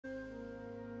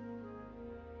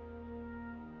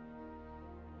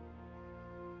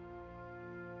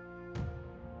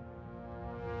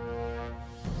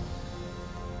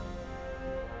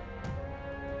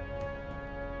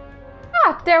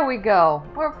there we go.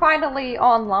 We're finally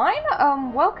online.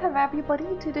 Welcome everybody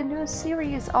to the new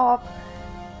series of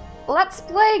Let's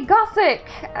Play Gothic.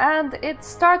 And it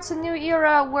starts a new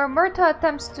era where Murta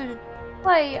attempts to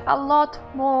play a lot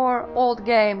more old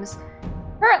games.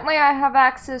 Currently I have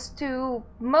access to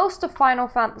most of Final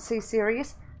Fantasy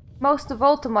series, most of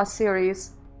Ultima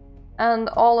series, and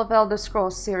all of Elder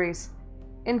Scrolls series,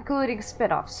 including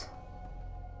spin-offs.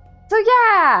 So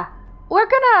yeah! We're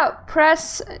gonna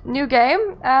press new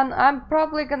game, and I'm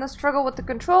probably gonna struggle with the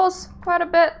controls quite a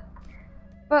bit,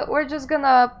 but we're just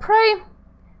gonna pray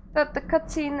that the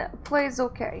cutscene plays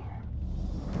okay.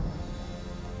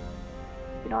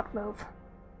 Do not move.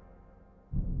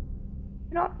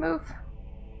 Do not move.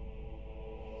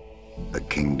 The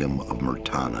kingdom of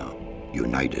Murtana,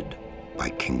 united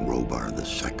by King Robar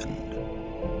II.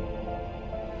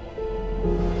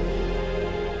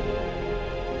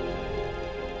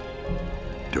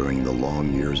 During the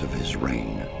long years of his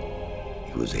reign,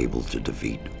 he was able to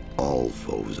defeat all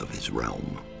foes of his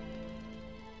realm.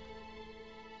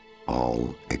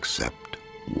 All except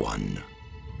one.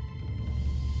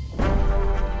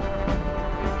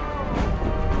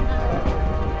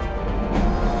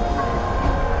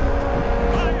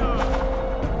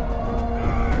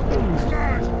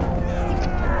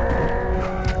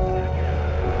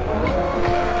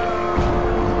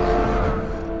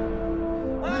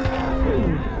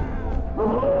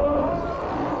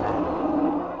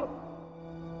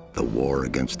 The war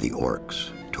against the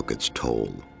orcs took its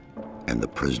toll, and the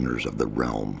prisoners of the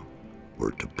realm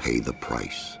were to pay the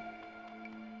price.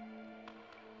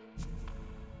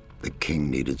 The king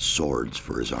needed swords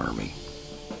for his army,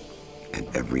 and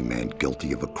every man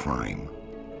guilty of a crime,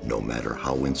 no matter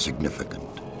how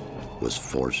insignificant, was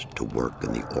forced to work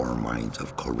in the ore mines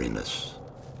of Corinus.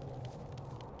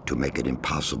 To make it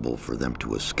impossible for them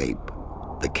to escape,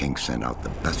 the king sent out the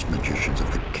best magicians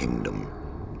of the kingdom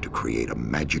to create a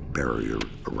magic barrier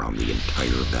around the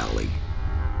entire valley.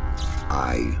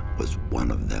 I was one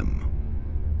of them.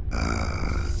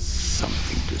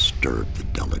 Something disturbed the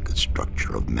delicate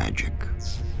structure of magic.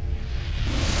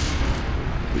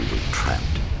 We were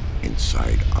trapped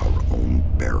inside our own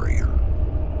barrier.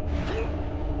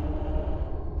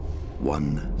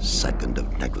 1 second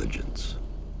of negligence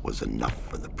was enough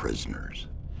for the prisoners.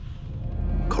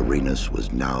 Corinus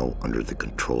was now under the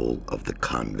control of the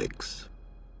convicts.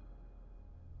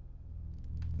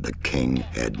 The king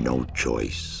had no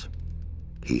choice.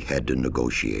 He had to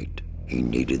negotiate. He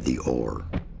needed the ore.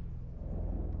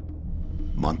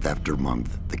 Month after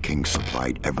month, the king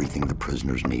supplied everything the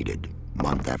prisoners needed.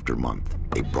 Month after month,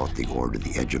 they brought the ore to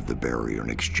the edge of the barrier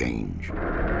in exchange.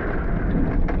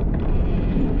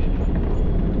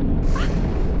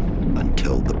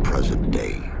 Until the present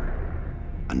day.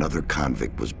 Another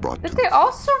convict was brought to... Did they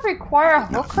also require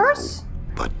hookers?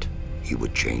 But he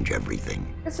would change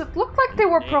everything. Because it looked like they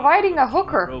were providing a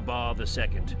hooker. Robar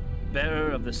II, bearer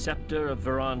of the scepter of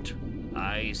Verant,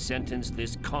 I sentence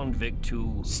this convict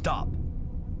to... Stop.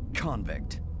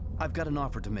 Convict. I've got an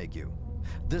offer to make you.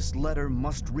 This letter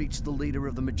must reach the leader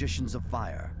of the Magicians of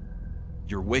Fire.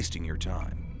 You're wasting your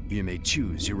time. You may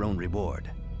choose your own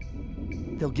reward.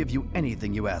 They'll give you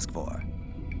anything you ask for.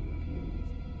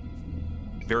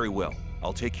 Very well.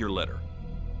 I'll take your letter.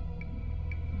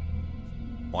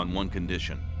 On one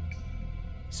condition.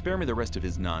 Spare me the rest of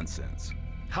his nonsense.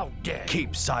 How dare you?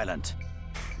 Keep silent.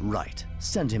 Right.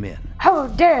 Send him in. How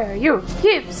dare you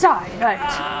keep silent?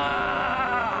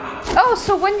 Oh,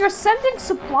 so when you're sending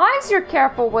supplies, you're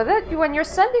careful with it. When you're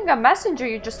sending a messenger,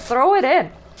 you just throw it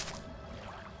in.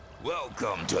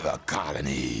 Welcome to the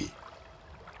colony.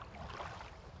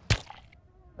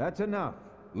 That's enough.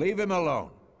 Leave him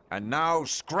alone. And now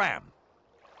scram.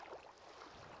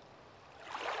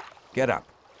 Get up.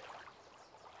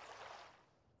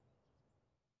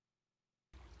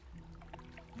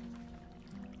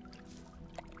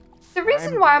 The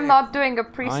reason why I'm not doing a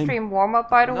pre-stream warm-up,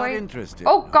 by the way... Interested.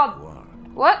 Oh god!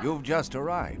 What? You've just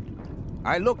arrived.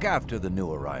 I look after the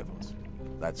new arrivals.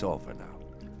 That's all for now.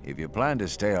 If you plan to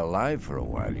stay alive for a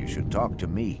while, you should talk to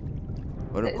me.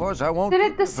 But of course I won't... Did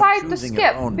it decide to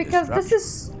skip? Because this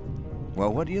is...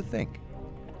 Well, what do you think?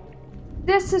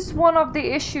 This is one of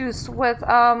the issues with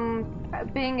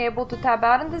being able to tab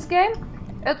out in this game.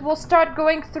 It will start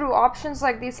going through options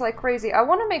like these like crazy. I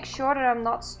want to make sure that I'm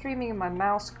not streaming my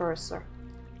mouse cursor.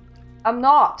 I'm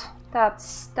not.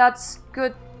 That's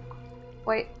good.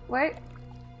 Wait.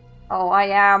 Oh, I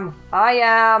am.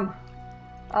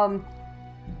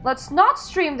 Let's not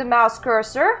stream the mouse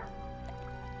cursor.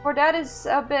 For that is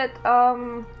a bit,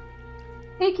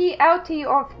 picky outy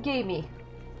of gamey.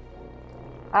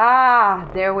 Ah,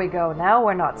 there we go. Now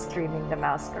we're not streaming the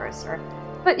mouse cursor.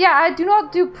 But yeah, I do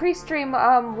not do pre-stream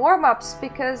warm-ups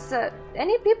because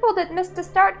any people that missed the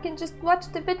start can just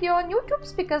watch the video on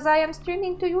YouTube's because I am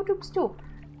streaming to YouTube's too.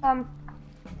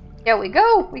 There we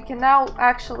go. We can now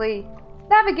actually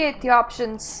navigate the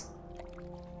options.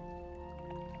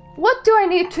 What do I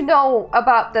need to know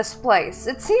about this place?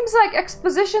 It seems like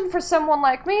exposition for someone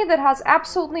like me that has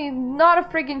absolutely not a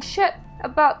friggin' shit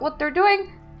about what they're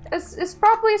doing is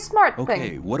probably a smart thing.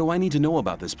 Okay, what do I need to know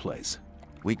about this place?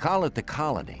 We call it the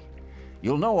colony.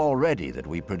 You'll know already that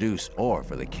we produce ore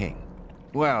for the king.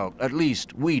 Well, at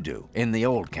least we do, in the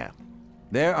old camp.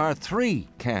 There are 3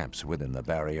 camps within the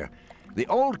barrier. The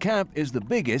old camp is the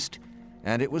biggest,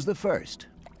 and it was the first.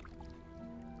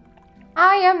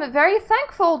 I am very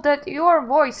thankful that you are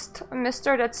voiced,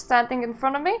 mister that's standing in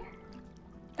front of me.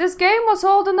 This game was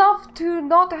old enough to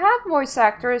not have voice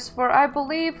actors, for I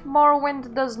believe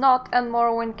Morrowind does not, and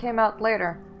Morrowind came out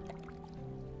later.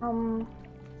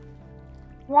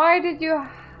 Why did you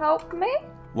help me?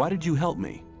 Why did you help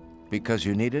me? Because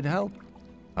you needed help.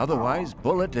 Otherwise,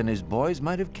 Bullet and his boys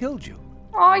might have killed you.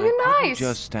 Aw, But you I couldn't nice.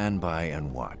 just stand by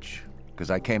and watch,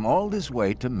 because I came all this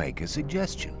way to make a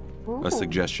suggestion. Ooh. A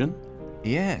suggestion?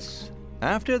 Yes.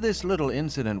 After this little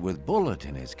incident with Bullet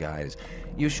and his guys,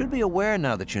 you should be aware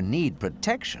now that you need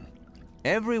protection.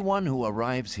 Everyone who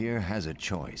arrives here has a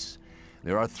choice.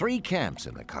 There are 3 camps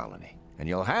in the colony, and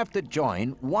you'll have to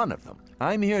join one of them.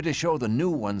 I'm here to show the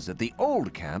new ones that the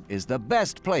old camp is the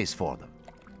best place for them.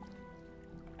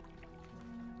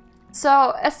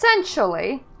 So,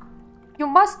 essentially, you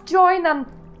must join an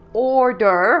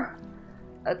order.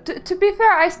 To be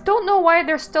fair, I don't know why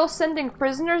they're still sending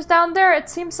prisoners down there. It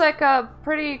seems like a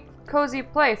pretty cozy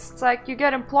place. It's like you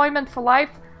get employment for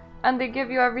life, and they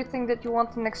give you everything that you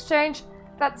want in exchange.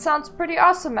 That sounds pretty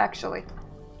awesome, actually.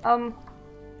 I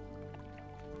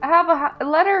have a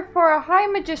letter for a High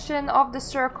Magician of the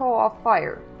Circle of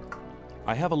Fire.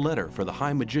 I have a letter for the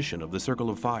High Magician of the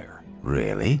Circle of Fire.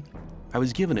 Really? I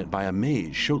was given it by a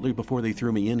mage shortly before they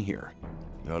threw me in here.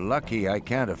 You're lucky I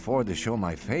can't afford to show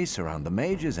my face around the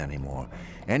mages anymore.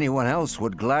 Anyone else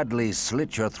would gladly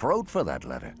slit your throat for that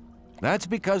letter. That's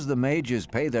because the mages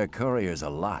pay their couriers a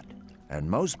lot, and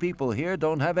most people here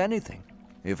don't have anything.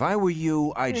 If I were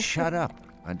you, I'd shut up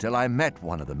until I met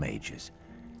one of the mages.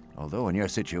 Although in your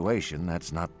situation,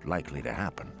 that's not likely to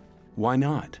happen. Why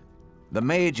not? The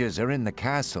mages are in the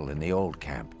castle in the old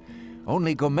camp.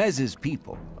 Only Gomez's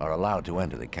people are allowed to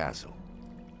enter the castle.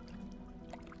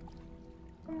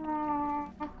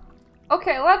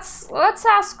 Okay, let's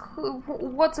ask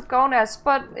what's Gomez,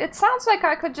 but it sounds like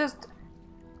I could just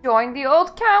join the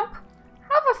old camp,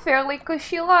 have a fairly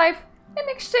cushy life, in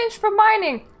exchange for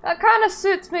mining. That kinda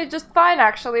suits me just fine,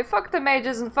 actually. Fuck the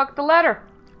mages and fuck the letter.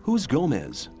 Who's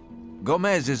Gomez?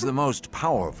 Gomez is the most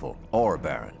powerful ore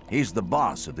baron. He's the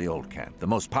boss of the old camp, the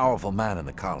most powerful man in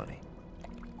the colony.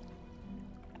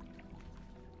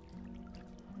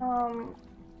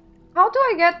 How do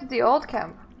I get to the old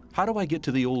camp? How do I get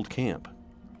to the old camp?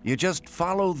 You just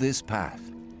follow this path.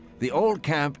 The old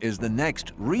camp is the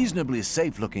next reasonably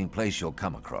safe-looking place you'll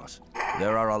come across.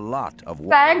 There are a lot of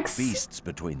wild Thanks. beasts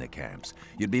between the camps.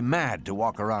 You'd be mad to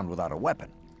walk around without a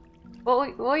weapon.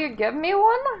 Will you give me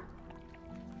one?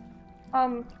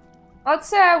 Let's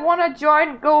say I want to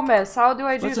join Gomez. How do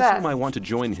I do Let's that? assume I want to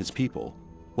join his people.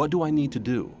 What do I need to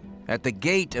do? At the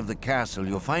gate of the castle,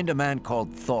 you'll find a man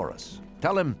called Thoris.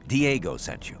 Tell him Diego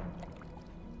sent you.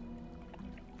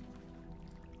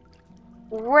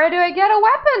 Where do I get a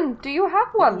weapon? Do you have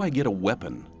How do one? I get a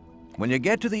weapon? When you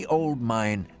get to the old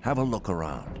mine, have a look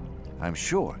around. I'm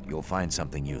sure you'll find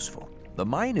something useful. The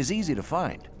mine is easy to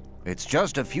find. It's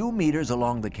just a few meters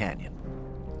along the canyon.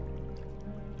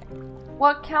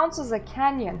 What counts as a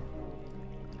canyon?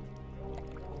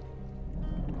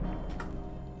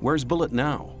 Where's Bullet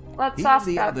now? Let's He ask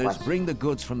and the that others question. bring the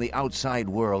goods from the outside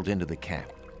world into the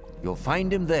camp. You'll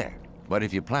find him there, but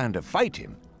if you plan to fight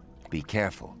him, be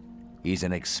careful. He's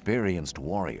an experienced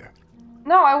warrior.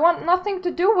 No, I want nothing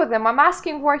to do with him. I'm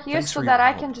asking where he Thanks is so for that your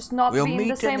I help. can just not We'll be in meet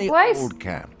the same in the place. old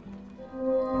camp.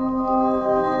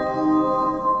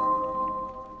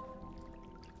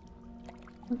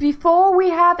 Before we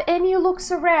have any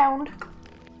looks around,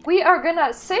 we are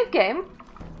gonna save game,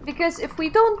 because if we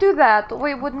don't do that,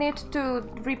 we would need to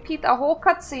repeat a whole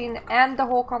cutscene and the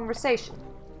whole conversation.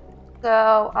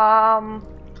 So,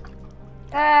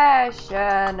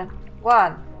 session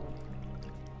 1.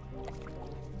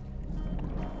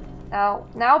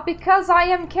 Now because I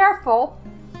am careful,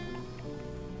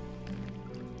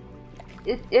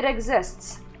 it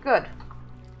exists. Good.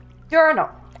 Journal.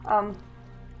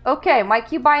 Okay, my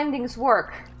key bindings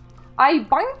work. I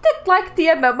bind it like the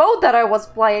MMO that I was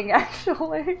playing,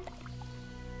 actually.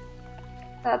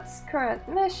 That's current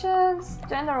missions.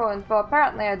 General info.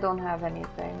 Apparently I don't have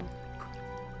anything.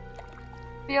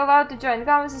 Be allowed to join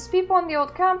conferences. People in the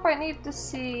old camp. I need to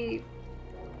see...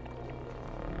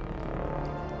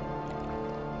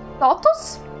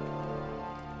 Totos?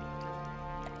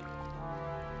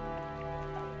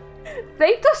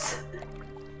 Thetos?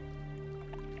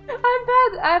 I'm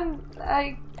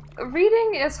bad.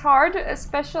 Reading is hard,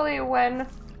 especially when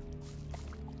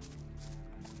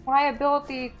my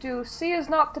ability to see is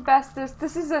not the best.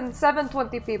 This is in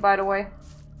 720p, by the way.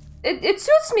 It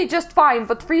suits me just fine,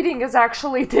 but reading is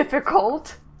actually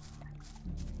difficult.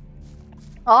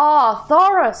 Ah,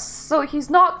 Thoros. So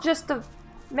he's not just a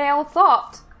male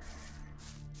thought.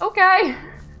 Okay.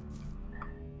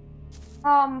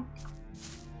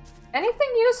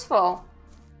 Anything useful?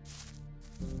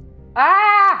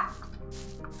 Ah!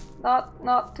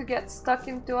 Not to get stuck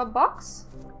into a box?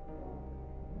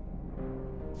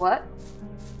 What?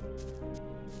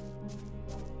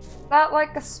 Is that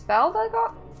like a spell that I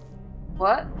got?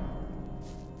 What?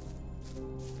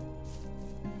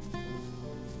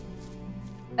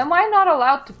 Am I not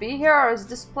allowed to be here, or is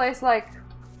this place like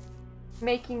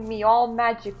making me all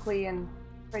magically and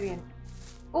pretty?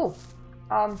 Oh,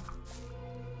 if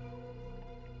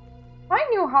I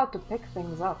knew how to pick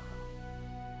things up,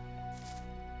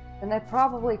 then I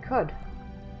probably could.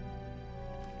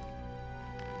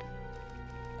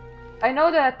 I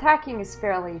know that attacking is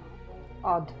fairly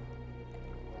odd.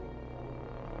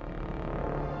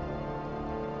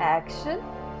 Action?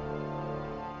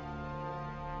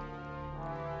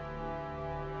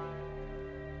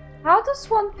 How does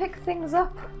one pick things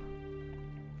up?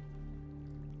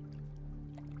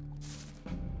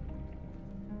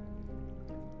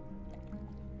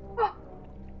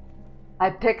 I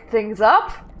picked things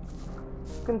up?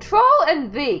 Control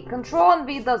and V. Control and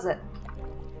V does it.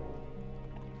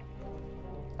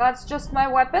 That's just my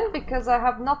weapon because I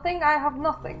have nothing. I have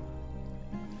nothing.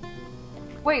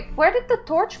 Wait, where did the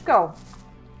torch go?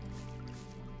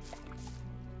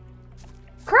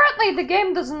 Currently, the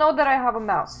game doesn't know that I have a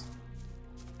mouse.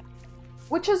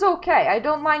 Which is okay. I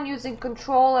don't mind using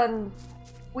control and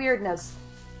weirdness.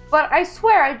 But I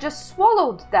swear I just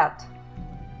swallowed that.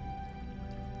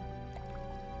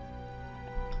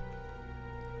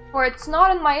 Or it's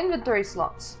not in my inventory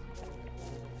slots.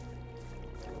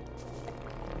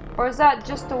 Or is that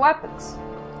just the weapons?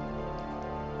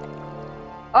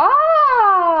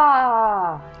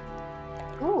 Ah!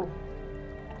 Ooh.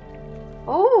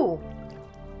 Oh.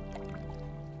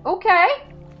 Okay.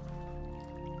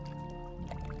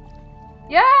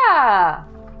 Yeah!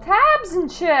 Tabs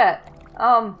and shit!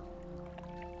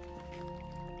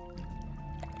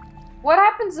 What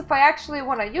happens if I actually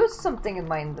want to use something in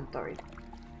my inventory?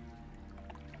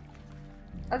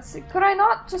 Let's see, could I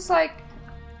not just like...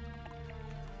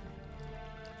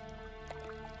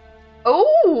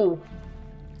 Oh!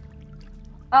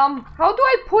 How do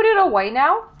I put it away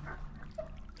now?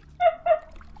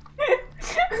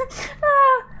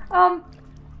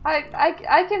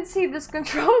 I can see this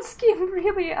control scheme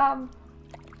really,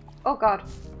 oh god.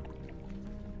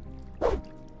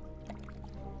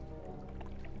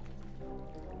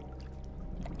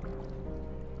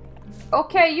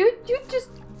 Okay,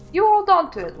 you hold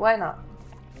on to it, why not?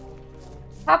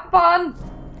 Have fun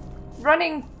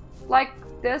running like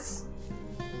this.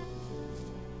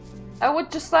 I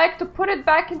would just like to put it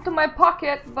back into my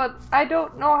pocket, but I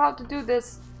don't know how to do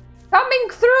this. Coming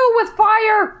through with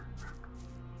fire!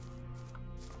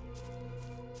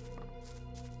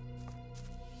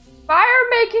 Fire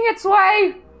making its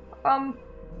way!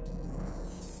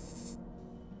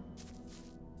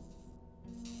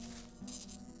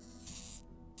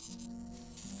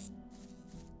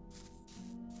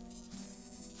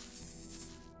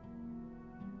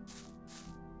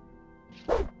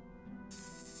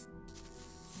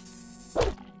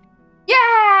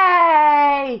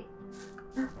 Yay!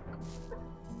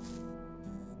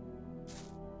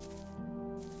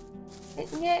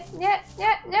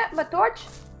 Yeah, my torch.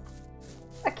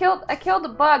 I killed a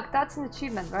bug. That's an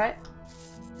achievement, right?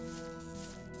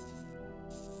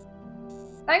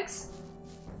 Thanks.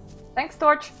 Thanks,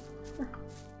 torch.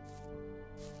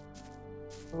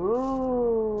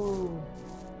 Ooh.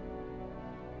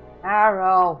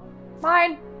 Arrow.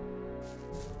 Mine.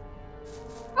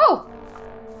 Oh!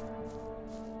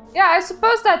 Yeah, I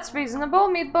suppose that's reasonable.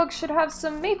 Meat bugs should have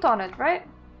some meat on it, right?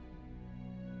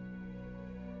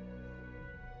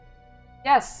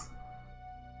 Yes.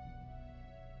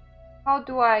 How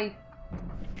do I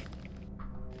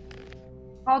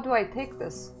take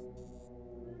this?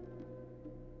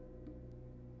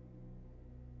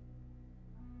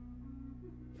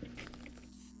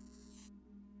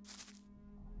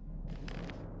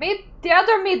 The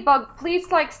other meat bug,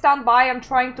 please like stand by. I'm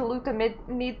trying to loot a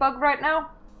meat bug right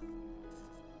now.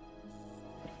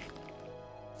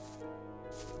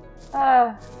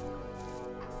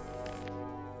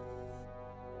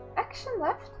 Action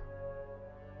left?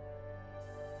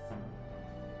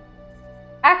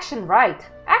 Action right.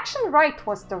 Action right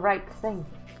was the right thing.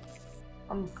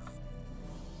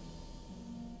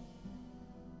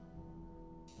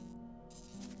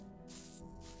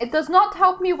 It does not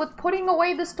help me with putting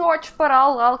away this torch, but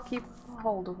I'll keep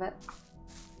hold of it.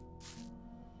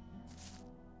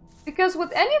 Because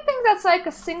with anything that's like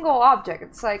a single object,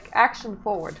 it's like action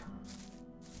forward.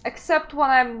 Except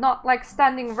when I'm not like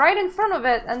standing right in front of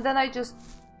it and then I just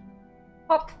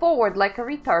hop forward like a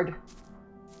retard.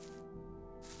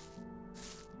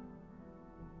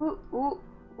 Ooh, ooh,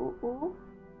 ooh, ooh.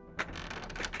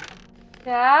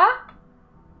 Yeah?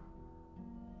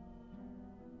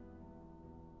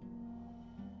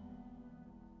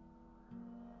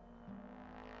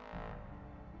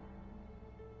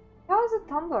 How is a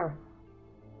tumbler?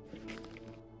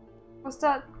 Was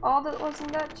that all that was in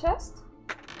that chest?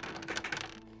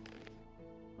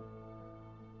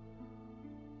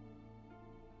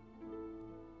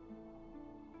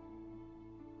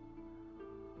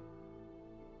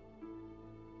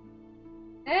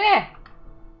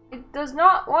 It does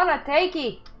not want to take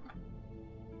it.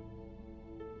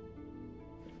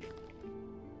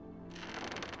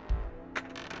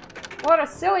 What a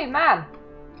silly man.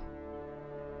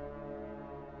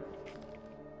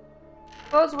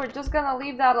 Suppose we're just gonna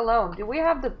leave that alone. Do we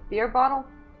have the beer bottle?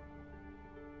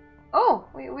 Oh,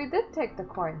 we did take the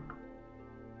coin.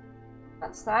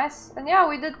 That's nice. And yeah,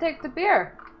 we did take the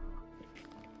beer.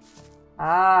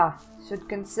 Ah, should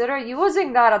consider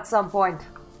using that at some point.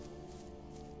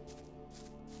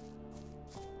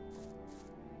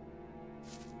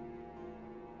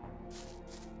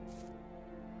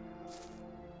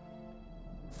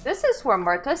 This is where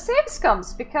Murta saves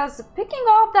comes, because picking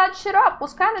all that shit up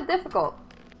was kind of difficult.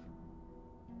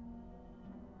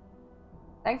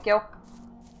 Thank you.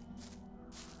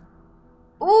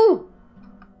 Ooh!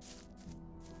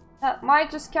 That might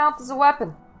just count as a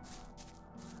weapon.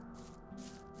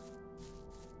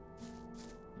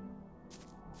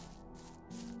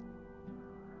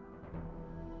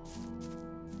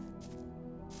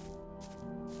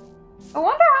 I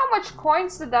wonder how much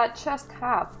coins did that chest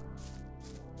have?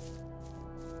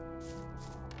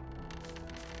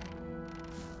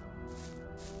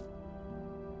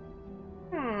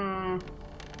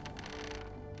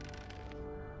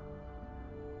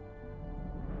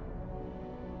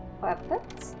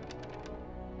 Weapons?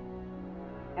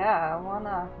 Yeah, I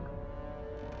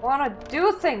wanna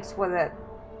do things with it.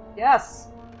 Yes.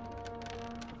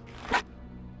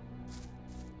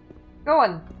 Go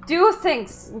and do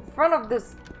things in front of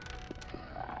this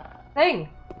thing.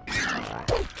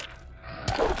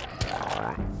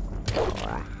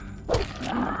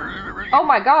 Oh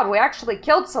my god, we actually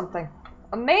killed something.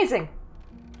 Amazing.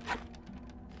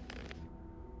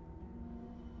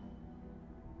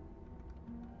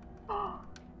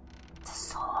 It's a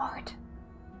sword.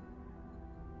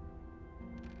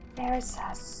 There's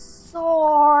a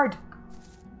sword.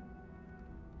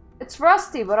 It's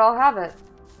rusty, but I'll have it.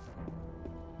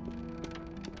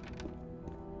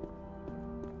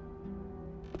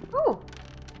 Ooh.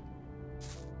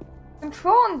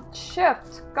 Control and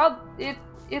shift. God, it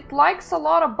likes a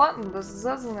lot of buttons,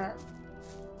 doesn't it?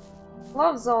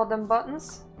 Loves all them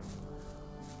buttons.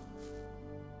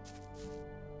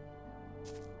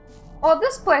 Well,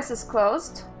 this place is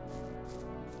closed.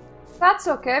 That's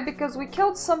okay, because we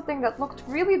killed something that looked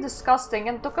really disgusting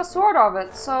and took a sword of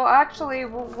it. So actually,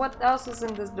 what else is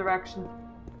in this direction?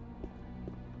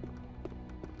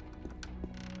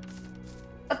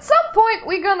 At some point,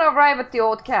 we're gonna arrive at the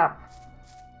old camp.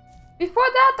 Before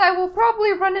that, I will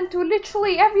probably run into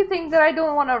literally everything that I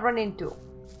don't want to run into.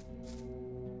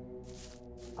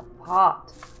 A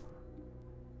pot.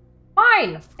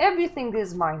 Mine! Everything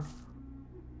is mine.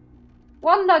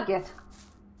 One nugget.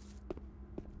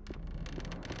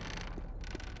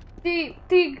 The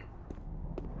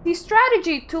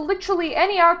strategy to literally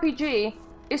any RPG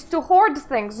is to hoard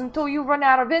things until you run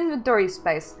out of inventory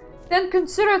space. Then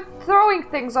consider throwing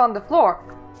things on the floor.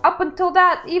 Up until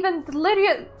that, even the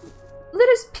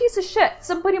littlest piece of shit,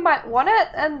 somebody might want it,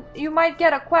 and you might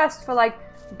get a quest for like,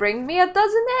 bring me a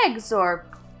dozen eggs or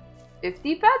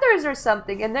 50 feathers or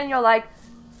something, and then you're like,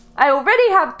 I already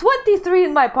have 23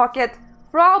 in my pocket,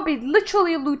 for I'll be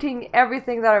literally looting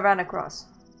everything that I ran across.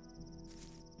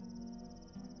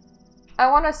 I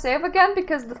want to save again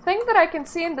because the thing that I can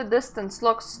see in the distance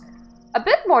looks a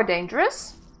bit more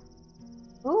dangerous.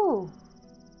 Ooh.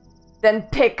 Then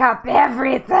pick up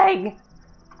everything!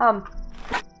 I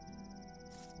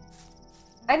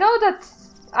know that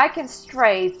I can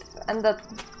strafe and that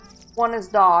one is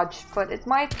dodge, but it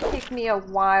might take me a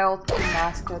while to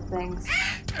master things.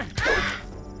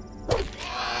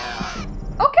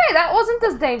 Okay, that wasn't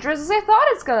as dangerous as I thought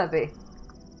it's gonna be.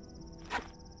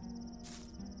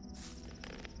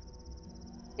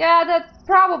 Yeah, that's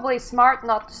probably smart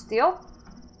not to steal.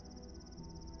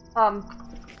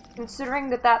 Considering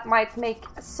that that might make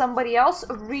somebody else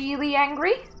really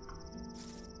angry.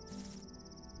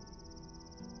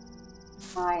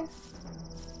 Fine.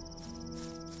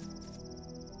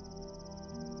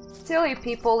 Silly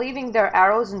people leaving their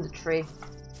arrows in the tree.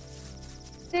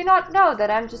 Do you not know that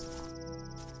I'm just...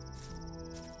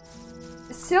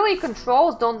 Silly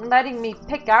controls don't letting me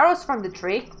pick arrows from the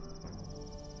tree.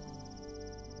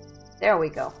 There we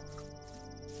go.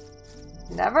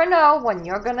 You never know when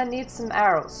you're gonna need some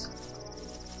arrows.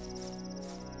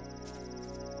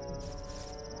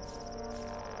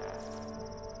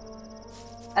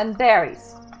 And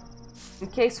berries. In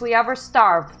case we ever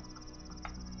starve.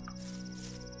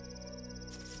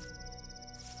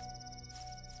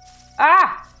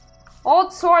 Ah!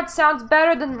 Old sword sounds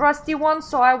better than rusty one,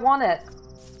 so I want it.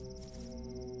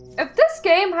 If this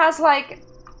game has like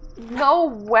no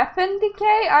weapon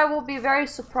decay, I will be very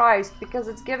surprised because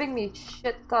it's giving me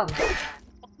shit tons.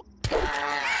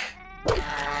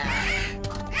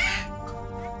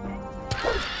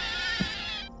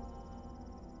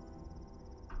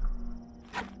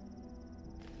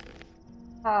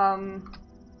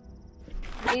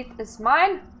 Meat is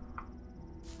mine.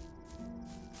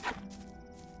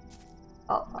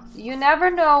 Well, you never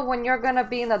know when you're gonna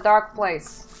be in a dark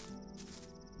place.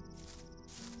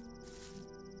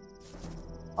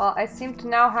 Well, I seem to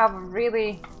now have a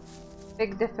really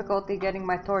big difficulty getting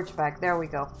my torch back. There we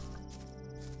go.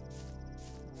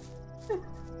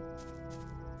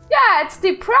 Yeah, it's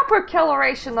the proper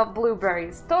coloration of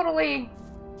blueberries. Totally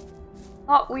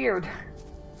not weird.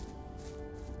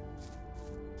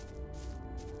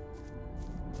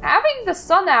 Having the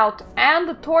sun out and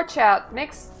the torch out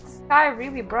makes the sky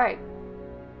really bright.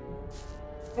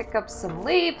 Pick up some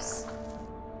leaves.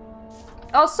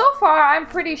 Oh, so far I'm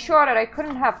pretty sure that I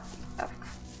couldn't have...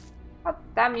 God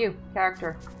damn you,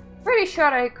 character. Pretty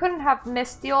sure that I couldn't have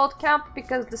missed the old camp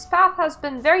because this path has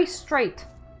been very straight.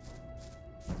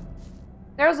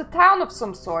 There's a town of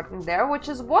some sort in there, which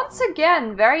is once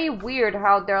again very weird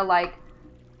how they're like,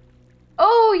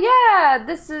 oh yeah,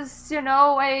 this is, you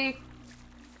know, a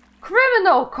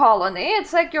criminal colony.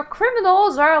 It's like your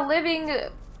criminals are living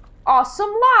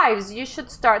awesome lives. You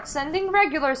should start sending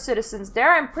regular citizens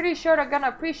there. I'm pretty sure they're gonna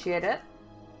appreciate it.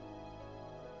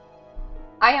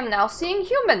 I am now seeing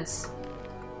humans.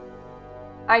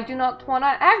 I do not want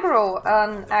to aggro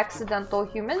an accidental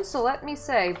human, so let me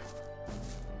save.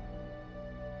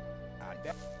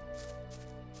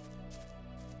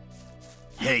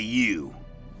 Hey, you.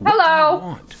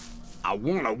 Hello. I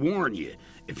want to warn you.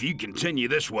 If you continue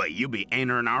this way, you'll be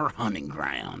entering our hunting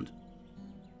ground.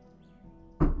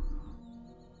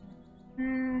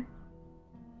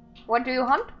 What do you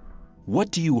hunt?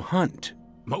 What do you hunt?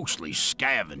 Mostly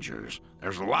scavengers.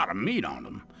 There's a lot of meat on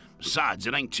them. Besides,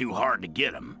 it ain't too hard to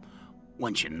get them,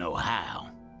 once you know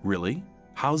how. Really?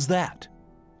 How's that?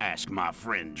 Ask my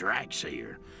friend Drax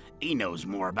here. He knows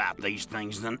more about these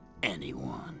things than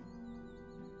anyone.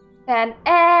 Than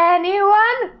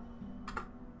anyone?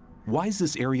 Why is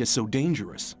this area so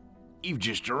dangerous? You've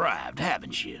just arrived,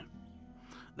 haven't you?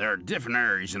 There are different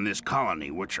areas in this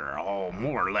colony which are all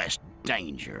more or less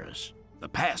dangerous. The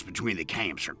paths between the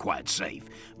camps are quite safe,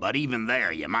 but even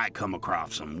there you might come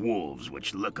across some wolves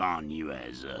which look on you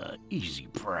as easy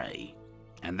prey.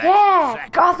 And that's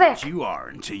exactly Gothic! what you are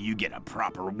until you get a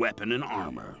proper weapon and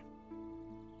armor.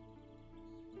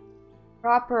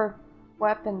 Proper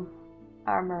weapon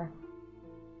armor.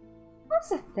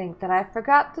 What's a thing that I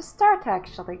forgot to start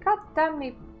actually? God damn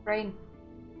me, brain.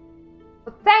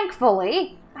 But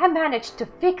thankfully, I managed to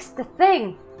fix the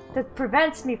thing that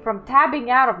prevents me from tabbing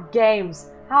out of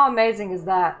games. How amazing is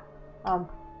that?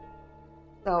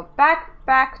 So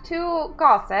back to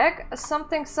Gothic.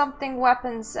 Something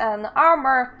weapons and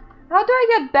armor. How do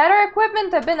I get better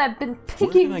equipment? I've been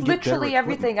picking literally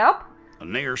everything up. The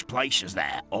nearest place is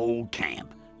that old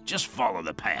camp. Just follow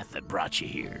the path that brought you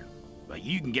here. But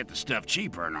you can get the stuff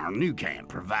cheaper in our new camp,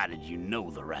 provided you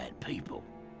know the right people.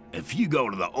 If you go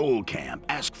to the old camp,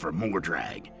 ask for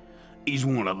Mordrag. He's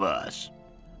one of us.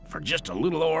 For just a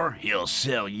little ore, he'll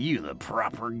sell you the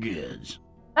proper goods.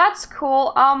 That's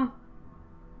cool. Follow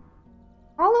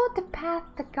the path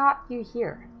that got you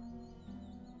here.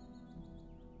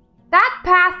 That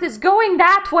path is going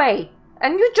that way.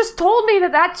 And you just told me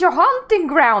that that's your hunting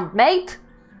ground, mate.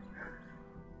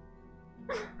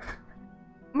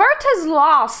 Myrta's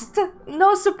lost.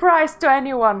 No surprise to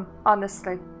anyone,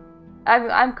 honestly.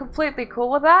 I'm completely cool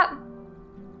with that.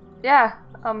 Yeah,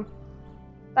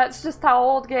 that's just how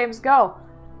old games go.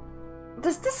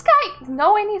 Does this guy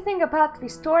know anything about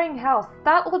restoring health?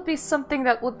 That would be something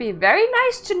that would be very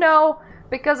nice to know,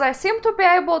 because I seem to be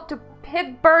able to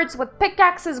hit birds with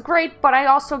pickaxes great, but I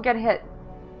also get hit.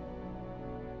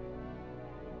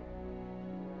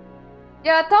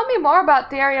 Yeah, tell me more about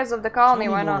the areas of the colony,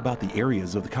 why not? Tell me more about the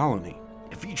areas of the colony.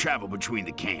 If you travel between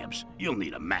the camps, you'll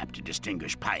need a map to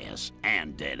distinguish paths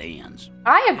and dead ends.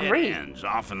 I agree. Dead ends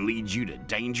often lead you to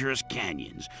dangerous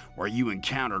canyons where you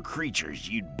encounter creatures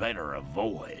you'd better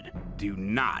avoid. Do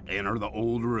not enter the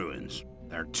old ruins.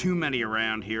 There are too many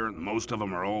around here, and most of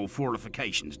them are old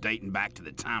fortifications dating back to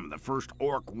the time of the First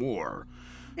Orc War.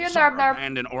 Some are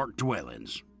abandoned orc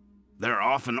dwellings. There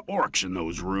are often orcs in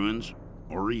those ruins,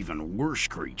 or even worse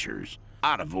creatures.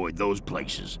 I'd avoid those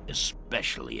places,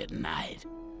 especially at night.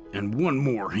 And one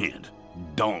more hint,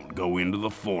 don't go into the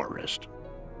forest.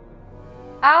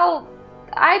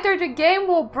 Either the game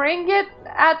will bring it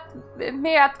at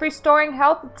me at restoring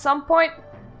health at some point,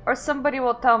 or somebody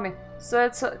will tell me. So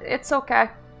it's okay.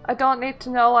 I don't need to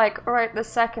know like right this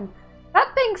second.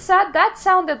 That being said, that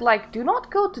sounded like do not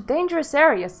go to dangerous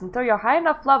areas until you're high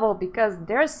enough level, because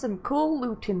there's some cool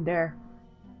loot in there.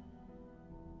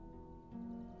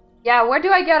 Yeah, where do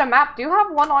I get a map? Do you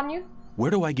have one on you? Where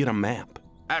do I get a map?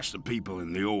 Ask the people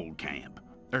in the old camp.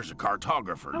 There's a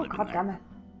cartographer living there. Damn it.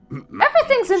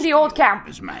 Everything's in the old camp.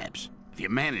 His maps. If you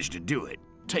manage to do it,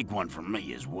 take one from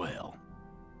me as well.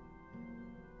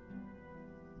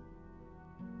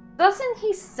 Doesn't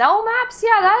he sell maps?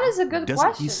 Yeah, that is a good question.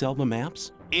 Doesn't he sell the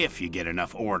maps? If you get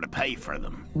enough ore to pay for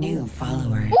them. New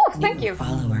follower. Oh, thank you.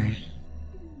 Follower.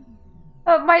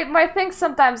 My thing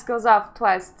sometimes goes off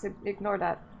twice, to ignore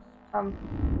that.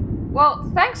 Well,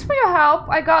 thanks for your help.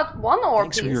 I got one ore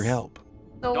piece. Thanks for your help.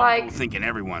 So, Don't go thinking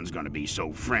everyone's gonna be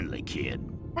so friendly, kid.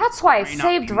 That's why I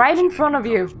saved right in front of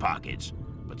you. Pockets,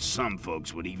 but some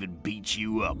folks would even beat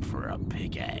you up for a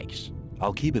pickaxe.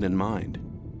 I'll keep it in mind.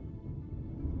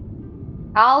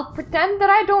 I'll pretend that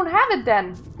I don't have it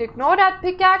then. Ignore that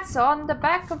pickaxe on the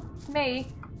back of me.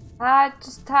 I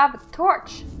just have a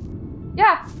torch.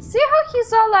 Yeah, see how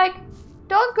he's all like,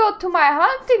 don't go to my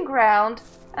hunting ground.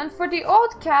 And for the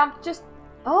old camp, just...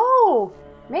 Oh,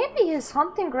 maybe his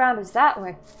hunting ground is that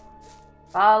way.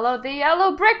 Follow the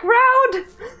yellow brick road!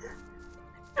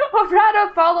 Or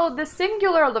rather, follow the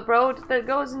singular road that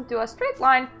goes into a straight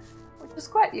line, which is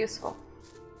quite useful.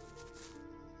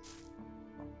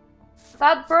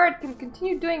 That bird can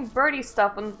continue doing birdie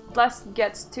stuff unless he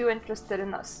gets too interested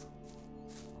in us.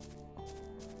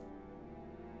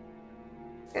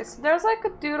 Okay, so there's like a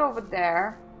dude over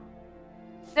there.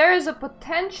 There is a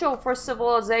potential for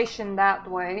civilization that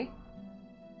way.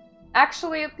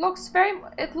 Actually, it looks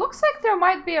like there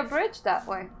might be a bridge that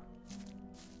way.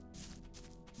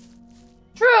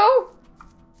 True!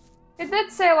 It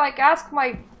did say, like, ask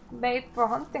my mate for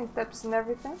hunting tips and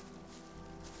everything.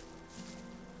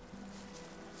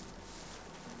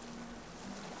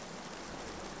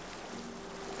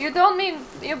 You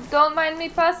don't mind me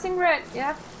passing, right?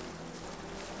 Yeah.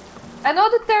 I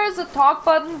know that there is a talk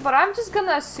button, but I'm just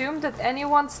gonna assume that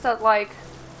anyone that, like,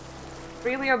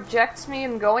 really objects me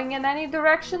in going in any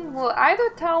direction will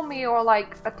either tell me or,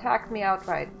 like, attack me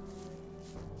outright.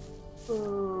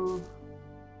 Ooh.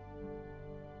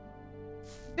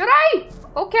 Should I?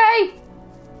 Okay.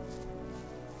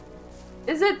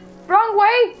 Is it wrong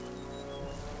way?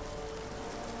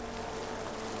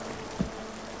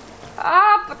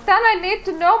 But then I need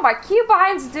to know my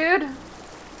keybinds, dude.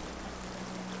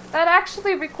 That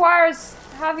actually requires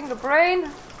having a brain.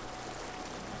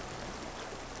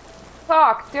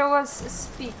 Talk, there was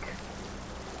speak.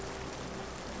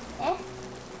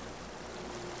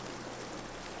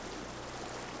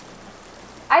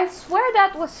 I swear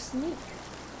that was sneak.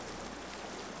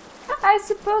 I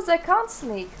suppose I can't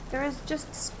sneak. There is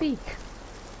just speak.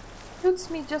 Suits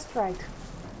me just right.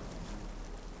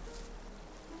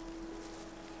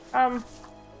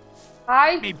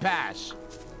 Hi? Let me pass.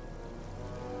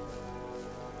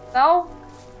 No?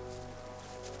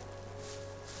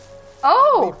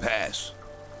 Oh! Let me pass.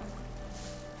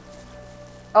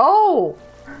 Oh!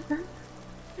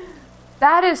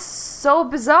 That is so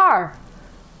bizarre.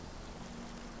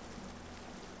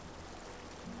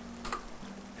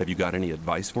 Have you got any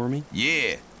advice for me?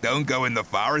 Yeah, don't go in the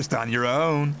forest on your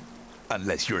own.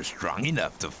 Unless you're strong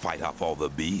enough to fight off all the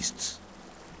beasts.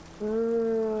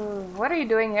 What are you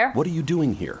doing here? What are you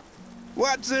doing here?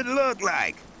 What's it look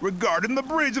like? Regarding the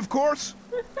bridge, of course.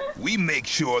 We make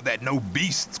sure that no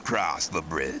beasts cross the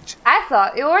bridge. I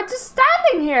thought you were just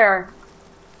standing here.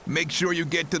 Make sure you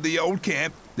get to the old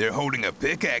camp. They're holding a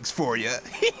pickaxe for you.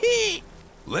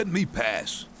 Let me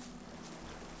pass.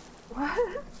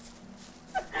 What?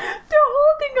 They're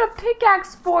holding a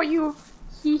pickaxe for you.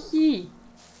 Hee hee.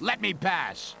 Let me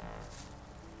pass.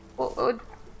 Do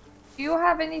you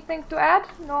have anything to add?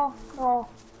 No, no.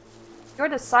 You're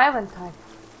the silent type.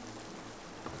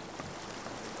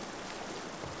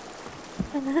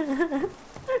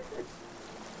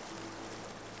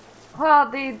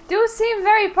 Well, they do seem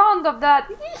very fond of that.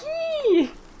 Hee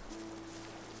hee.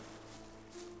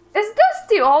 Is this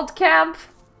the old camp?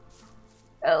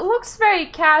 It looks very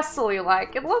castle-y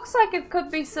like. It looks like it could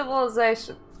be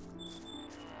civilization.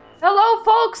 Hello,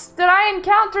 folks! Did I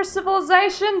encounter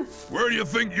civilization? Where do you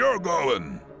think you're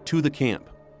going? To the camp.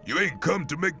 You ain't come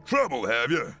to make trouble,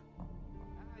 have you?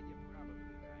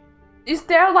 Is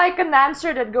there like an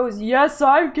answer that goes, yes,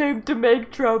 I came to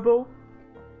make trouble?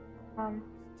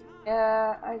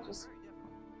 Yeah, I just...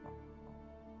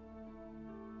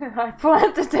 I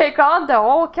plan to take on the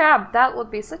whole camp. That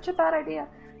would be such a bad idea.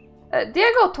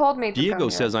 Diego told me to come Diego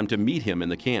here. says I'm to meet him in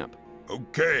the camp.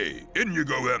 Okay, in you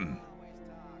go then.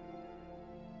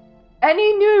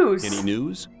 Any news? Any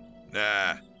news?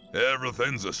 Nah,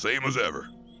 everything's the same as ever.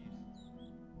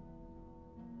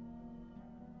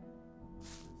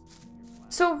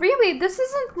 So really, this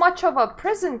isn't much of a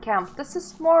prison camp. This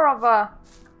is more of a,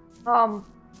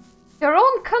 their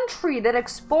own country that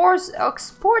exports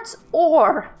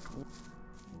ore.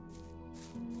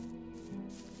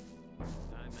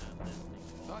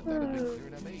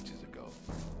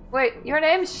 Wait, your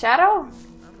name's Shadow?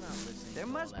 There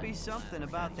must be something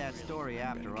about that story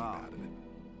after all.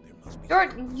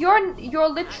 Your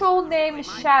literal name is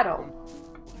Shadow.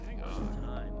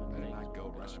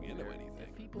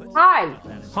 Hi.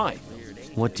 Hi.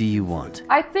 What do you want?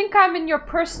 I think I'm in your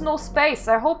personal space.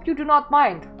 I hope you do not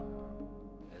mind.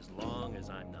 As long as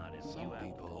I'm not in you out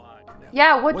the quad.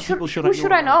 Yeah, What people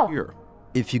should I know? Here?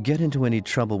 If you get into any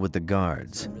trouble with the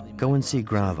guards, go and see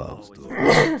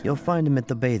Gravo. You'll find him at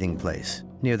the bathing place,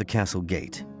 near the castle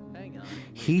gate.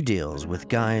 He deals with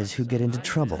guys who get into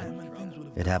trouble.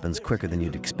 It happens quicker than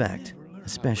you'd expect,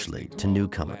 especially to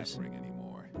newcomers.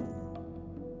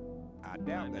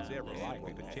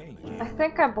 I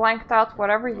think I blanked out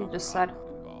whatever you just said.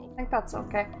 I think that's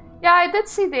okay. Yeah, I did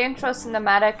see the interest in the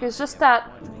medic. It's just that,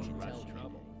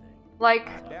 like,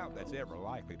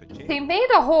 they made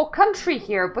a whole country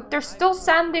here, but they're still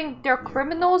sending their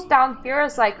criminals down here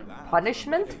as, like,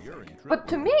 punishment. But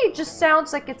to me, it just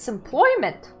sounds like it's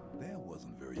employment.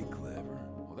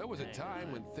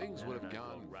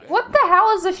 What the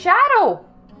hell is a shadow?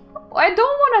 I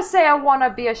don't want to say I want to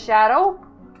be a shadow.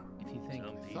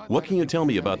 What can you tell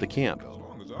me about the camp?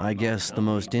 I guess the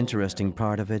most interesting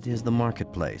part of it is the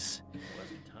marketplace.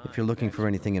 If you're looking for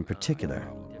anything in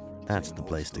particular, that's the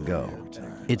place to go.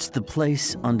 It's the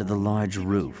place under the large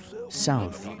roof,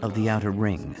 south of the outer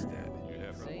ring.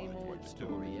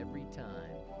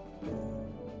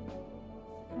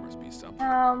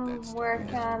 Where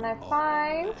can I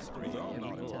find?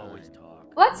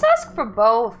 Let's ask for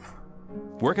both.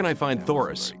 Where can I find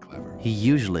Thoris? He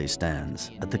usually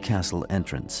stands at the castle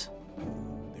entrance.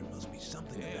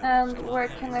 And where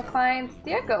can I find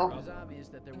Diego?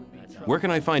 Where can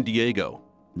I find Diego?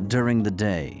 During the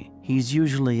day, he's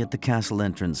usually at the castle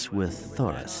entrance with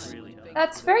Thoris.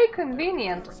 That's very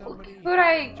convenient.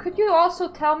 Could you also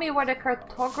tell me where the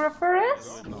cartographer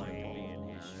is?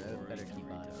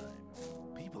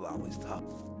 People always talk.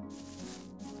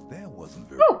 That wasn't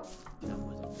very... Oh!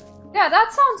 Yeah,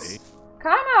 that sounds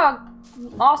kind of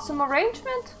awesome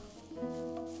arrangement.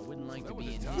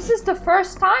 This is the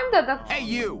first time that the... Hey,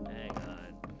 you!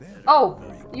 Oh,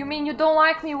 you mean you don't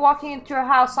like me walking into your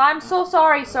house? I'm so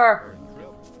sorry, sir.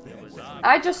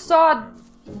 I just saw a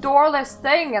doorless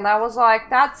thing and I was like,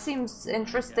 that seems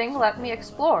interesting, let me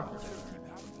explore.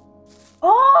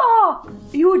 Oh!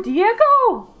 You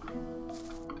Diego?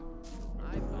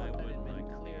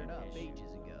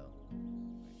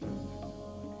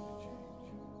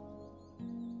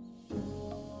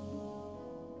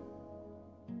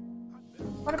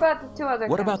 What about the two other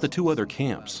What camps? about the two other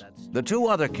camps? The two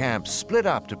other camps split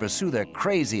up to pursue their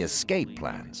crazy escape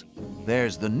plans.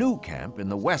 There's the new camp in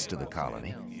the west of the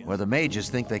colony, where the mages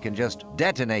think they can just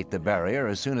detonate the barrier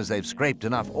as soon as they've scraped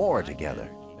enough ore together.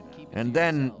 And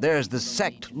then there's the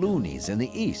sect loonies in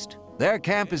the east. Their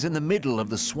camp is in the middle of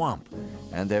the swamp,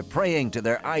 and they're praying to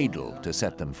their idol to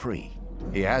set them free.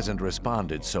 He hasn't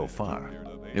responded so far.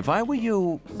 If I were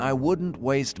you, I wouldn't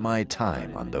waste my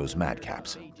time on those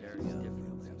madcaps.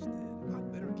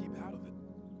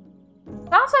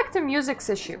 Sounds like the music's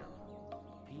issue.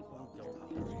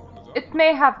 It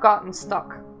may have gotten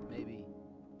stuck.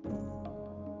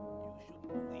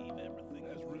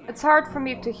 It's hard for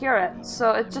me to hear it,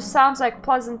 so it just sounds like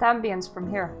pleasant ambience from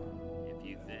here.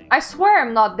 I swear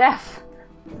I'm not deaf.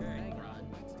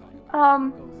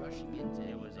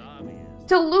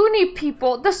 The loony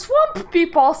people, the swamp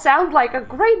people sound like a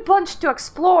great bunch to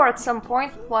explore at some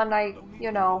point when I,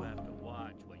 you know,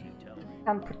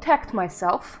 can protect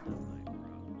myself.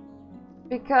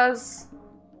 Because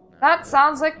that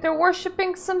sounds like they're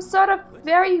worshipping some sort of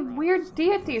very weird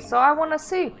deity, so I want to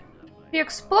see. The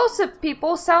explosive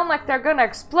people sound like they're gonna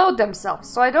explode themselves,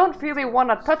 so I don't really want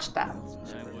to touch that.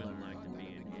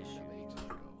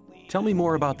 Tell me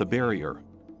more about the barrier.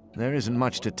 There isn't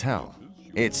much to tell.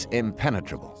 It's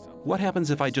impenetrable. What happens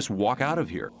if I just walk out of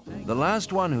here? The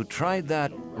last one who tried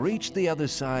that reached the other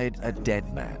side a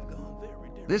dead man.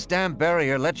 This damn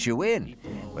barrier lets you in,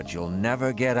 but you'll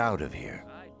never get out of here.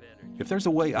 If there's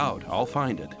a way out, I'll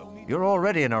find it. You're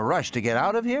already in a rush to get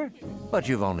out of here? But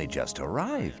you've only just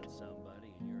arrived.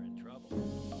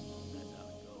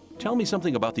 Tell me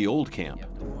something about the old camp.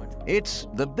 It's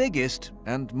the biggest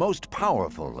and most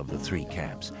powerful of the three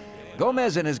camps.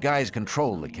 Gomez and his guys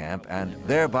control the camp and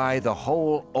thereby the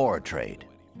whole ore trade.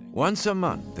 Once a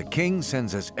month, the king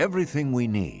sends us everything we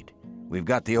need. We've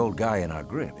got the old guy in our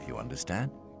grip, you understand?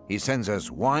 He sends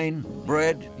us wine,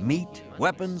 bread, meat,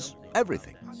 weapons,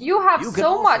 everything. You have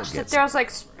so much that there's like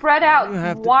spread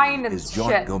out wine and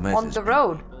shit on the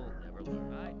road.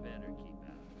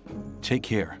 Take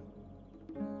care.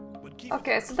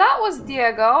 Okay, so that was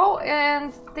Diego,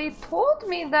 and they told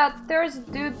me that there's a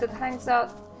dude that hangs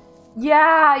out.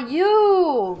 Yeah,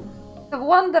 you! The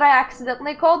one that I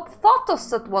accidentally called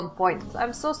Thotos at one point.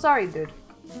 I'm so sorry, dude.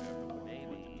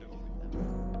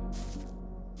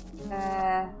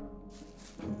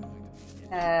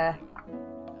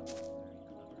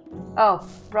 Oh,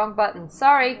 wrong button.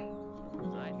 Sorry.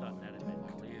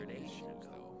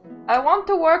 I want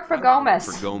to work for Gomez.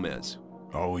 For Gomez.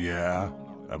 Oh, yeah?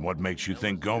 And what makes you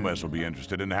think Gomez will be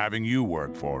interested in having you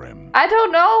work for him? I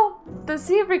don't know. Does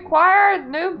he require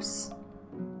noobs?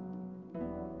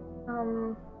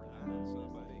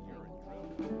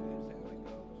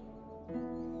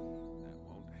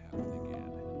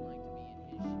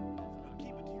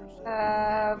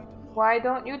 Why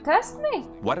don't you test me?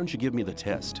 Why don't you give me the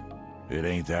test? It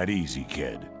ain't that easy,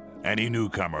 kid. Any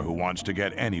newcomer who wants to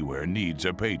get anywhere needs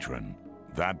a patron.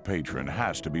 That patron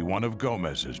has to be one of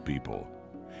Gomez's people.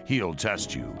 He'll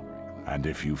test you, and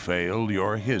if you fail,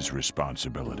 you're his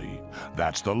responsibility.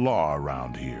 That's the law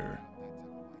around here.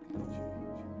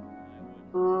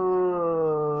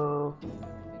 Ooh.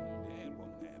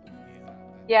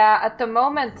 Yeah, at the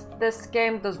moment, this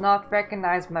game does not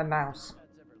recognize my mouse.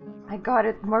 I got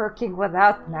it working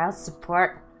without mouse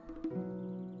support.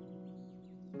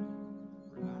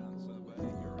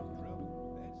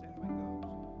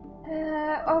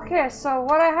 Okay, so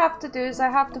what I have to do is I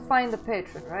have to find the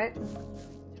patron, right?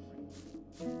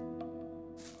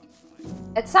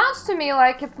 It sounds to me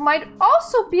like it might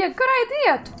also be a good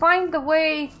idea to find the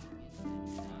way...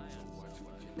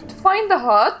 to find the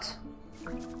hut.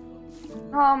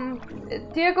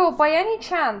 Diego, by any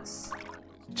chance...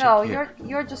 No,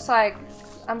 you're just like...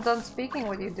 I'm done speaking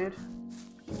with you, dude.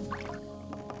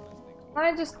 Can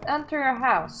I just enter your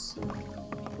house?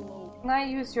 Can I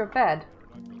use your bed?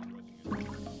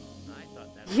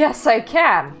 Yes, I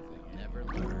can!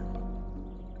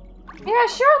 Yeah,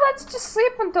 sure, let's just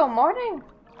sleep until morning.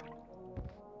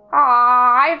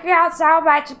 Aw, I feel so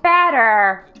much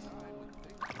better!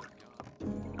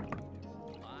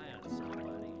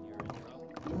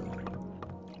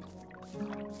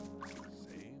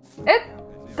 It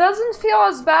doesn't feel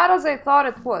as bad as I thought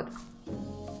it would.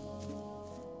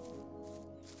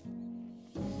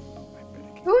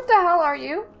 Who the hell are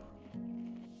you?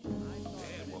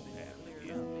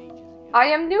 I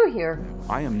am new here.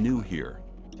 I am new here.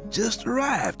 Just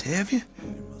arrived, have you?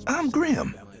 I'm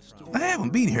Grim. I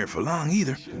haven't been here for long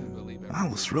either. I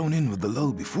was thrown in with the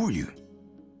load before you.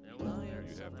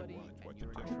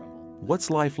 What's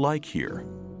life like here?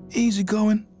 Easy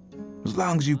going. As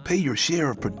long as you pay your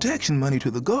share of protection money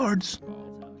to the guards.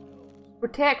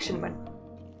 Protection money.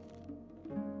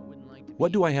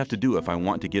 What do I have to do if I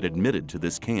want to get admitted to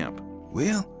this camp?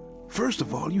 Well, first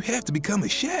of all, you have to become a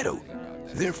shadow.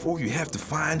 Therefore, you have to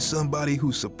find somebody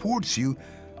who supports you,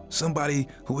 somebody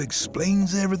who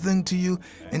explains everything to you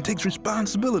and takes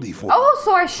responsibility for it. Oh,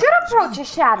 so I should approach a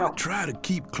shadow. I try to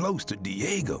keep close to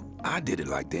Diego. I did it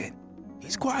like that.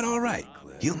 He's quite all right.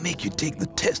 He'll make you take the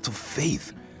test of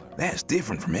faith. That's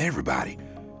different from everybody.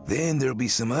 Then there'll be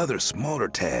some other smaller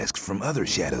tasks from other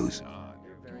shadows.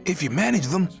 If you manage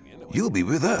them, you'll be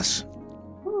with us.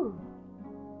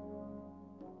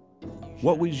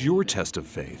 What was your test of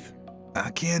faith? I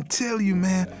can't tell you,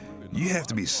 man. You have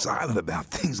to be silent about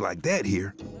things like that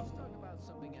here.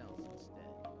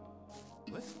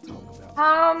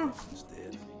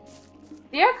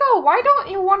 Diego, why don't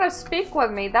you want to speak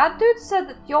with me? That dude said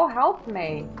that you'll help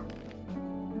me.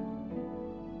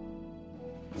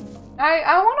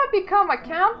 I want to become a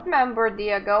camp member,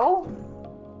 Diego.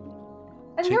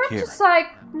 And Take you're care. just like,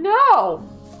 no!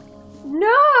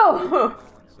 No!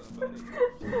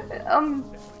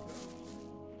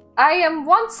 I am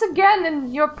once again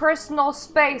in your personal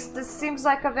space. This seems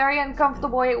like a very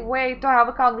uncomfortable way to have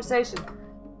a conversation.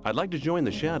 I'd like to join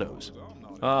the Shadows.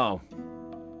 Oh.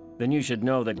 Then you should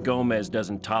know that Gomez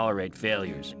doesn't tolerate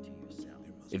failures.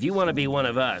 If you want to be one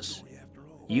of us,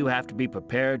 you have to be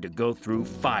prepared to go through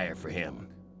fire for him.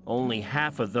 Only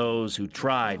half of those who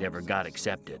tried ever got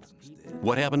accepted.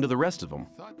 What happened to the rest of them?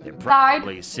 They're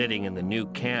probably sitting in the new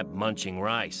camp munching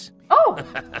rice. Oh!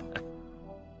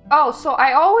 Oh, so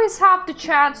I always have the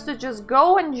chance to just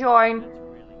go and join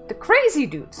the crazy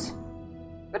dudes.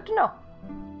 Good to know.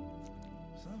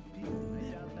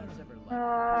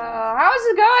 How's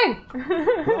it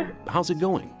going? How's it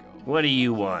going? What do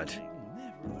you want?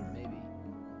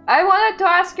 I wanted to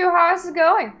ask you how's it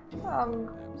going.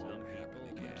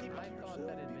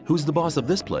 Who's the boss of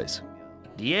this place?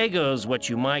 Diego's what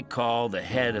you might call the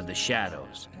head of the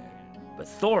Shadows. But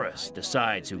Thoris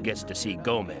decides who gets to see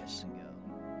Gomez.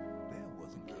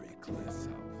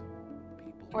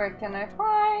 Where can I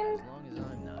find?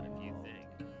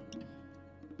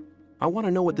 I want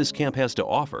to know what this camp has to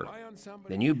offer.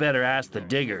 Then you better ask the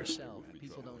diggers.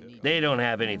 They don't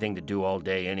have anything to do all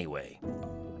day anyway.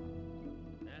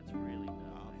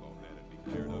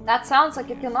 That sounds like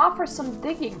it can offer some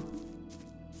digging.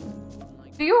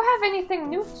 Do you have anything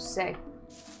new to say?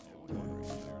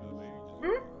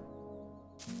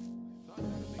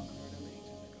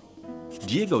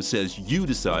 Diego says you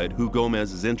decide who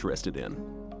Gomez is interested in.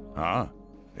 Huh?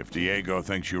 If Diego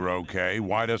thinks you're okay,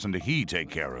 why doesn't he take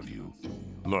care of you?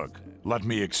 Look, let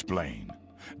me explain.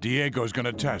 Diego's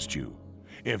gonna test you.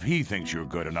 If he thinks you're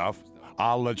good enough,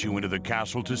 I'll let you into the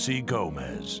castle to see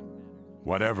Gomez.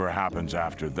 Whatever happens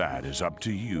after that is up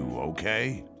to you,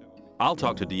 okay? I'll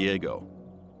talk to Diego.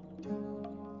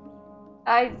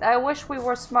 I wish we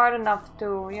were smart enough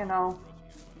to, you know,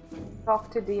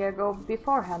 talk to Diego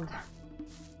beforehand.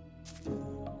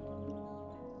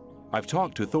 I've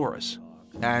talked to Thoris.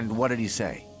 And what did he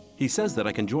say? He says that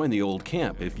I can join the old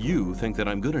camp if you think that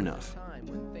I'm good enough.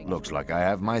 Looks like I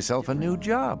have myself a new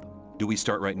job. Do we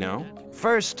start right now?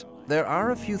 First, there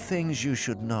are a few things you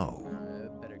should know.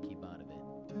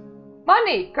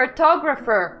 Money,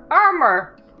 cartographer,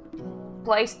 armor,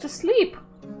 place to sleep.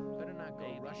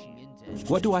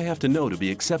 What do I have to know to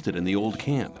be accepted in the old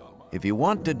camp? If you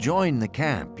want to join the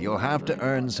camp, you'll have to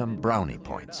earn some brownie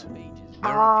points.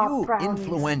 There are a few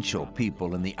influential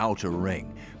people in the outer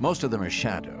ring. Most of them are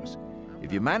shadows.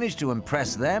 If you manage to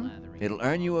impress them, it'll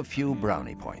earn you a few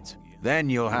brownie points. Then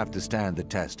you'll have to stand the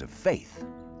test of faith.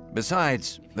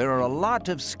 Besides, there are a lot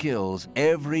of skills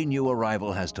every new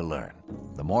arrival has to learn.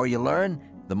 The more you learn,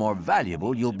 the more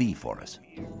valuable you'll be for us.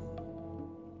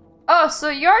 Oh, so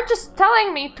you're just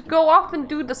telling me to go off and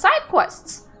do the side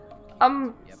quests?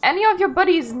 Any of your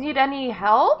buddies need any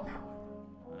help?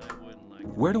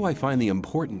 Where do I find the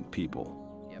important people?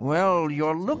 Well,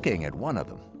 you're looking at one of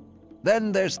them.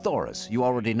 Then there's Thoris. You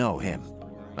already know him.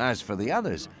 As for the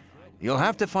others, you'll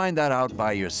have to find that out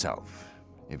by yourself.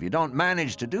 If you don't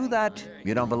manage to do that,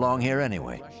 you don't belong here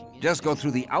anyway. Just go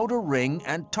through the outer ring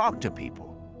and talk to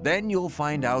people. Then you'll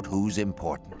find out who's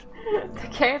important. The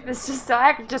camp is just so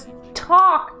I can just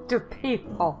talk to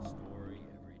people.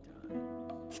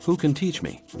 Who can teach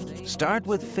me? Start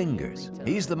with Fingers.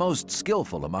 He's the most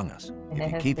skillful among us.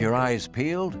 If you keep your eyes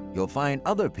peeled, you'll find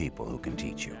other people who can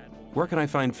teach you. Where can I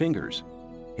find Fingers?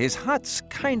 His hut's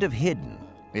kind of hidden.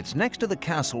 It's next to the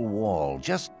castle wall.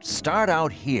 Just start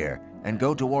out here and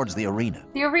go towards the arena.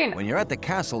 The arena. When you're at the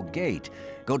castle gate,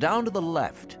 go down to the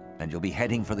left and you'll be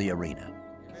heading for the arena.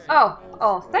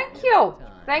 Oh, thank you.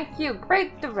 Thank you.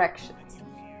 Great directions.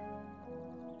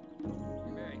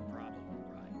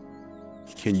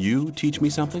 Can you teach me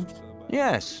something?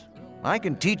 Yes, I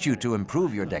can teach you to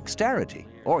improve your dexterity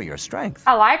or your strength.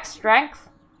 I like strength.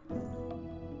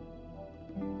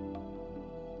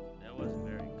 That wasn't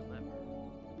very clever.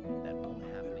 That won't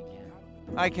happen again.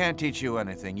 I can't teach you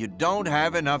anything. You don't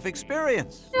have enough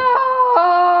experience.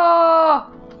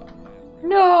 No!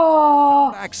 No!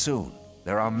 Back soon.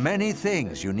 There are many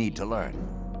things you need to learn.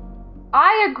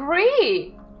 I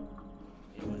agree.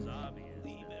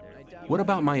 What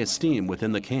about my esteem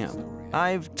within the camp?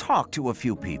 I've talked to a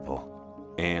few people.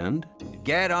 And?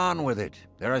 Get on with it.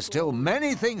 There are still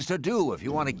many things to do if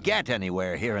you want to get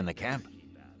anywhere here in the camp.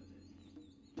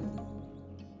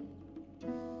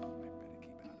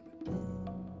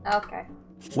 Okay.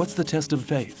 What's the test of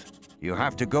faith? You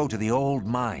have to go to the old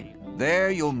mine.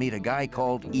 There you'll meet a guy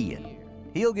called Ian.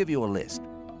 He'll give you a list.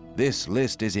 This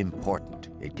list is important.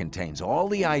 It contains all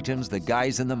the items the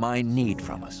guys in the mine need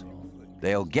from us.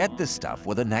 They'll get the stuff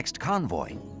with the next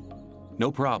convoy.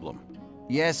 No problem.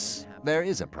 Yes, there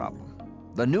is a problem.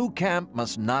 The new camp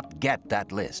must not get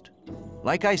that list.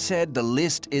 Like I said, the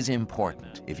list is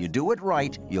important. If you do it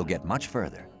right, you'll get much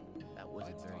further.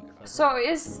 So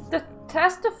is the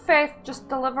test of faith just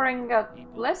delivering a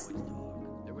list?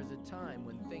 There was a time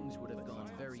when things would have gone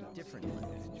very differently.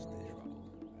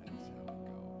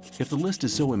 If the list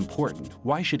is so important,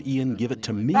 why should Ian give it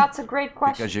to me? That's a great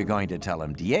question. Because you're going to tell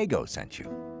him Diego sent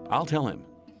you. I'll tell him.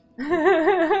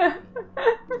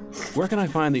 Where can I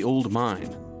find the old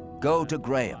mine? Go to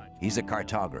Graham. He's a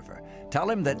cartographer. Tell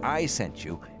him that I sent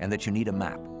you and that you need a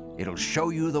map. It'll show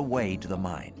you the way to the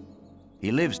mine.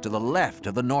 He lives to the left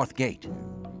of the north gate.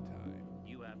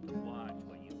 You have to watch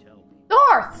what you tell me.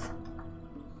 North!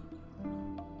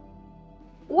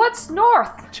 What's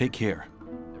north? Take care.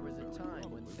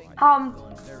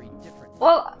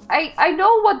 Well, I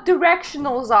know what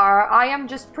directionals are. I am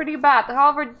just pretty bad.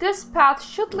 However, this path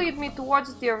should lead me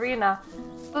towards the arena.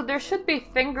 So there should be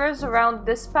fingers around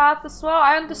this path as well.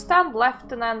 I understand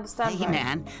left and I understand Hey right.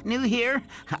 man, new here?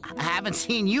 I haven't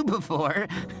seen you before.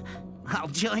 I'll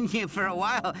join you for a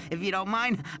while, if you don't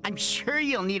mind. I'm sure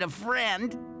you'll need a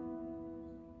friend.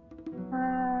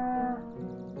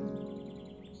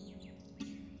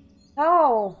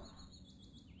 No.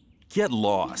 Get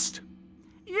lost.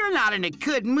 You're not in a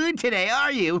good mood today,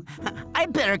 are you? I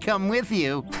better come with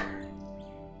you.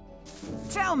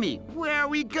 Tell me, where are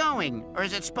we going? Or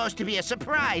is it supposed to be a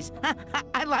surprise?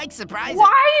 I like surprises. Why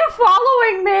are you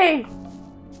following me?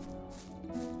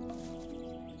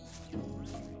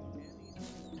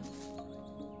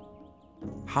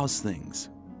 How's things?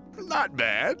 Not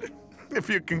bad. If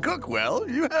you can cook well,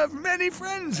 you have many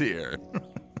friends here.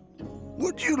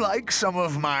 Would you like some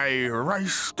of my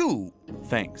rice stew?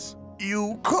 Thanks.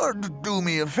 You could do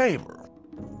me a favor.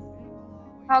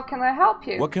 How can I help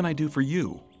you? What can I do for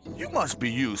you? You must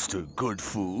be used to good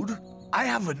food. I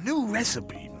have a new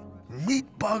recipe. Meat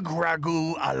bug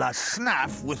ragu a la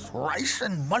snaff with rice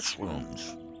and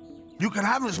mushrooms. You can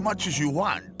have as much as you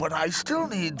want, but I still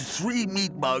need 3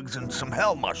 meat bugs and some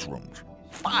hell mushrooms.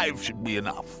 5 should be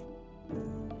enough.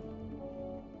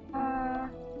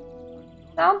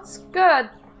 Sounds good.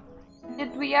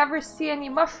 Did we ever see any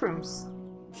mushrooms?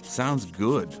 Sounds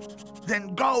good.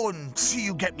 Then go and see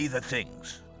you get me the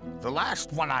things. The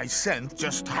last one I sent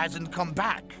just hasn't come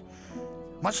back.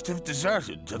 Must have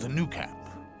deserted to the new camp.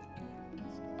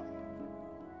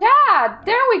 Yeah,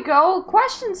 there we go.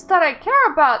 Questions that I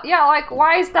care about. Yeah, like,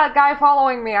 why is that guy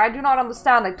following me? I do not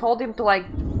understand. I told him to, like,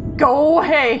 go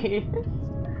away.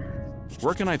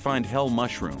 Where can I find hell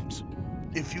mushrooms?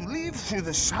 If you leave through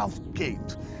the south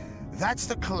gate, that's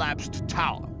the collapsed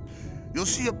tower. You'll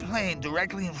see a plane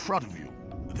directly in front of you.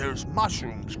 There's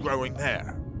mushrooms growing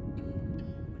there.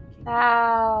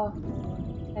 Oh.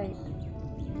 Okay.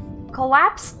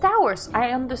 Collapsed towers.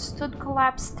 I understood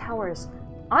collapsed towers.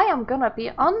 I am gonna be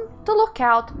on the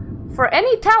lookout for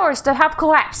any towers that have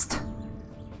collapsed.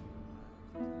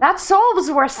 That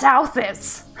solves where south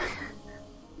is.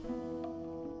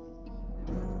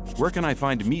 Where can I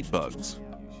find meat bugs?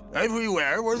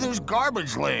 Everywhere where there's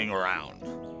garbage laying around.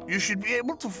 You should be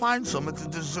able to find some at the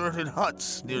deserted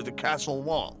huts near the castle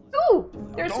wall. Ooh,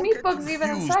 there's Don't meat get bugs even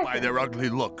confused inside by them. their ugly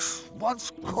looks.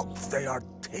 Once cooked, they are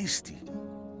tasty.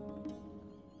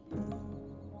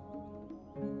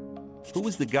 Who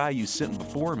was the guy you sent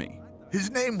before me? His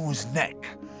name was Neck.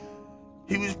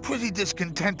 He was pretty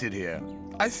discontented here.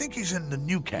 I think he's in the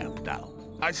new camp now.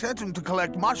 I sent him to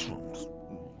collect mushrooms,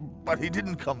 but he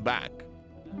didn't come back.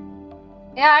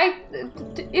 Yeah,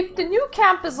 if the new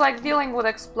camp is like dealing with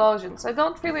explosions, I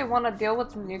don't really want to deal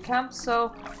with the new camp,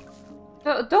 so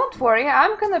don't worry,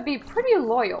 I'm gonna be pretty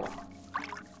loyal.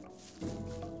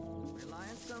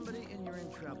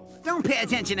 Don't pay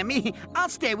attention to me. I'll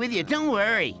stay with you, don't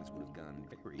worry.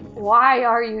 Why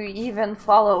are you even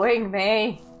following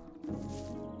me?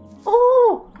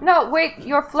 Oh no, wait,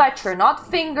 you're Fletcher,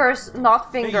 not Fingers,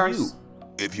 not Fingers.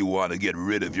 Hey, If you want to get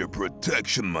rid of your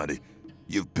protection money,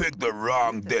 you've picked the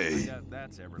wrong day.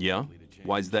 Yeah?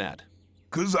 Why's that?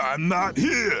 'Cause I'm not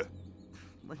here.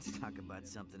 Let's talk about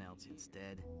something else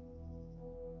instead.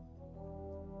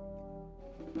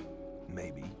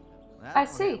 Maybe. I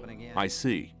see. I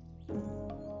see.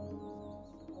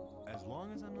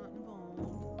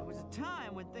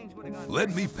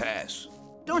 Let me pass.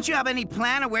 Don't you have any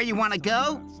plan of where you want to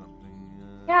go?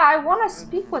 Yeah, I want to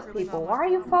speak with people. Why are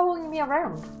you following me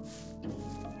around?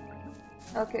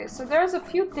 Okay, so there's a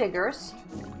few diggers.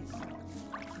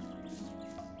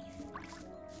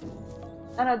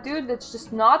 And a dude that's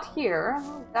just not here.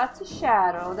 That's a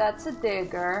shadow, that's a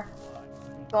digger.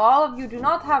 So all of you do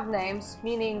not have names,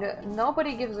 meaning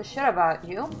nobody gives a shit about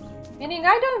you. Meaning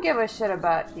I don't give a shit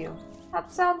about you.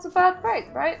 That sounds about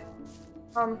right?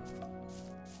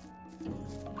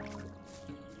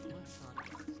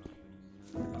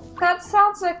 That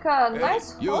sounds like a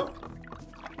nice hook.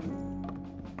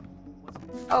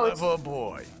 Oh,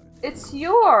 boy. it's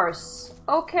yours.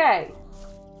 Okay.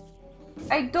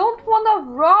 I don't want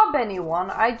to rob anyone.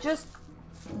 I just...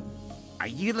 Are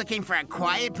you looking for a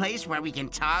quiet place where we can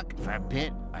talk for a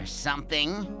bit or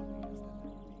something?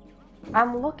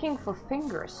 I'm looking for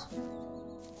fingers.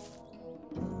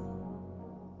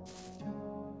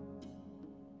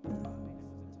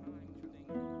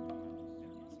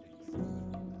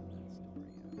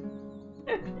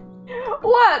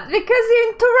 What? Because he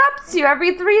interrupts you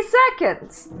every 3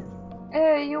 seconds.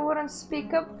 You wouldn't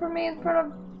speak up for me in front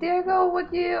of Diego, would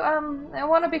you? I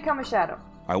want to become a shadow.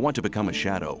 I want to become a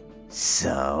shadow.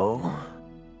 So?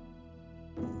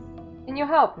 Can you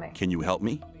help me? Can you help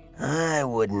me? I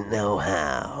wouldn't know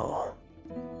how.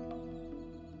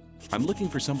 I'm looking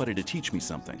for somebody to teach me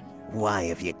something. Why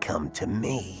have you come to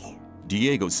me?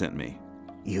 Diego sent me.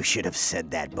 You should have said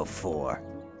that before.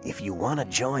 If you want to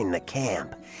join the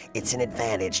camp, it's an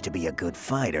advantage to be a good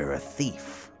fighter or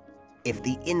thief. If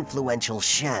the influential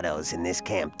shadows in this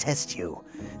camp test you,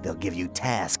 they'll give you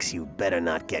tasks you better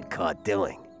not get caught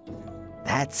doing.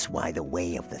 That's why the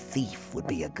way of the thief would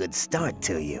be a good start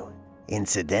to you.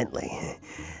 Incidentally,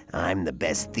 I'm the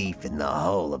best thief in the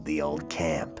whole of the old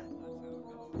camp.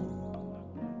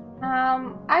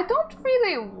 I don't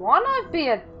really want to be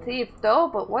a thief though,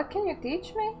 but what can you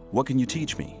teach me? What can you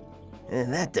teach me?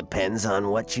 That depends on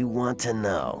what you want to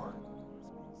know.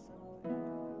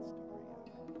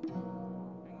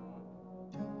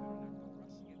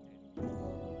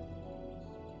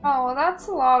 Oh, well, that's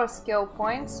a lot of skill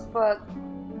points, but...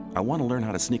 I want to learn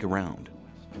how to sneak around.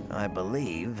 I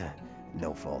believe,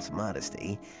 no false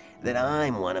modesty, that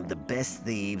I'm one of the best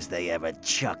thieves they ever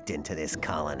chucked into this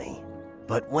colony.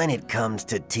 But when it comes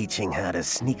to teaching how to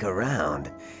sneak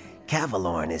around,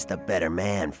 Cavalorn is the better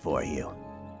man for you.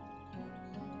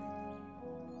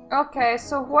 Okay,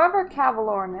 so whoever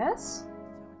Cavalorn is...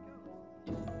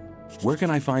 Where can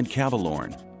I find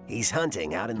Cavalorn? He's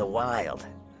hunting out in the wild.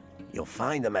 You'll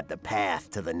find him at the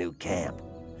path to the new camp.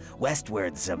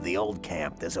 Westwards of the old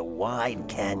camp, there's a wide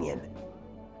canyon.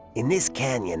 In this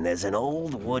canyon, there's an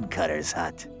old woodcutter's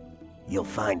hut. You'll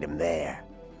find him there.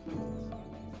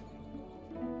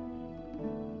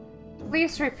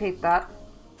 Please repeat that.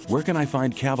 Where can I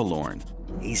find Cavalorn?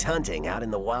 He's hunting out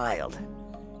in the wild.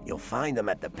 You'll find him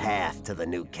at the path to the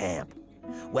new camp.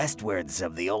 Westwards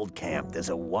of the old camp, there's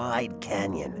a wide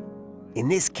canyon. In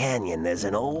this canyon, there's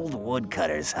an old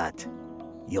woodcutter's hut.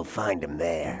 You'll find him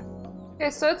there. Okay,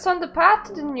 so it's on the path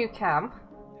to the new camp.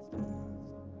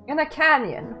 In a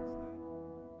canyon.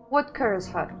 Woodcutter's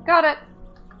hut. Got it.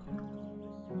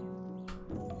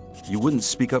 You wouldn't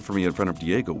speak up for me in front of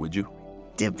Diego, would you?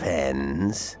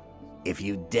 Depends. If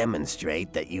you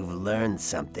demonstrate that you've learned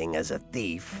something as a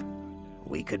thief,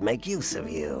 we could make use of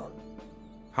you.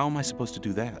 How am I supposed to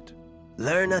do that?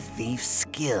 Learn a thief's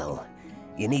skill.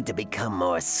 You need to become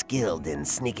more skilled in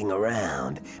sneaking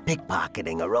around,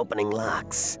 pickpocketing, or opening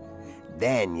locks.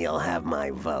 Then you'll have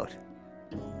my vote.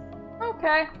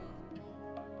 Okay.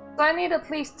 So I need at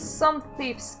least some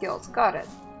thief skills. Got it.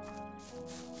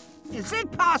 Is it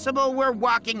possible we're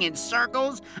walking in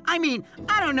circles? I mean,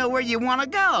 I don't know where you want to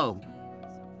go.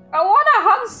 I want to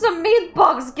hunt some meat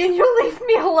bugs. Can you leave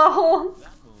me alone?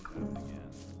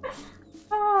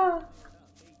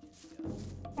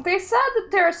 They said that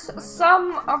there's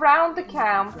some around the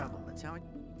camp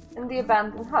in the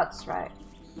abandoned huts, right?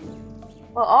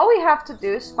 Well, all we have to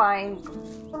do is find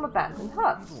some abandoned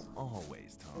huts.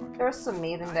 There's some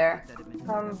meat in there.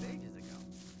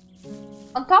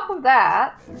 On top of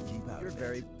that...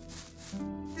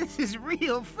 This is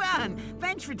real fun.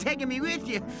 Thanks for taking me with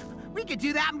you. We could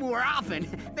do that more often.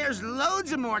 There's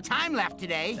loads of more time left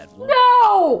today.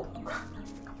 No!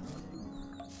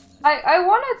 I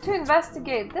wanted to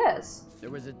investigate this. There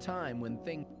was a time when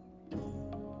things...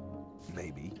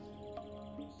 Maybe.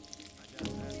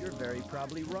 You're very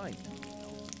probably right.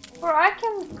 Or I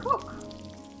can cook.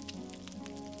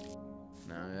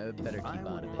 No, I better keep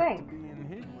on it. Think.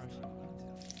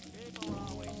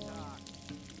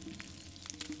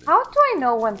 How do I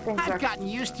know when things are... I've gotten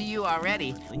used to you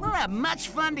already. We'll have much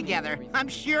fun together. I'm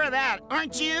sure of that,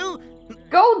 aren't you?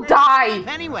 Go die!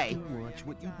 Anyway,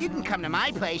 you can come to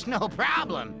my place, no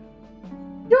problem.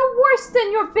 You're worse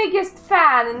than your biggest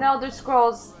fan in Elder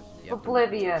Scrolls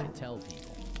Oblivion.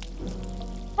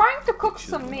 Trying to cook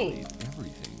some meat.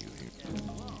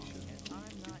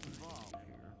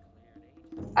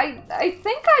 I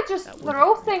think I just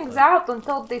throw things out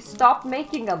until they stop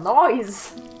making a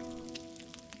noise.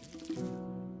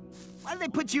 Why did they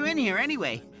put you in here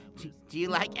anyway? Do you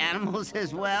like animals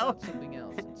as well?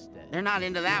 They're not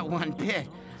into that one bit.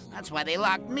 That's why they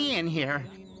locked me in here.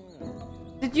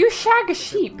 Did you shag a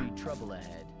sheep?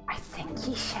 I think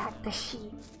he shagged the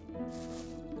sheep.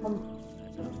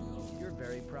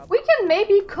 We can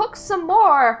maybe cook some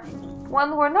more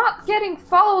when we're not getting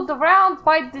followed around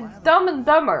by the Dumb and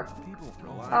Dumber.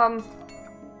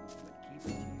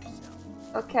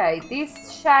 Okay,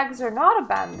 these shags are not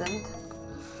abandoned.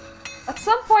 At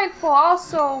some point we'll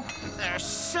also... There are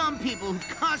some people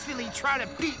who constantly try to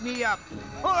beat me up.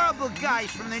 Horrible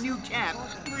guys from the new camp.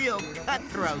 Real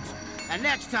cutthroats. And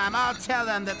next time I'll tell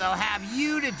them that they'll have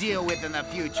you to deal with in the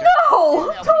future.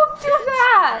 No! Don't do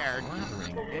that!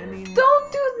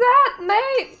 Don't do that,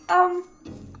 mate!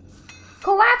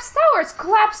 Collapse towers!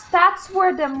 Collapse, that's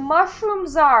where the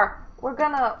mushrooms are. We're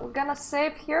gonna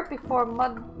save here before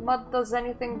Mud does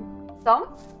anything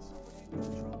dumb.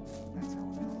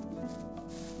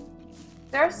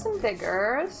 There's some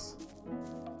diggers.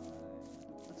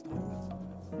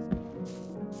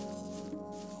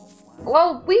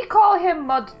 Well, we call him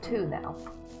Mud 2 now.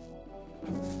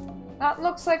 That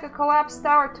looks like a collapsed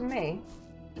tower to me.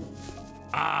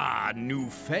 Ah, new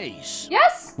face.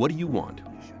 Yes? What do you want?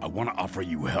 I want to offer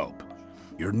you help.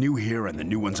 You're new here and the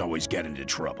new ones always get into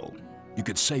trouble. You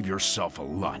could save yourself a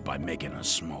lot by making a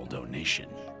small donation.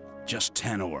 Just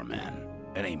 10 ore, man.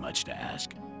 It ain't much to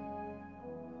ask.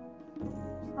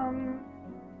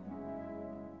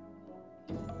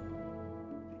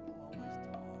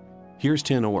 Here's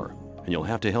 10 ore, and you'll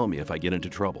have to help me if I get into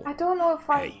trouble. I don't know if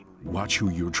I... Hey, watch who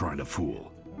you're trying to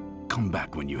fool. Come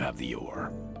back when you have the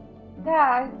ore. Yeah,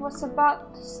 I was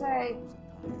about to say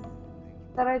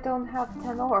that I don't have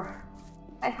 10 ore.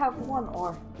 I have 1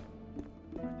 ore.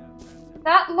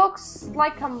 That looks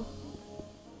like an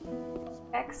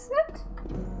exit?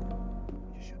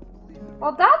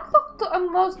 Well, that looked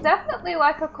most definitely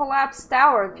like a collapsed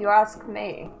tower, if you ask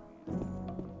me.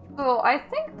 So I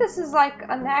think this is like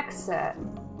an exit.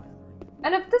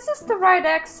 And if this is the right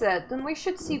exit, then we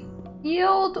should see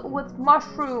field with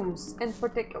mushrooms in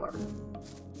particular.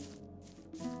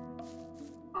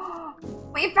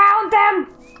 We found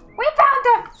them! We found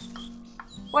them!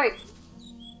 Wait.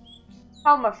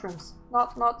 Hell mushrooms,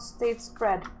 not state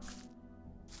spread.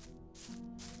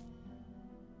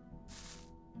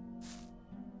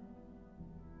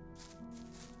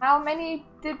 How many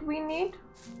did we need?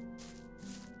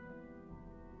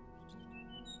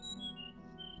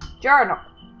 Journal.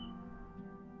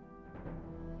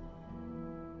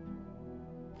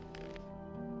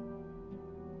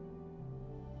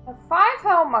 Have 5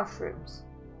 hell mushrooms.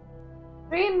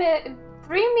 3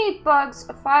 meat bugs,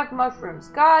 5 mushrooms.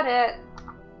 Got it.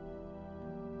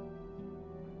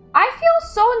 I feel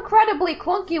so incredibly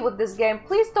clunky with this game.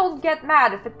 Please don't get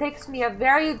mad if it takes me a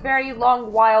very, very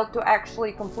long while to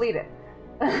actually complete it.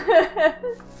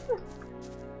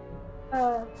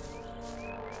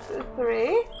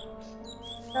 3.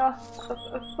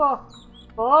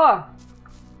 4.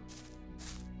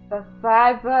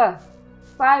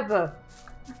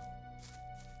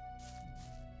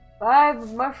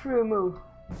 5 mushroom.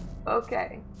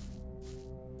 Okay.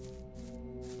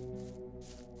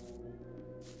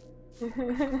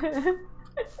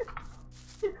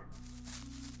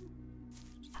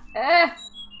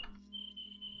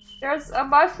 There's a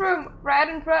mushroom right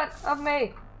in front of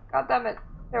me. God damn it.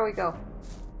 There we go.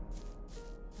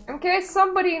 In case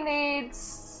somebody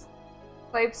needs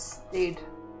slave steed.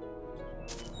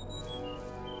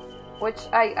 Which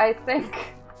I think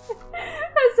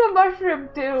is a mushroom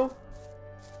too.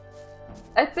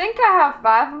 I think I have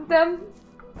 5 of them.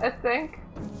 I think.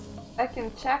 I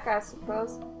can check, I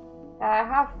suppose. Yeah, I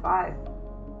have 5.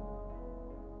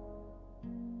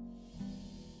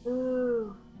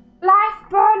 Ooh. Life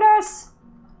burners!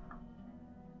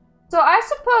 So I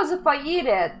suppose if I eat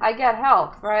it, I get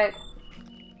health, right?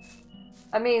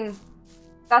 I mean,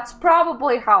 that's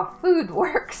probably how food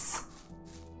works.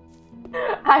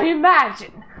 I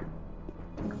imagine.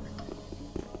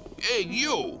 Hey,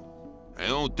 you! I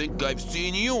don't think I've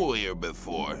seen you here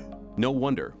before. No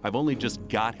wonder. I've only just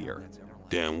got here.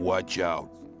 Then watch out.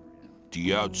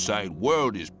 The outside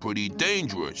world is pretty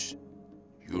dangerous.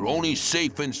 You're only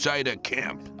safe inside a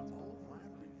camp.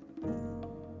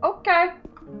 Okay.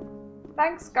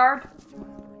 Thanks, guard.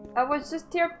 I was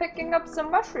just here picking up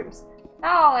some mushrooms.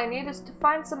 Now all I need is to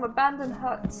find some abandoned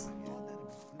huts.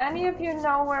 Any of you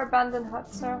know where abandoned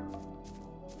huts are?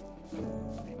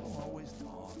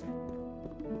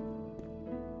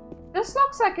 This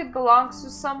looks like it belongs to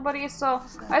somebody, so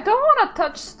I don't want to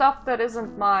touch stuff that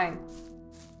isn't mine.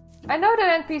 I know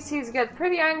that NPCs get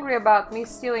pretty angry about me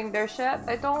stealing their shit.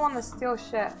 I don't want to steal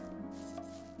shit.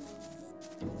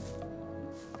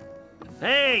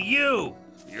 Hey, you!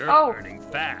 You're learning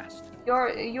fast.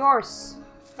 Yours.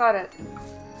 Got it.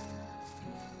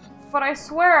 But I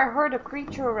swear I heard a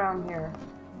creature around here.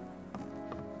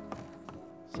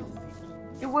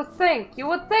 You would think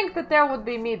that there would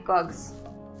be meat bugs.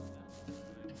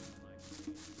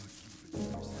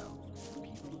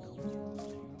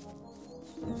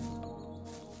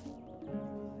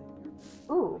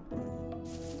 Ooh.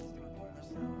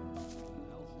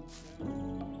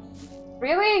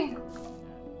 Really?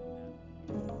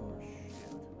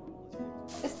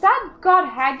 Is that God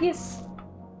Haggis?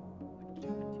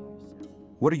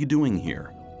 What are you doing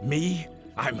here? Me?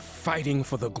 I'm fighting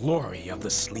for the glory of the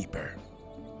Sleeper.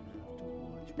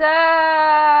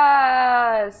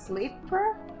 The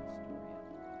Sleeper?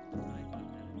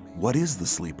 What is the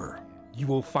Sleeper? You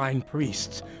will find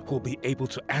priests who'll be able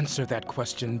to answer that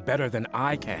question better than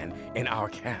I can in our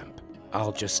camp.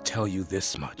 I'll just tell you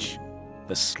this much.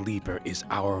 The Sleeper is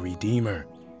our Redeemer.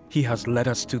 He has led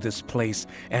us to this place,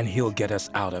 and he'll get us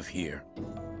out of here.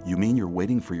 You mean you're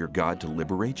waiting for your god to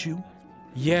liberate you?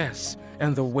 Yes,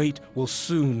 and the wait will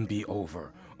soon be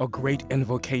over. A great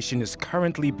invocation is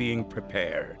currently being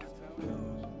prepared.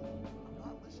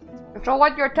 So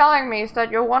what you're telling me is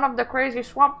that you're one of the crazy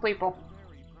swamp people.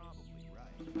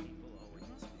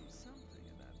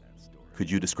 Could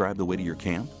you describe the way to your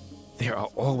camp? There are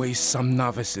always some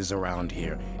novices around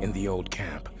here in the old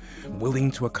camp,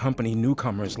 willing to accompany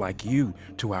newcomers like you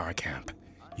to our camp.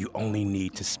 You only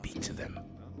need to speak to them.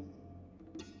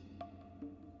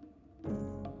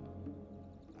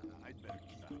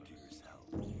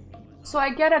 So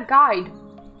I get a guide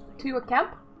to a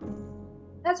camp?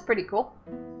 That's pretty cool.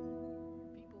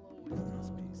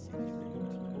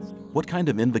 What kind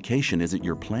of invocation is it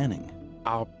you're planning?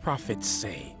 Our prophets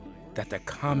say that the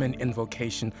common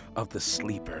invocation of the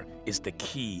Sleeper is the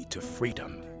key to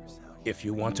freedom. If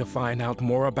you want to find out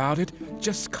more about it,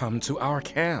 just come to our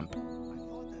camp.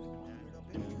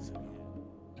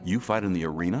 You fight in the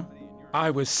arena?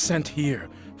 I was sent here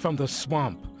from the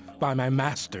swamp by my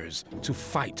masters to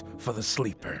fight for the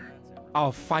Sleeper.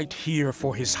 I'll fight here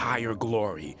for his higher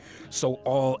glory, so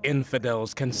all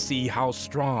infidels can see how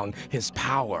strong his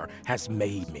power has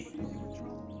made me.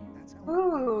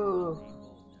 Ooh.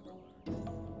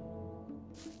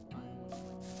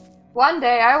 One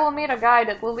day I will meet a guy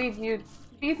that will lead me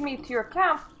to your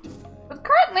camp, but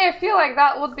currently I feel like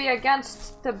that would be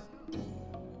against the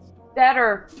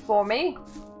better for me.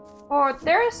 For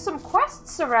there is some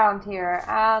quests around here,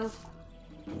 and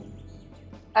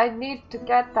I need to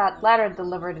get that letter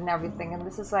delivered and everything, and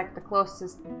this is like the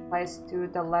closest place to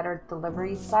the letter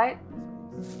delivery site.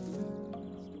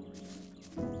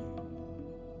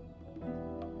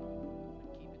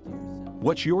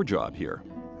 What's your job here?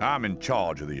 I'm in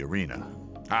charge of the arena.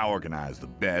 I organize the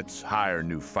bets, hire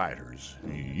new fighters,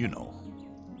 you know.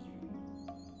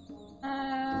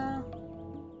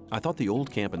 I thought the old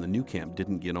camp and the new camp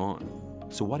didn't get on.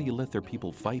 So why do you let their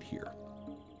people fight here?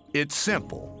 It's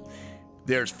simple.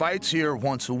 There's fights here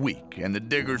once a week, and the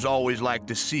diggers always like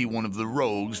to see one of the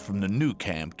rogues from the new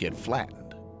camp get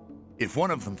flattened. If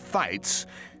one of them fights,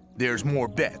 there's more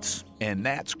bets, and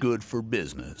that's good for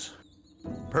business.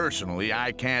 Personally,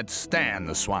 I can't stand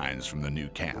the swines from the new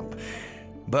camp,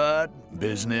 but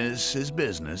business is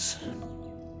business.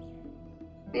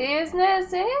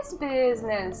 Business is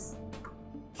business.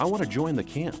 I want to join the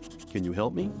camp. Can you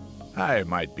help me? I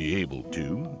might be able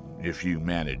to, if you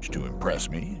manage to impress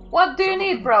me. What do you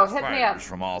need, bro? Hit me up. Fighters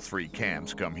from all three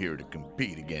camps come here to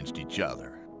compete against each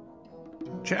other.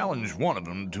 Challenge one of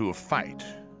them to a fight.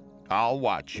 I'll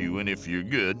watch you, and if you're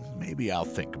good, maybe I'll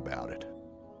think about it.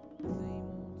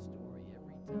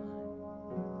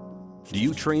 Do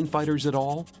you train fighters at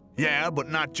all? Yeah, but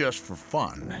not just for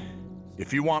fun.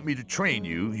 If you want me to train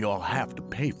you, you'll have to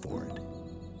pay for it.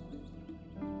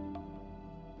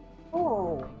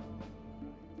 Oh.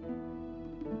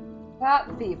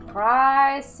 That'd be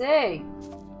pricey.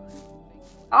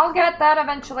 I'll get that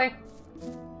eventually.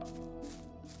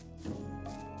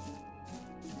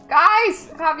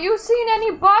 Guys, have you seen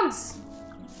any bugs?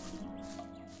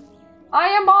 I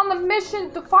am on the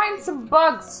mission to find some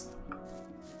bugs.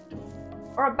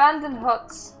 Or abandoned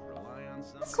huts.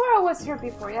 I swear I was here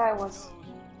before. Yeah, I was.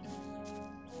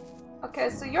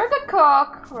 Okay, so you're the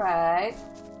cook, right?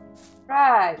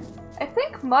 Right. I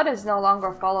think Mud is no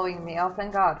longer following me. Oh,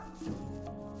 thank God.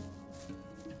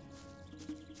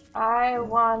 I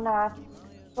wanna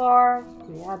explore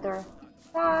the other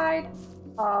side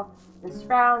of this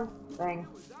round thing.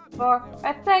 For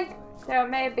I think there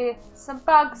may be some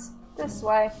bugs this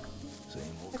way.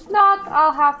 If not,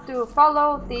 I'll have to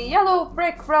follow the yellow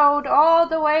brick road all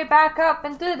the way back up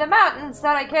into the mountains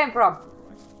that I came from.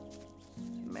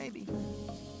 Maybe.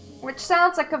 Which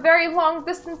sounds like a very long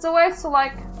distance away, so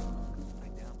like...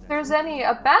 if there's any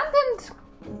abandoned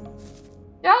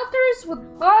shelters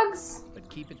with bugs... But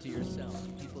keep it to yourself.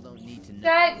 People don't need to know.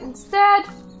 Okay, instead...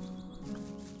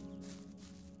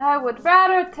 I would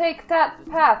rather take that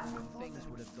path. Things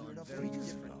would have gone very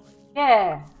different.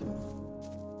 Yeah.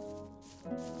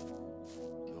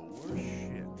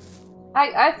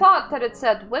 I thought that it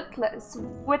said with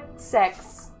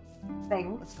sex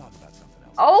thing. Let's talk about something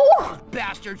else. Oh!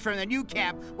 Bastards from the new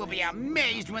camp will be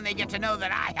amazed when they get to know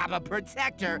that I have a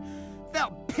protector.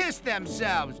 They'll piss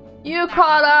themselves. You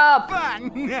caught up.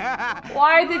 Fun.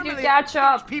 Why did you catch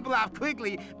up? People off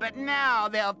quickly, but now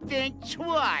they'll think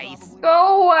twice.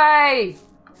 Go away.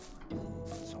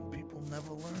 Some people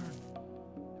never learn.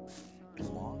 As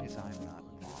long as I'm not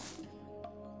involved.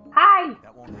 Hi.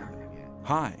 That won't happen again.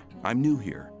 Hi, I'm new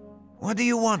here. What do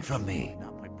you want from me?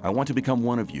 I want to become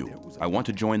one of you. I want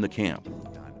to join the camp.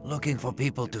 Looking for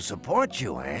people to support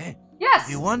you, eh? Yes.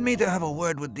 If you want me to have a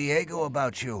word with Diego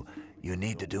about you, you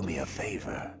need to do me a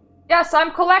favor. Yes,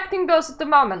 I'm collecting those at the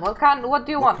moment. What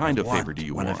do you want? What kind of favor do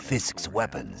you want? One of Fisk's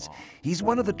weapons. He's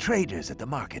one of the traders at the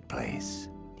marketplace.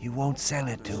 You won't sell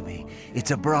it to me.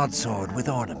 It's a broadsword with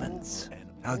ornaments.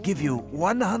 I'll give you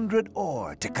 100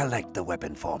 ore to collect the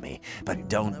weapon for me, but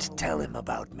don't tell him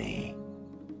about me.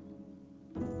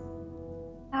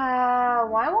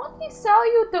 Why won't he sell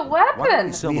you the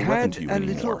weapon? We had a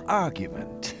little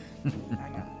argument.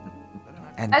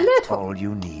 And A that's little. all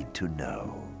you need to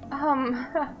know.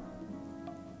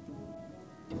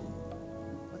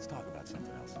 Let's talk about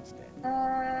something else instead.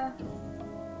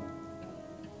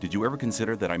 Did you ever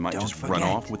consider that I might Don't just forget, run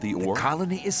off with the ore? The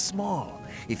colony is small.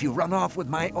 If you run off with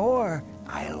my ore,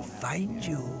 I'll find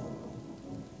you.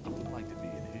 I would like to be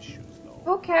in his shoes,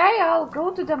 though. Okay, I'll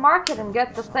go to the market and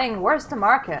get the thing. Where's the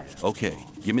market? Okay,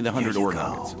 give me the 100 Here you ore go.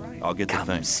 nuggets. I'll get the Come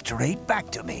thing. straight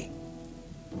back to me.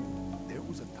 There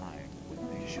was a time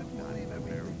when they should not have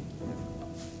married.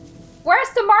 Where's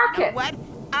the market? What?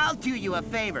 I'll do you a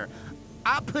favor.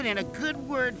 I'll put in a good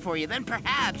word for you, then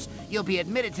perhaps you'll be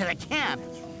admitted to the camp.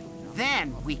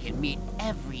 Then we can meet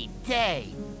every day.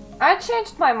 I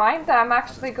changed my mind that I'm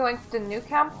actually going to the new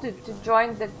camp to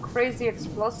join the crazy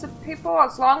explosive people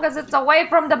as long as it's away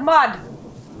from the mud.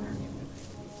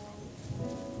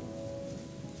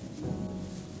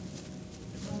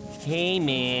 Hey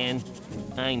man,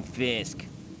 I'm Fisk.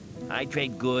 I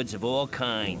trade goods of all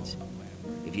kinds.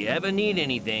 If you ever need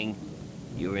anything,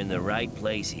 you're in the right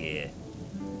place here.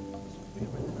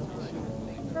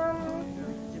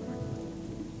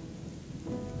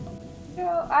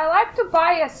 I like to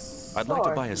buy a sword. I'd like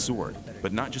to buy a sword,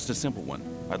 but not just a simple one.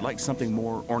 I'd like something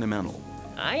more ornamental.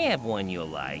 I have one you'll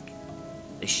like.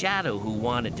 The shadow who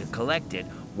wanted to collect it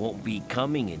won't be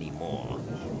coming anymore.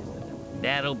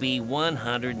 That'll be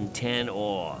 110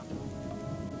 ore.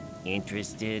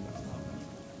 Interested?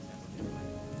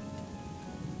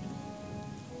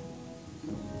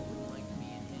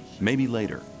 Maybe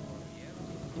later.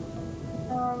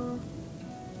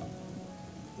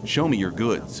 Show me your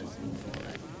goods.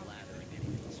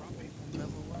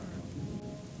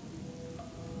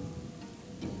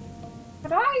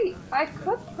 Could I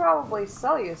could probably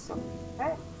sell you some,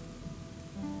 right?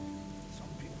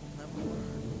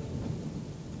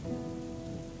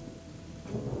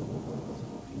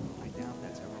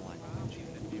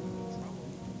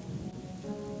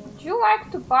 Would you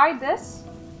like to buy this?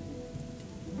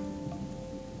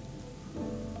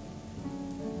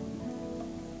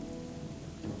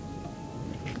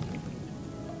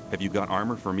 Have you got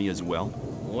armor for me as well?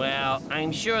 Well,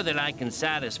 I'm sure that I can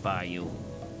satisfy you.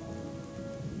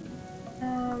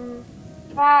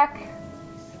 Back.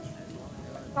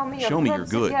 Show me your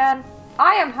goods. Again.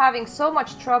 I am having so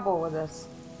much trouble with this.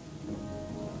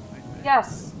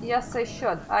 Yes, yes I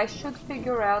should. I should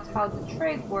figure out how the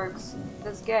trade works in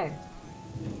this game.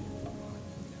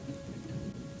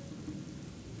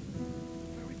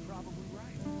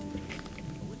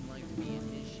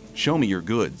 Show me your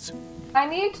goods. I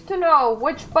need to know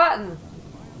which button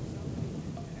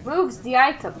moves the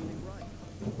item.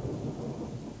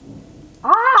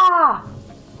 Ah!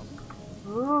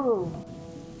 Ooh.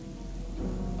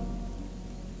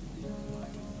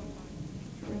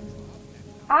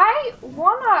 I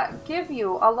wanna give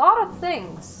you a lot of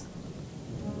things.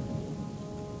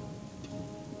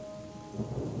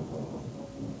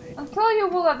 Until you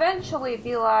will eventually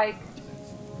be like,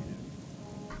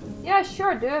 yeah,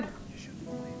 sure, dude.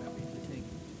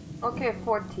 Okay,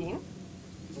 14.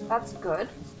 That's good,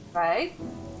 right?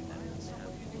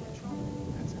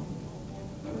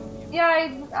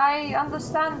 Yeah, I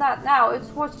understand that now. It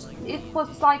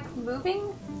was like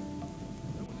moving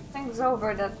things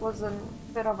over that was a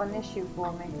bit of an issue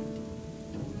for me.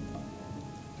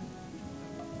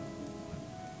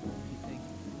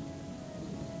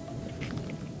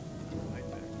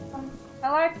 I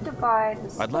like to buy the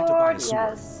sword. I'd like to buy a sword,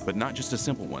 yes. but not just a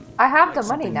simple one. I have the Like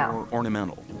money something now. more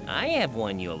ornamental. I have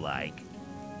one you'll like.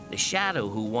 The shadow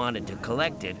who wanted to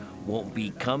collect it won't be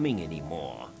coming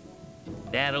anymore.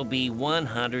 That'll be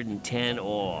 110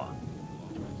 ore.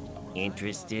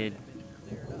 Interested?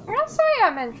 I'll say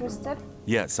I'm interested.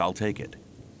 Yes, I'll take it.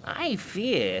 I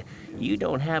fear you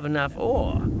don't have enough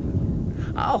ore.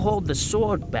 I'll hold the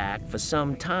sword back for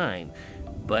some time,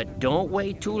 but don't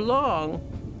wait too long.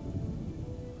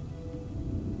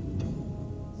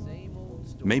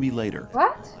 Maybe later.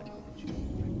 What?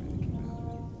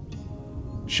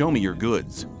 Show me your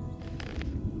goods.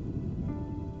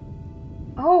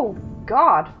 Oh,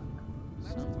 God.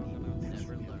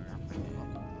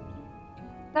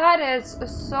 That is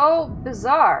so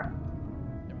bizarre.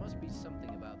 There must be something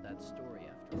about that story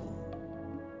after all.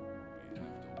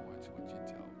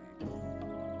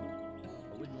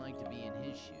 I wouldn't like to be in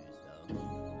his shoes,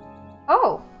 though.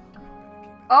 Oh.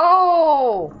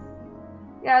 Oh.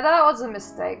 Yeah, that was a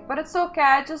mistake, but it's okay.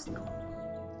 I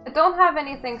don't have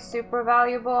anything super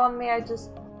valuable on me. I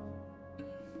just,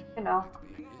 you know,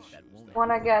 want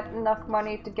to get enough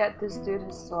money to get this dude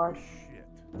his sword.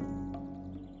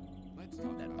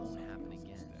 That won't happen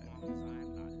again.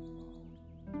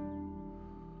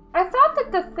 I thought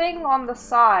that the thing on the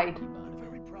side.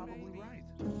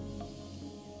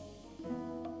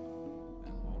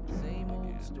 Same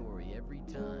old story every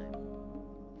time.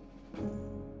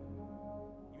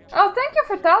 Oh, thank you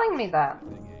for telling me that.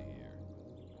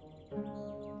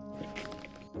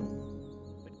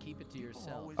 But keep it to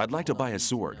yourself. I'd like to buy a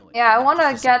sword. Yeah, I want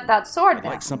to get that sword I'd now.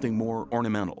 like something more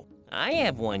ornamental. I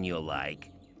have one you'll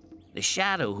like. The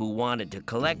shadow who wanted to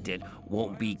collect it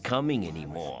won't be coming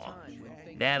anymore.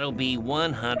 That'll be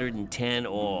 110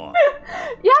 ore.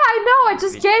 Yeah, I know. I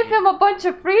just gave him a bunch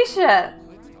of free shit.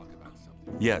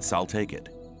 Yes, I'll take it.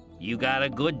 You got a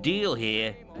good deal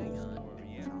here.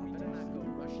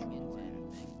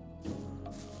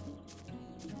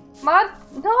 Mud?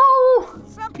 No!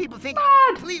 Some people think Mud.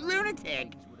 I'm a complete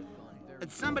lunatic.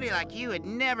 But somebody like you would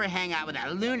never hang out with a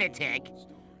lunatic.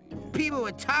 People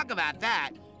would talk about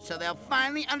that, so they'll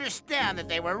finally understand that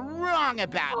they were wrong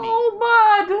about me.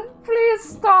 Oh, Mud! Please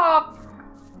stop.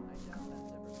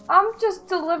 I'm just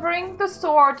delivering the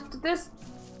sword to this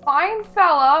fine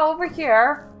fella over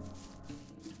here.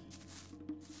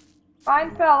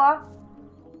 Fine fella.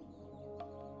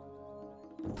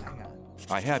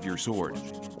 I have your sword.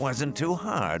 Wasn't too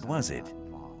hard, was it?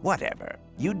 Whatever.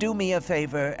 You do me a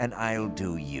favor, and I'll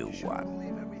do you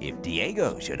one. If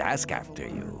Diego should ask after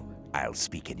you, I'll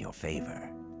speak in your favor.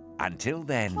 Until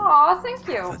then, Aw, thank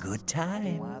you. have a good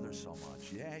time.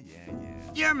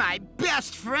 You're my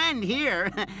best friend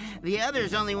here. The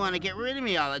others only want to get rid of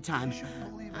me all the time.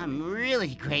 I'm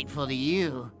really grateful to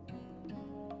you.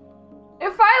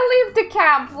 If I leave the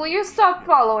camp, will you stop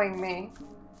following me?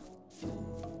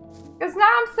 Because now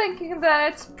I'm thinking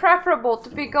that it's preferable to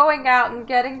be going out and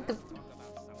getting the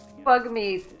bug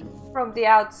meat from the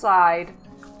outside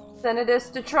than it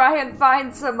is to try and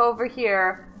find some over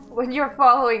here when you're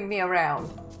following me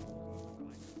around.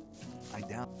 I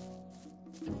doubt.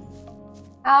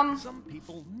 Some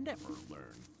people never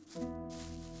learn.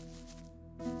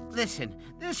 Listen,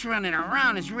 this running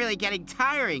around is really getting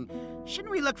tiring.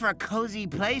 Shouldn't we look for a cozy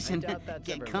place and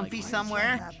get comfy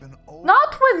somewhere?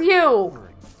 Not with you!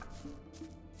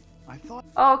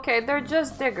 Okay, they're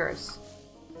just diggers.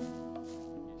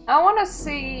 I want to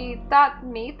see that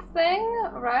meat thing,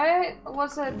 right?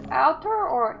 Was it outer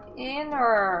or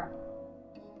inner?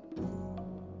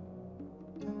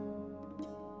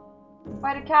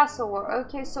 By the castle.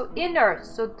 Okay, so inner.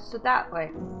 So that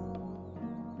way.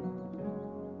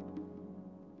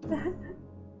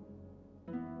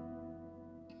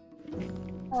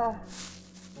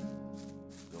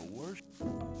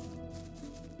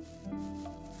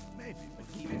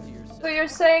 So you're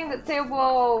saying that they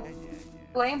will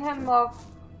blame him of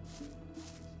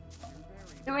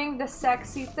doing the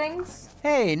sexy things.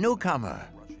 Hey, newcomer.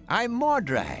 I'm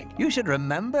Mordrag. You should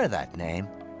remember that name.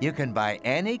 You can buy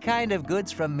any kind of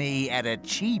goods from me at a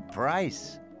cheap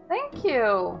price. Thank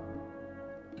you.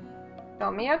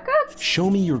 Show me your goods. Show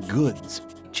me your goods.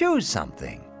 Choose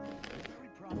something.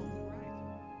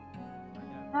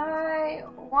 I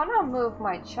wanna move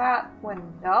my chat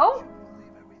window.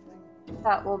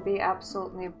 That will be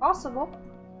absolutely impossible.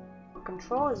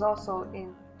 Control is also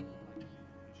in.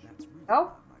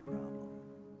 No.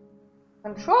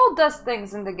 Control does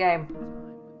things in the game.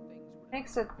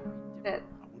 Makes it a bit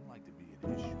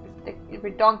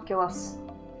redonkulous.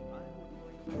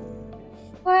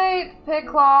 Plate,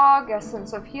 pick log,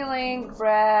 essence of healing,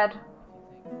 bread.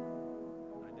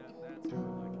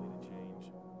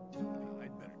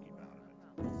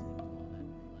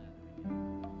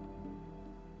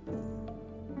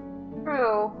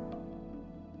 True.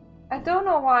 I don't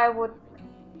know why I would.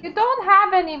 You don't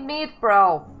have any meat,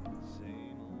 bro.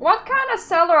 What kind of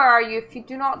seller are you if you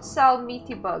do not sell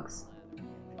meaty bugs?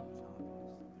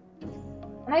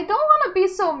 And I don't want to be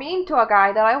so mean to a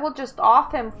guy that I will just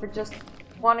off him for just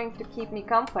wanting to keep me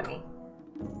company.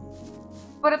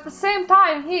 But at the same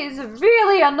time, he is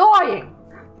really annoying.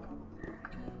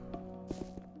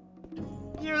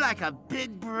 You're like a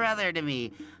big brother to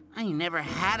me. I never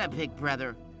had a big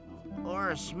brother. Or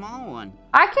a small one.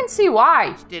 I can see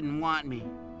why. Just didn't want me.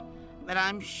 But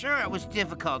I'm sure it was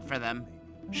difficult for them.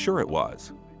 Sure it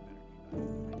was.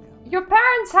 Your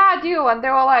parents had you and they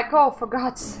were like, oh, for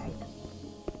God's sake.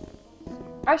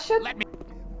 I should...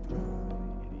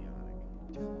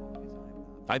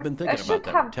 I've been thinking about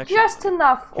that protection. Just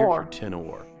enough Here's ore. your 10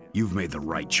 ore. You've made the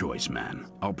right choice, man.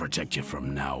 I'll protect you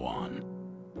from now on.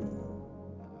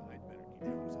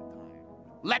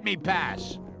 Let me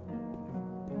pass.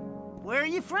 Where are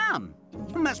you from?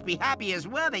 You must be happy as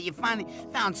well that you finally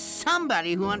found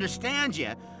somebody who understands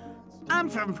you. I'm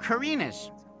from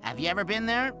Carinus. Have you ever been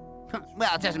there?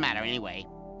 Well, it doesn't matter anyway.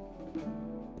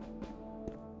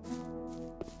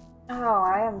 Oh,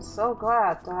 I am so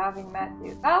glad to having met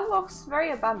you. That looks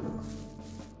very abandoned.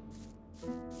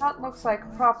 That looks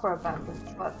like proper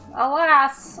abandoned, but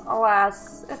alas,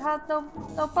 alas, it had no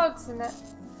bugs in it.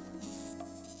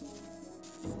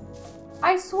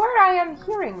 I swear I am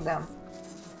hearing them.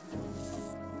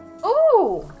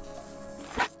 Ooh!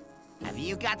 Have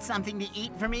you got something to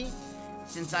eat for me?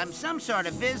 Since I'm some sort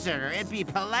of visitor, it'd be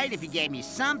polite if you gave me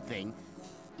something.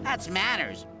 That's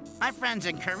manners. My friends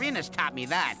in Carinus taught me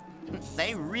that.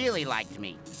 They really liked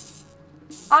me.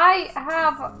 I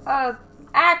have an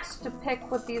axe to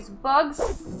pick with these bugs.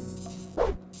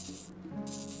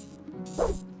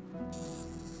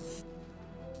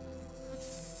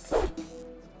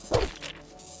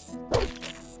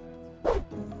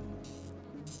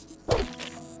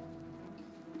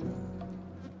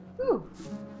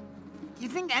 You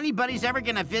think anybody's ever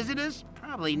gonna visit us?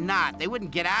 Probably not. They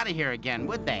wouldn't get out of here again,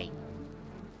 would they?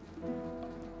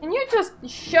 Can you just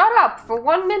shut up for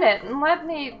 1 minute and let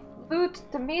me loot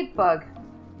the meat bug?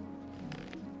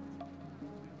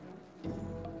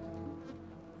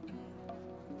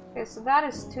 Okay, so that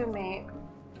is 2 meat.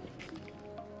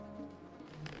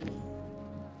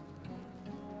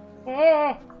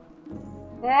 Eh.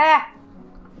 Yeah.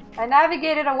 I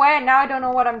navigated away and now I don't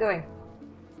know what I'm doing.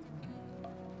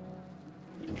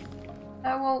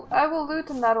 I will loot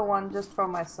another one just for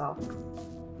myself.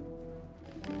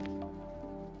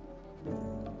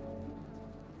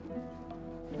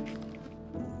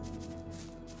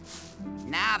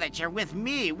 Now that you're with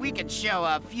me, we can show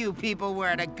a few people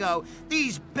where to go.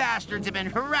 These bastards have been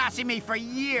harassing me for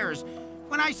years.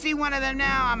 When I see one of them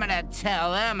now, I'm gonna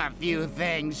tell them a few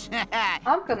things.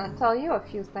 I'm gonna tell you a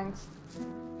few things.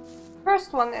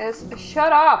 First one is,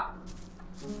 shut up!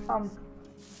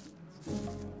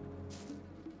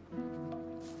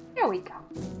 Here we go.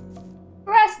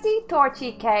 Rusty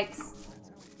torchy cakes.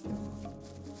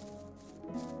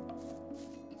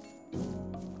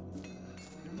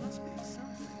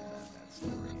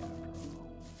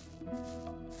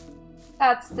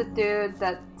 That's the dude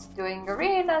that's doing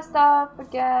arena stuff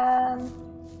again.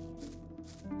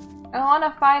 I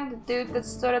wanna find the dude that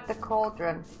stood at the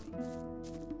cauldron.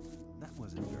 That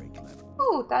wasn't very clever.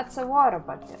 Ooh, that's a water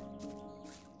bucket.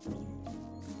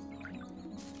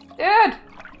 Dude!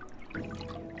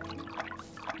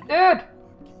 Dude!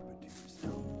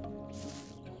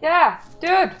 Yeah,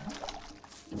 dude!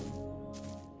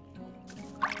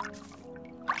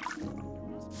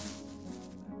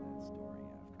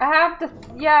 I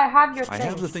have your things. I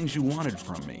have the things you wanted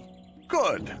from me.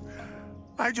 Good.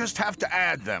 I just have to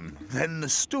add them. Then the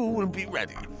stew will be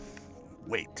ready.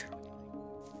 Wait.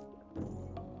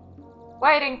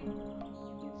 Waiting.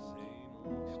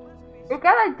 You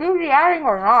gonna do the adding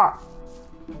or not?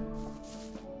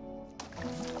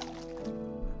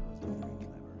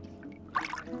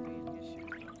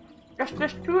 Is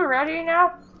this two ready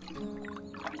now?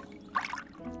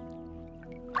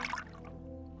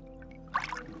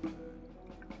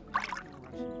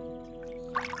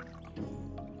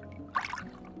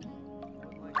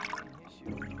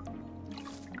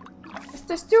 Is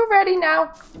the stew ready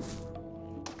now?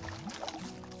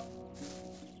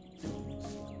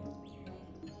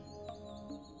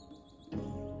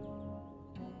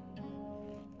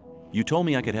 You told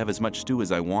me I could have as much stew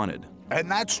as I wanted.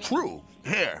 And that's true.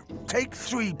 Here, take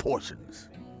 3 portions.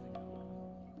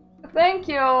 Thank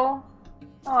you.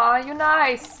 Aw, you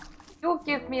nice. You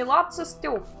give me lots of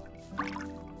stew.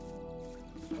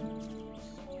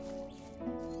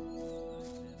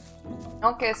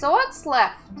 Okay, so what's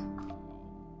left?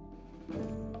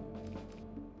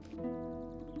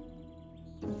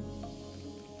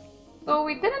 So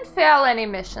we didn't fail any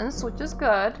missions, which is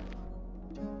good.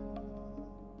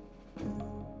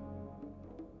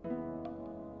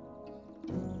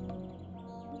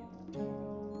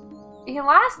 He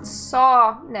last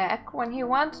saw Nick when he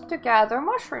went to gather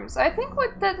mushrooms. I think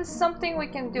that is something we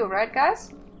can do, right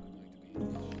guys?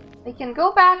 We can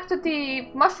go back to the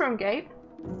mushroom gate.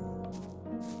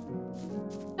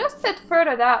 Just a bit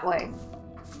further that way.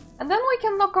 And then we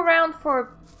can look around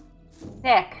for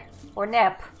Nick. Or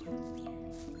Nep.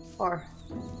 Or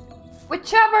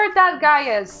whichever that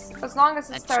guy is. As long as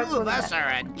it starts with The two of us are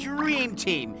a dream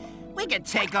team. We could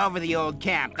take over the old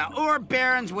camp. The ore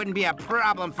barons wouldn't be a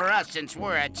problem for us since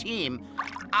we're a team.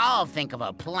 I'll think of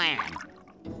a plan.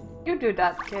 You do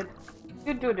that, kid.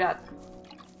 You do that.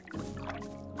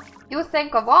 You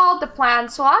think of all the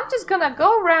plans, so I'm just gonna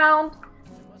go around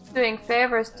doing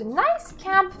favors to nice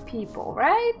camp people,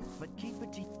 right? But keep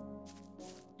it to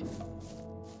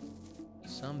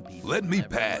some people. Let me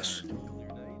pass.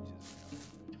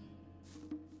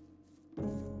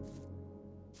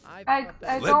 I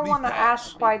don't want to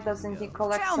ask why doesn't he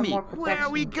collect Tell some me, more protection. where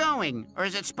are we going? Or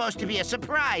is it supposed to be a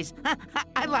surprise?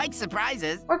 I like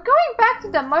surprises. We're going back to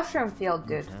the mushroom field,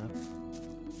 dude.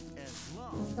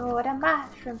 To the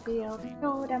mushroom field,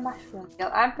 to the mushroom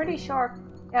field. I'm pretty sure.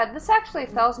 Yeah, this actually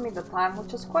tells me the time,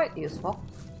 which is quite useful.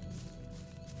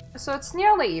 So it's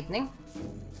nearly evening.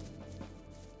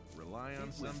 Rely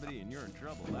on somebody and you're in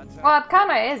trouble. That's how. Well, it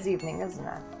kind of is evening, isn't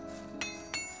it?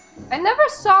 I never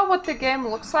saw what the game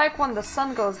looks like when the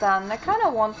sun goes down, and I kind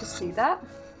of want to see that.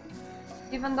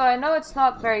 Even though I know it's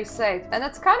not very safe. And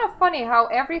it's kind of funny how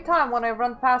every time when I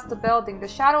run past the building, the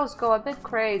shadows go a bit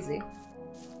crazy.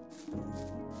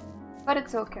 But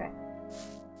it's okay.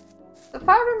 If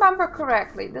I remember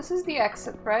correctly, this is the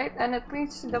exit, right? And it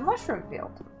leads to the mushroom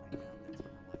field.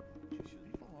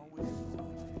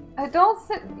 I don't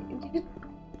think...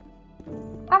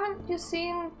 Haven't you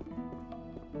seen...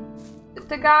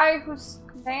 the guy whose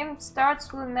name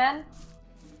starts with an N?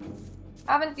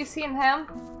 Haven't you seen him?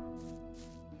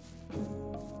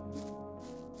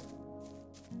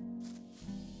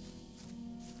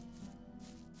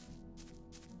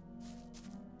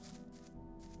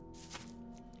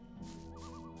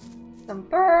 Some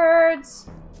birds.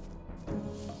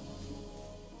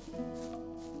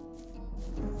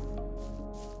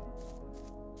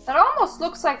 That almost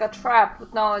looks like a trap,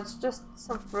 but no, it's just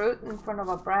some fruit in front of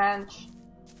a branch.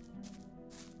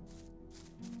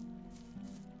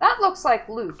 That looks like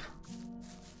loot.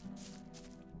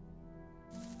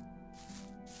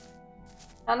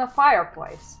 And a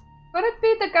fireplace. Could it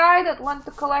be the guy that went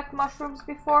to collect mushrooms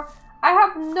before? I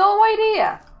have no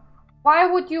idea. Why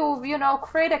would you, you know,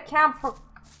 create a camp for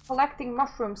collecting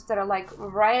mushrooms that are like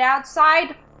right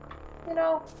outside, you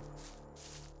know,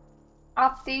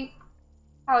 of the,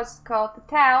 how's it called, the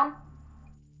town?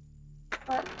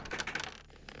 But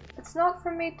it's not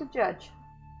for me to judge.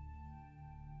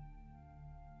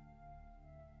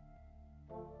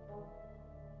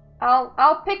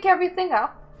 I'll pick everything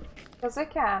up, because I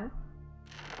can.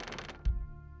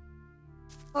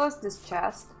 Close this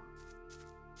chest.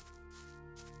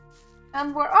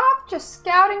 And we're off just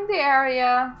scouting the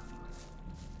area.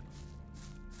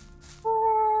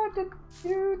 Oh, the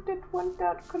dude that went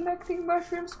out collecting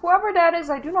mushrooms. Whoever that is,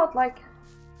 I do not like.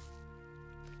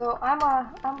 So I'm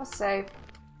a save.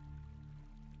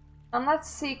 And let's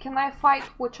see, can I fight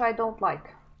which I don't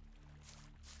like?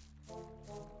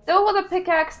 Still with a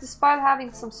pickaxe despite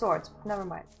having some swords, but never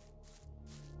mind.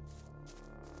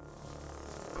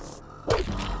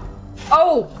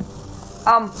 Oh!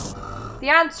 The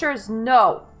answer is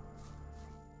no.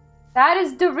 That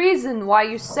is the reason why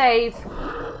you save.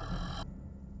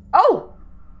 Oh!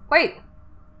 Wait.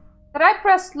 Did I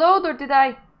press load or did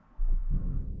I...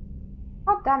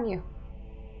 God damn you.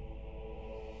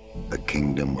 The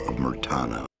kingdom of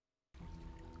Murtana.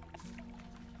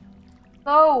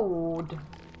 Load.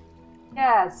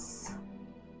 Yes.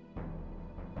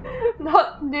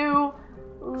 Not new.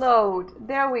 Load.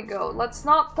 There we go. Let's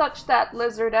not touch that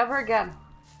lizard ever again.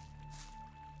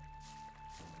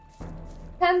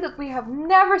 Pretend that we have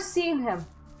never seen him.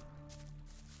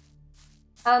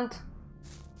 And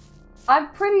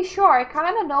I'm pretty sure I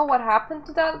kind of know what happened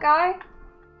to that guy.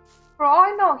 For all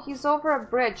I know, he's over a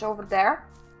bridge over there.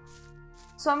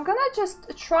 So I'm gonna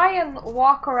just try and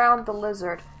walk around the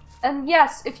lizard. And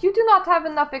yes, if you do not have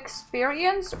enough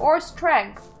experience or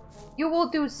strength, you will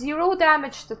do 0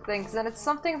 damage to things, and it's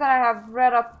something that I have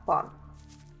read up on.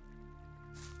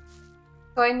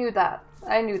 So I knew that.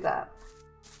 I knew that.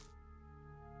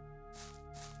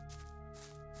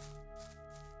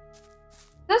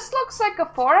 This looks like a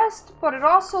forest, but it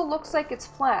also looks like it's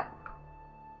flat.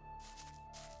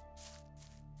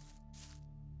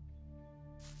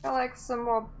 Got like some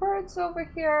more birds over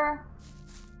here.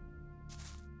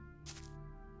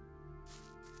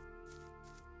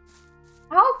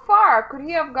 How far could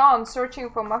he have gone searching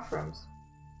for mushrooms?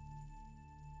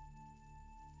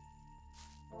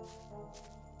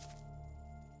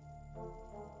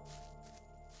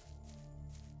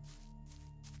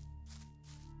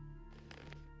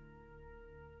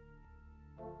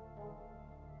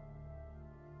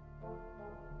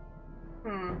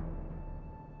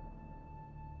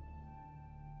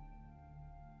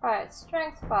 Alright,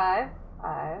 strength 5,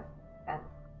 5, 10.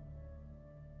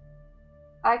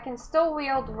 I can still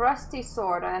wield rusty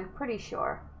sword, I'm pretty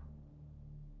sure.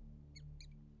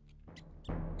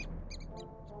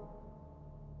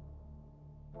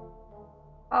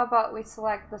 How about we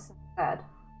select this instead?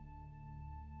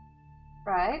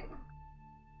 Right.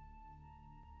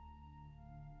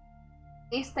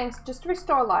 These things just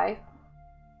restore life.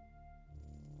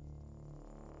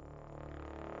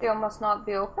 They must not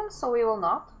be open, so we will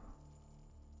not.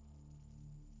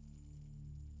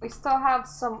 We still have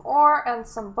some ore and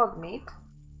some bug meat.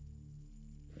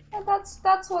 And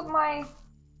that's what my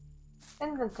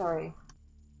inventory.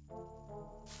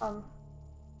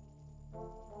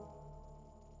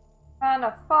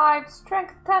 Mana 5,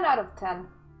 strength 10 out of 10.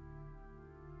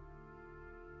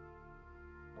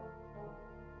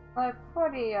 Life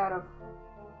 40 out of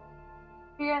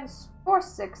experience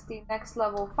 460, next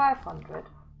level 500.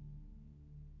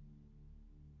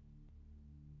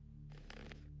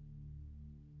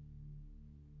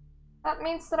 That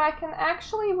means that I can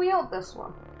actually wield this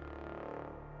one.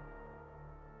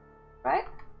 Right?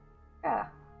 Yeah.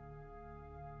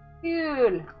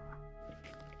 Cool.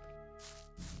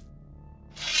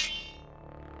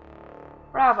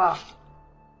 Bravo.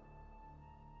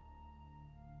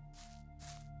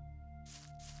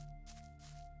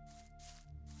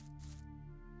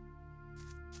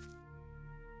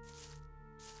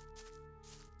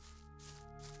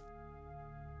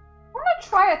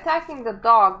 Try attacking the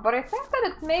dog, but I think that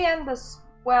it may end as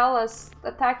well as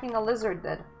attacking a lizard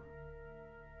did.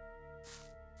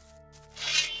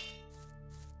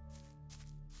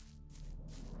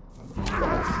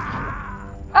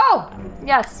 Oh!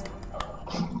 Yes.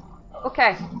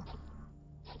 Okay.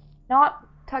 Not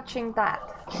touching that.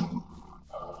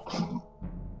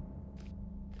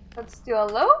 Let's do a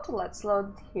load. Let's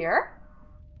load here.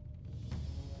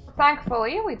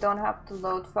 Thankfully, we don't have to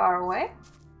load far away.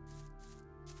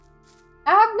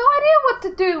 I have no idea what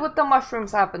to do with the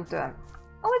mushrooms happen to him.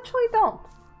 I literally don't.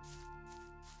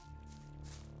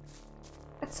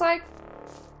 It's like...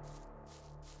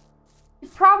 he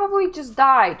probably just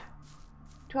died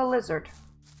to a lizard.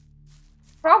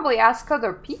 Probably ask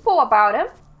other people about him.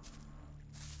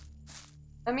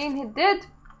 I mean, it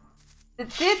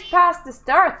did pass this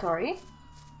territory.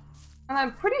 And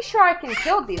I'm pretty sure I can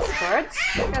kill these birds,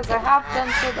 because I have done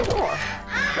so before.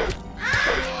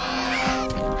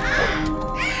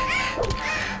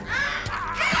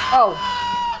 Oh.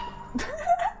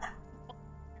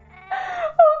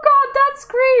 Oh god, that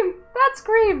scream! That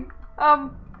scream!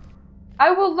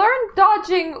 I will learn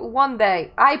dodging one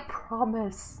day. I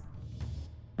promise.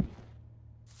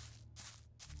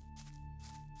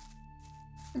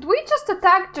 Did we just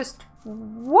attack just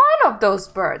one of those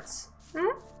birds?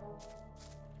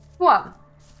 One.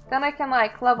 Then I can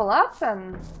like level up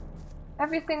and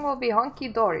everything will be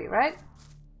hunky-dory, right?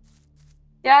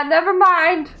 Yeah, never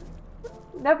mind.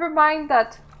 Never mind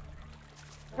that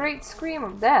great scream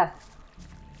of death.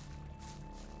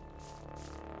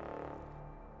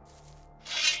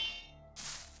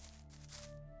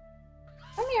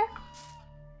 Come here.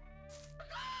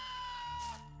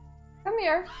 Come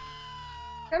here.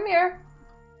 Come here.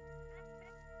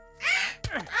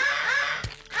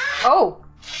 Oh!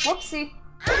 Whoopsie.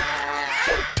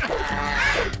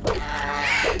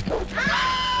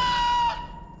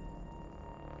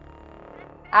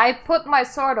 I put my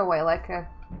sword away like a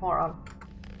moron.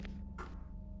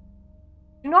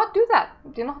 Do not do that.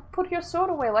 Do not put your sword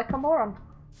away like a moron.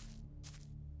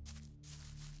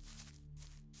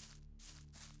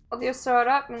 Hold your sword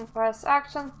up and press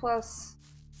action plus...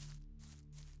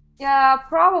 Yeah,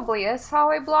 probably is how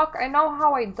I block. I know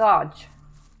how I dodge.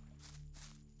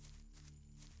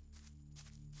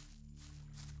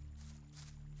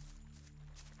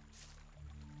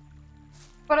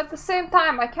 But at the same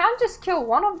time, I can't just kill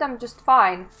one of them just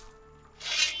fine.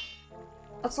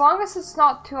 As long as it's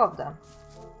not two of them.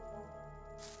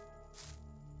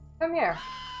 Come here.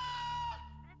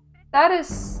 That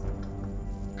is...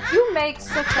 You make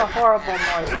such a horrible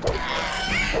noise.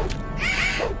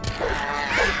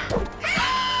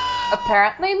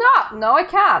 Apparently not. No, I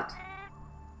can't.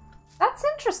 That's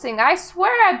interesting. I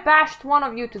swear I bashed one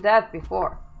of you to death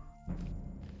before.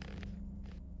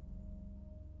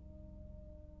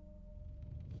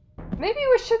 Maybe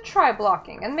we should try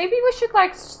blocking. And maybe we should,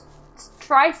 like,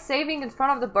 try saving in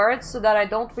front of the birds so that I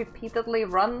don't repeatedly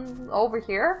run over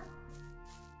here.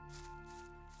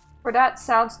 For that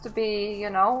sounds to be, you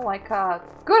know, like a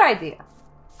good idea.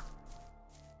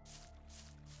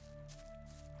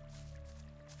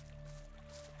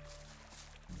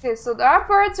 Okay, so our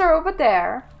birds are over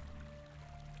there.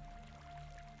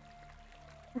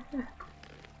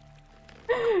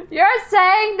 You're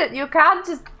saying that you can't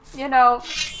just, you know,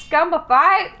 scum a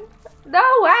fight? No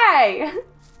way!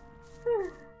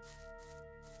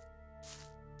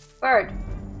 Bird.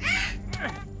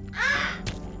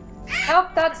 Nope,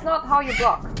 that's not how you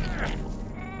block.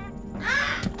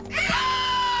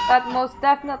 That most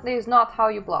definitely is not how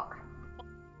you block.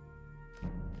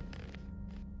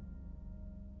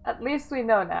 At least we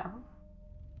know now.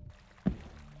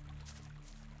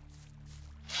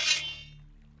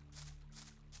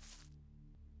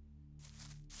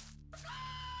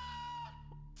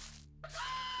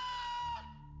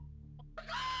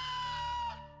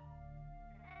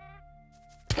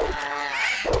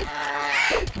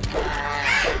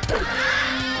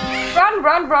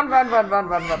 Run, run, run, run, run,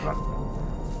 run, run, run.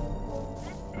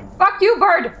 Fuck you,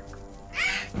 bird!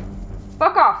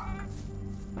 Fuck off.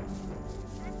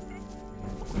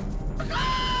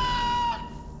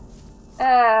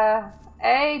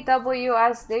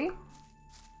 AWSD.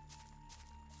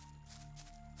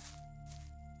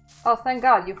 Oh, thank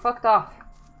God, you fucked off.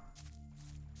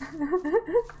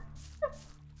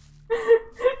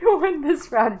 You win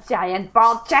this round, giant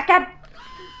bald chicken!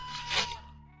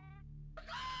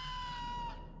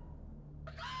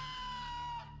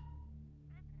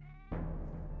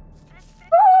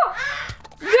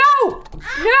 No!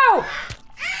 No!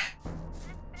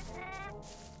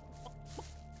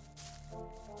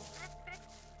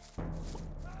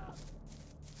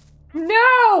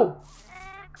 No!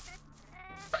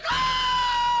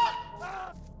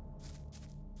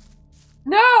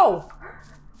 No!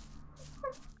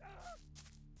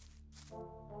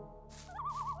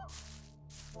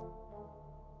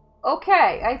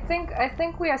 Okay, I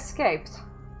think we escaped.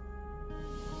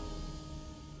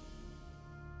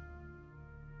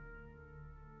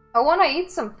 I wanna eat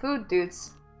some food,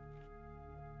 dudes.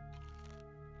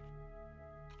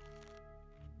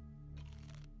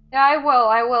 Yeah, I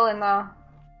will in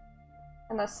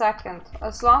a second.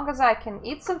 As long as I can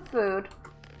eat some food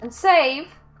and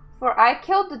save, for I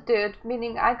killed the dude,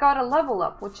 meaning I got a level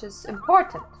up, which is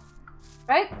important.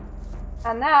 Right?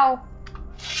 And now...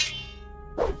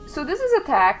 So this is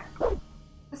attack.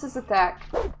 This is attack.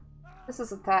 This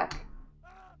is attack.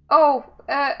 Oh,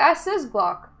 S is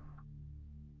block.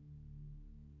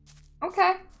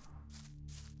 Okay.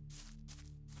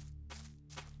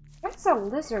 What's a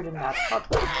lizard in that hut?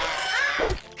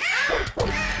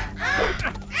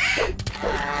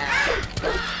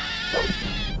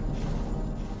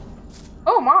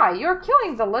 Oh my, you're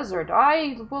killing the lizard.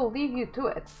 I will leave you to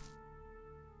it.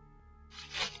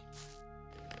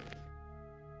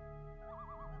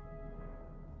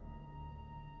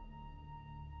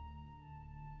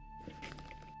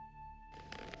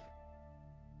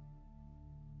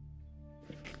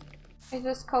 We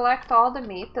just collect all the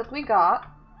meat that we got.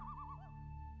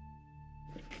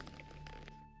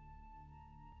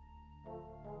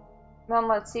 Then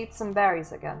let's eat some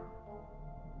berries again.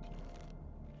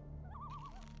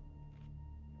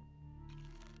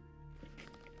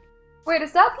 Wait,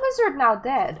 is that lizard now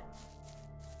dead?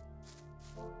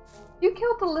 You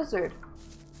killed the lizard.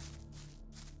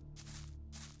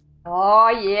 Oh,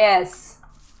 yes.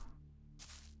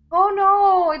 Oh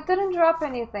no, it didn't drop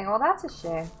anything. Well, that's a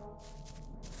shame.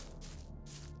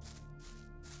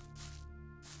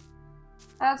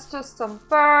 That's just some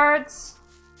birds.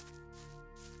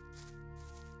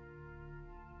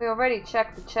 We already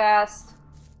checked the chest.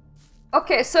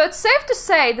 Okay, so it's safe to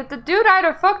say that the dude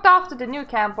either fucked off to the new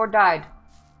camp or died.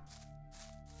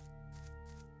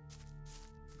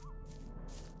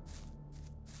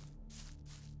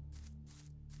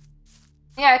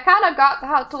 Yeah, I kinda got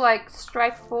how to like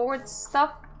strike forward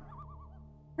stuff.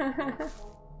 It's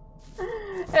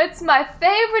my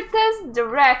favoriteest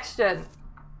direction.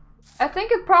 I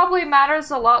think it probably matters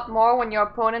a lot more when your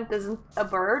opponent isn't a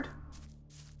bird.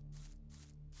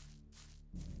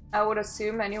 I would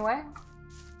assume anyway.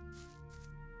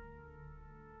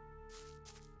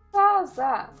 How's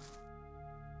that?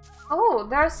 Oh,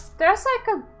 there's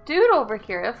like a dude over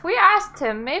here. If we asked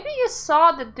him, maybe you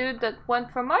saw the dude that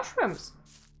went for mushrooms.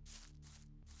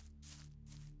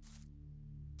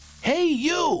 Hey,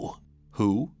 you!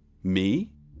 Who? Me?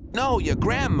 No, your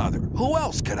grandmother. Who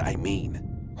else could I mean?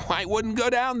 I wouldn't go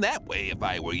down that way if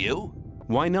I were you.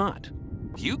 Why not?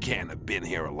 You can't have been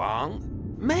here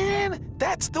long. Man,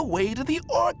 that's the way to the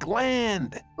orc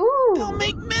land. Ooh. They'll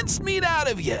make mincemeat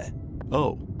out of you.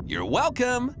 Oh. You're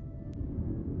welcome.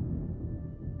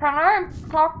 Can I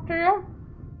talk to you?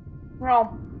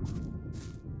 No.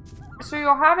 So you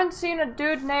haven't seen a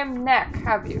dude named Neck,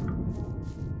 have you?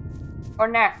 Or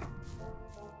Neck?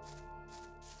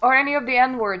 Or any of the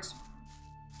N-words?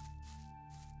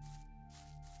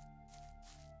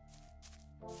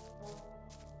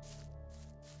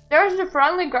 There's the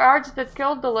friendly guards that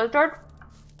killed the lizard.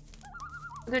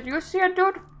 Did you see a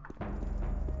dude?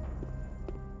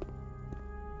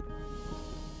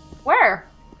 Where?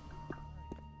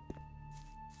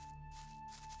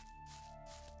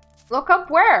 Look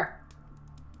up where?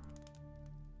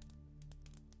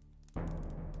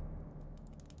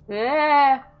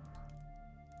 Yeah.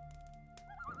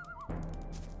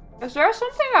 Is there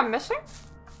something I'm missing?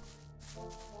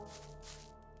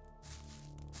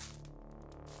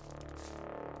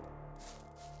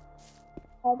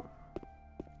 Oh.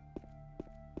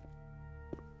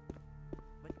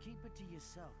 But keep it to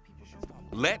yourself. People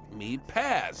don't need Let me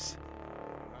pass.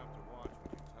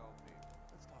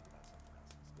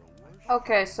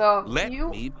 Okay, so Let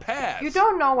me pass. You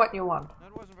don't know what you want.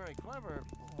 That wasn't very clever.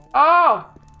 Oh!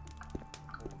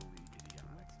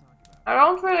 I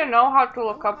don't really know how to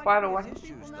look up, by the way.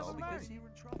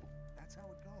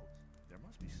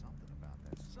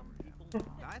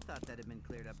 I thought that had been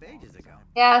cleared up ages ago.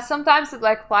 Yeah, sometimes it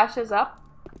like flashes up.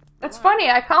 It's funny,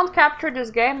 I can't capture this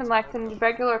game in like in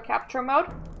regular capture mode.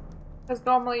 Because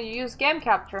normally you use game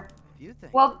capture.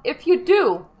 Well, if you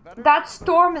do, that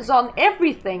storm is on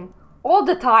everything. All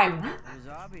the time.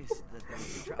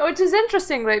 Which is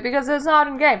interesting, right? Because it's not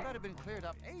in game.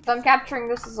 So I'm capturing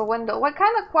this as a window. What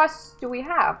kind of quests do we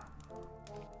have?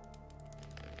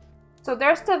 So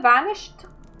there's the vanished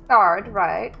guard,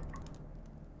 right?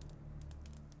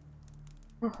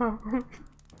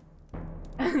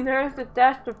 And there's the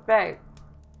test of faith.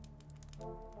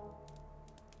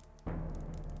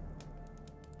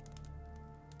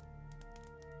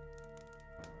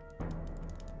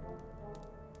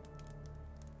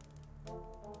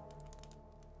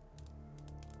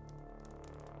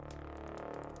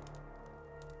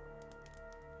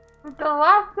 To the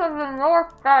left of the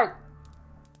north gate.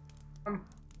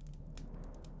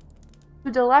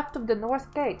 To the left of the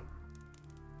north gate.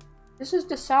 This is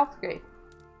the south gate.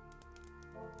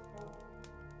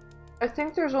 I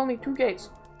think there's only 2 gates.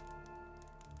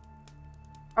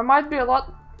 I might be a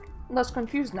lot less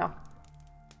confused now.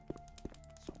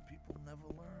 Some people never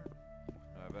learn.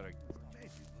 I better.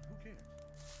 Who cares?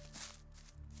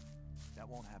 That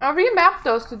won't happen. I remapped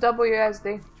those to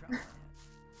WSD.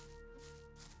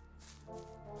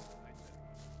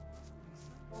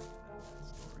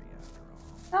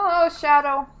 Hello,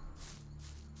 Shadow.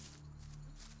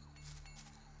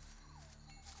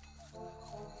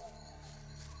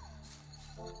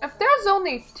 If there's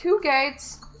only 2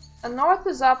 gates, the north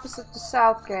is opposite the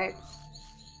south gate,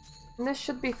 and this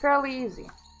should be fairly easy.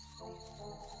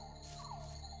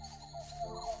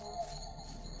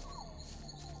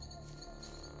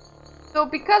 So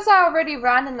because I already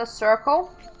ran in a circle,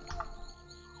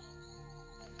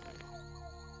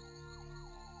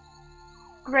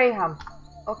 Graham.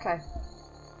 Okay.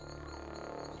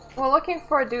 We're looking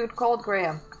for a dude called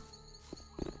Graham.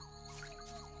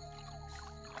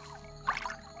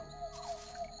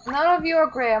 None of you are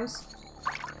Grahams.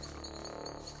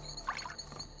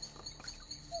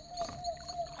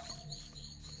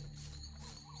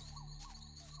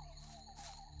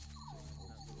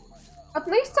 At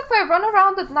least if I run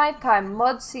around at nighttime,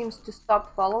 Mud seems to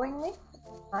stop following me.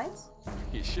 Nice.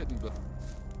 You shouldn't, but...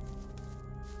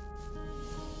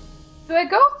 Do I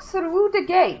go through the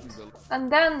gate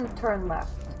and then turn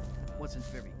left? Wasn't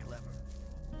very clever.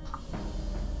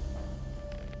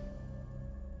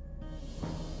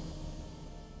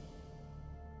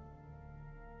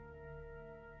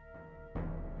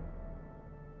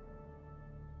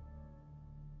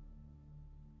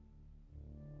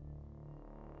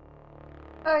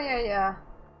 Oh yeah.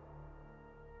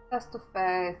 Test of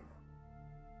faith.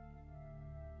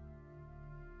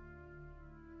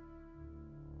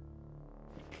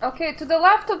 Okay, to the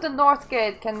left of the north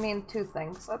gate can mean two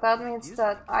things. So that means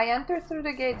that I enter through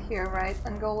the gate here, right,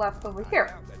 and go left over here.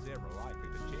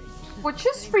 Which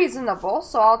is reasonable,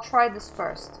 so I'll try this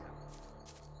first.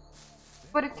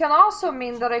 But it can also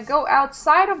mean that I go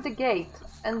outside of the gate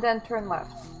and then turn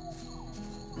left.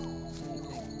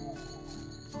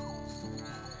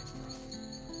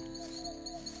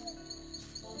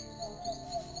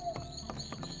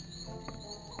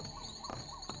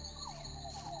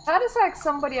 That is like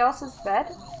somebody else's bed.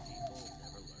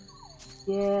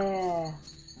 Yeah.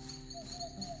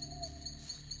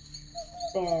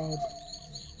 Bed.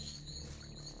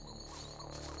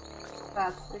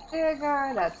 That's the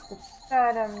digger, that's the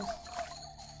items.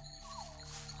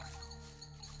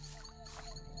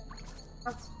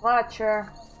 That's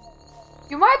Fletcher.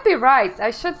 You might be right.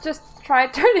 I should just try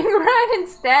turning right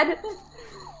instead.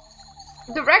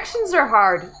 Directions are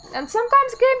hard, and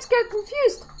sometimes games get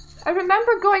confused. I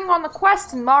remember going on a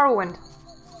quest in Morrowind,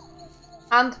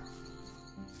 and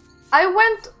I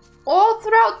went all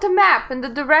throughout the map in the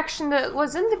direction that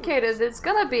was indicated it's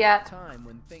gonna be at.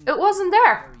 It wasn't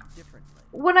there.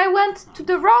 When I went to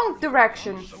the wrong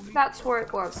direction, that's where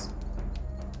it was.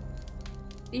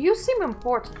 You seem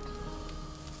important.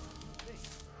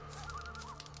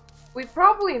 We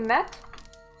probably met.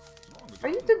 Are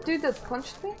you the dude that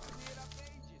punched me?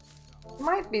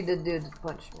 Might be the dude that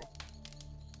punched me.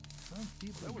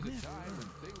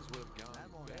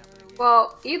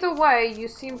 Well, either way, you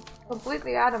seem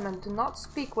completely adamant to not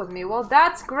speak with me. Well,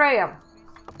 that's Graham.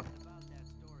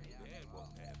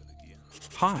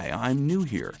 Hi, I'm new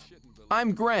here.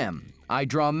 I'm Graham. I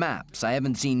draw maps. I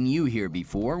haven't seen you here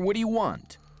before. What do you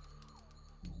want?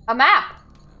 A map!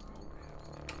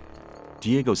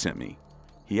 Diego sent me.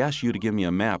 He asked you to give me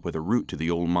a map with a route to the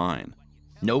old mine.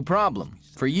 No problem.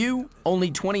 For you,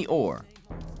 only 20 ore.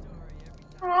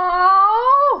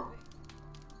 Oh!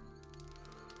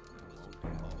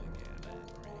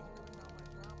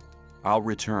 I'll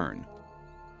return.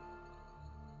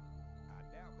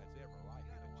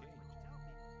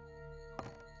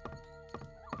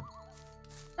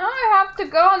 Now I have to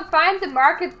go and find the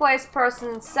marketplace person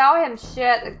and sell him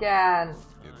shit again.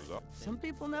 Some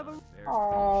people never.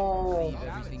 Oh.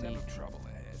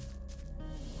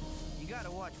 You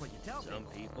gotta watch what you tell some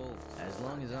people. As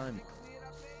long as I'm.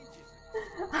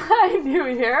 Hi, new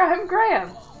here. I'm Graham.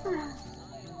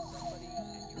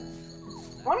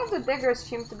 One of the diggers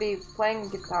seemed to be playing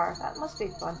guitar. That must be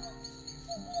fun.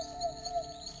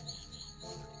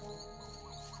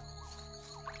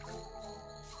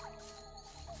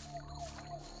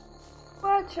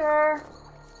 Butcher.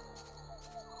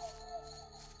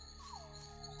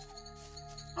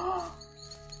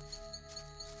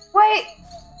 Wait,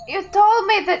 you told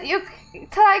me that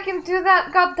I can do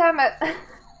that. God damn it!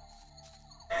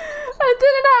 I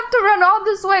didn't have to run all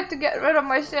this way to get rid of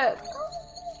my shit.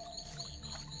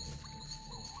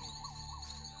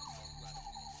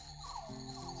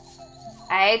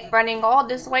 I hate running all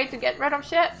this way to get rid of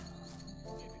shit.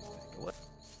 What?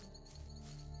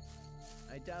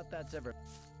 I doubt that's ever.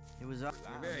 It was up.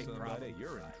 You're very probably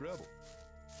you're in trouble.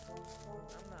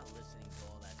 I'm not listening to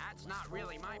all that. That's not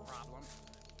really my problem.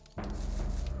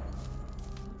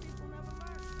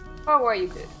 Oh, where you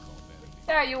did?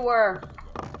 There you were.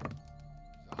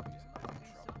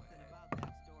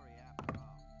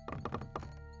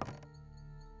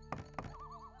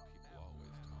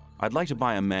 I'd like to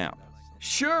buy a map.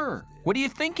 Sure. What are you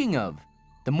thinking of?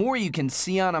 The more you can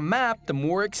see on a map, the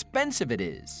more expensive it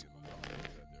is.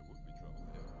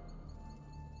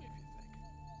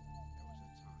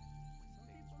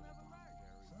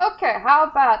 Okay, how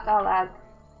about I'll add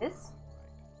this?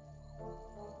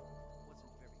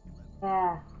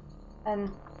 Yeah,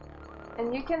 and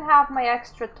you can have my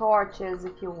extra torches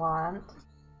if you want.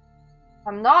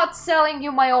 I'm not selling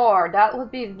you my ore. That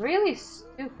would be really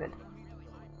stupid.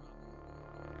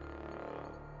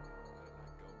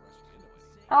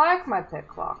 I like my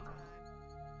picklock.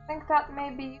 I think that may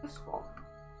be useful.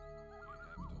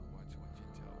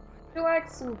 Would you like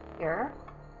some gear?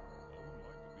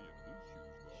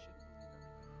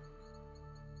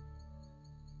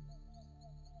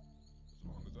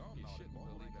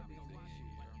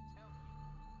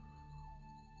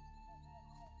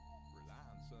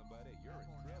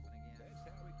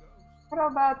 What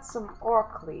about some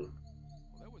orc leaf?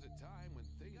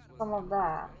 Some of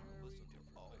that.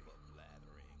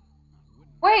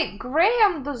 Wait,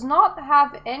 Graham does not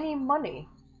have any money.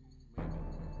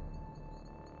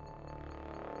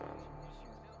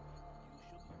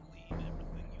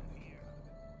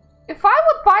 If I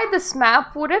would buy this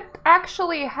map, would it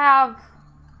actually have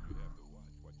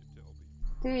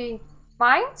the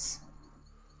mines?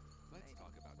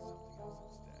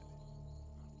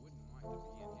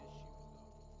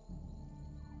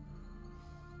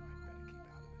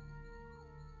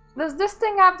 Does this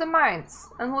thing have the mines?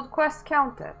 And would quest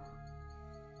count it?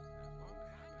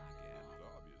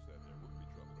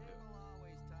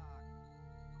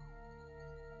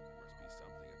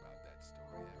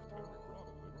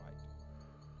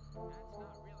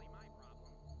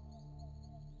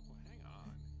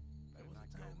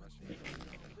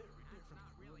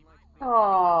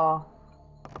 Oh.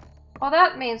 Well,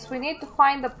 that means we need to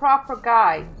find the proper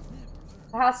guy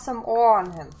that has some ore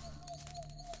on him.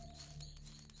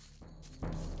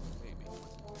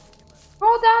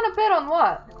 Scroll down a bit on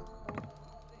what?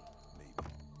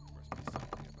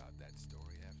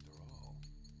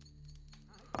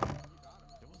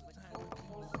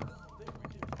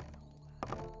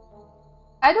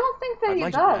 I don't think that he I'd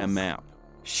like does. to buy a map.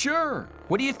 Sure.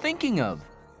 What are you thinking of?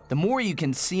 The more you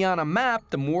can see on a map,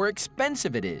 the more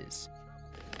expensive it is.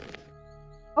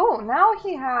 Oh, now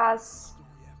he has...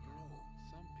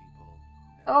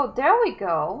 Oh, there we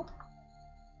go.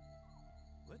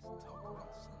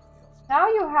 Now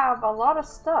you have a lot of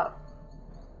stuff.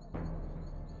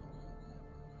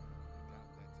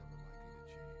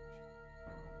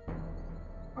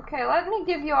 Okay, let me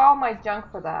give you all my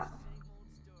junk for that.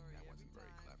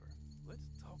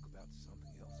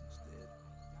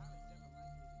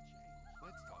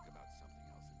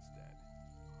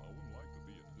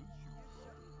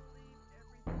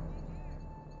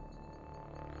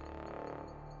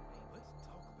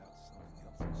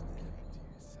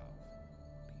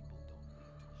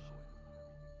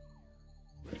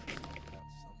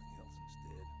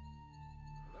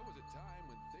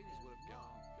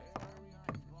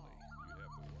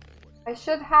 I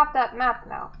should have that map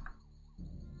now.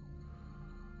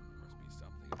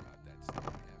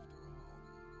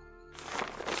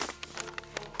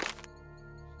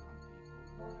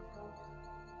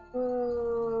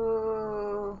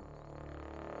 Ooh.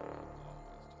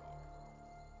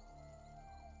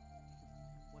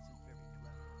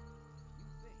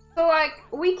 So like,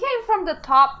 we came from the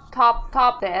top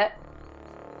bit.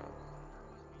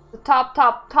 The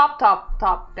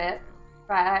top bit,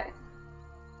 right?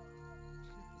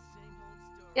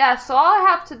 Yeah, so all I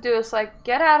have to do is like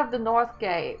get out of the north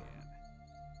gate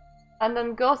and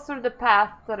then go through the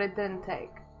path that I didn't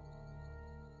take.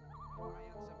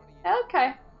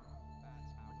 Okay.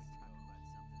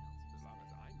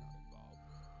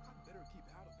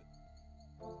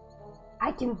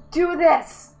 I can do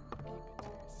this!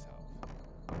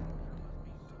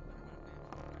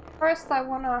 First I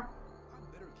wanna...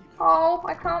 Oh,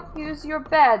 I can't use your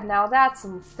bed now, that's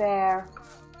unfair.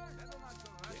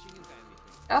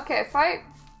 Okay, if I...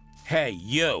 Hey,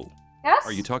 you! Yes?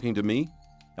 Are you talking to me?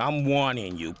 I'm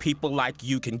warning you, people like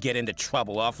you can get into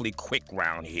trouble awfully quick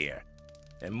round here.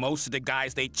 And most of the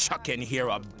guys they chuck in here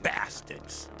are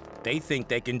bastards. They think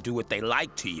they can do what they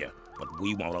like to you, but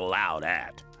we won't allow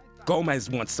that. Gomez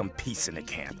wants some peace in the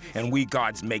camp, and we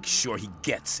guards make sure he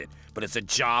gets it, but it's a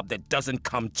job that doesn't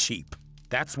come cheap.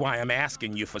 That's why I'm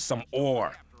asking you for some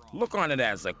ore. Look on it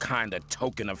as a kind of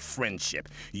token of friendship.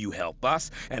 You help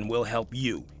us, and we'll help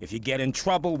you. If you get in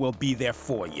trouble, we'll be there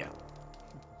for you.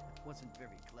 Wasn't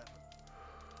very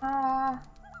clever.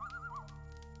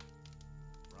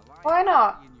 Why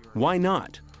not? Why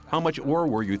not? How much ore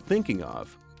were you thinking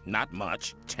of? Not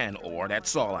much. 10 ore,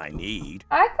 that's all I need.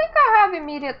 I think I have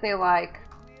immediately, like...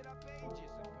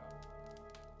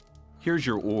 Here's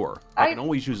your ore. I can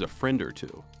always use a friend or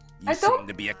two. You seem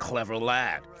to be a clever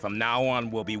lad. From now on,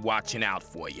 we'll be watching out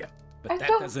for you. But that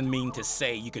doesn't mean to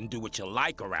say you can do what you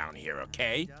like around here,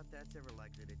 okay?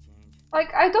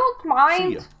 Like, I don't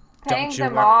mind paying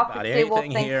them off if they will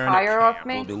think higher of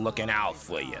me. We'll be looking out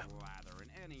for you.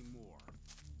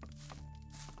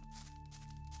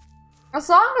 As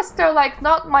long as they're, like,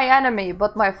 not my enemy,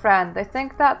 but my friend. I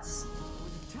think that's...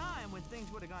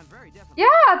 Yeah,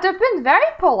 they've been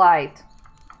very polite.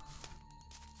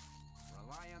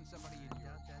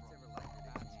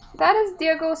 That is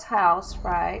Diego's house,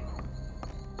 right?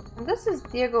 And this is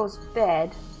Diego's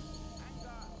bed.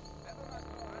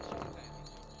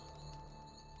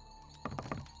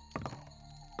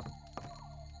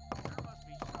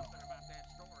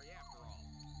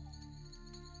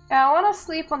 Yeah, I want to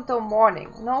sleep until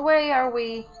morning. No way are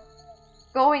we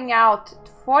going out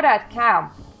for that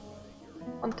camp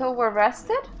until we're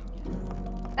rested?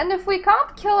 And if we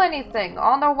can't kill anything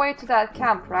on our way to that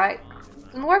camp, right?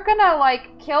 Then we're gonna,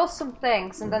 like, kill some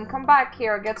things and then come back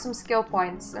here, get some skill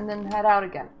points, and then head out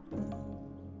again.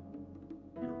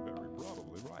 You're very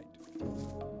probably right.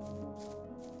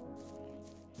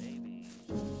 Maybe.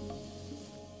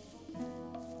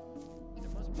 There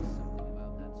must be something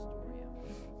about that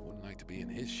story. Wouldn't like to be in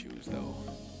his shoes, though.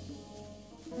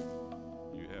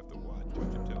 You have to watch what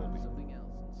you tell me. Something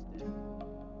else instead.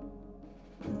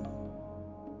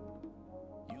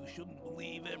 You shouldn't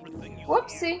believe everything you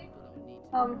Whoopsie.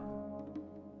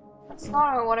 That's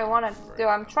not what I wanted to do.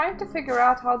 I'm trying to figure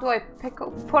out how do I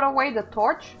put away the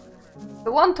torch.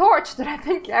 The one torch that I've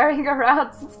been carrying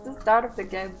around since the start of the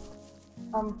game.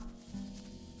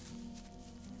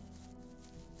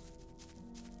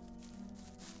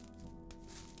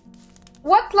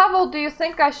 What level do you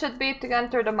think I should be to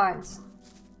enter the mines?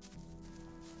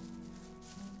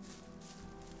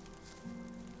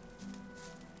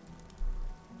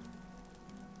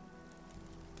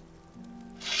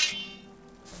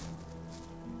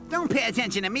 Don't pay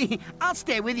attention to me. I'll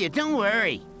stay with you, don't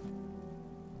worry.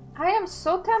 I am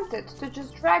so tempted to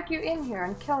just drag you in here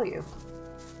and kill you.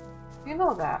 You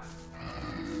know that.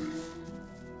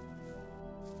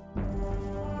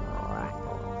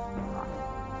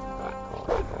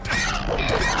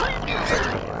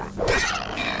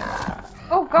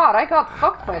 Oh god, I got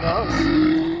fucked by those.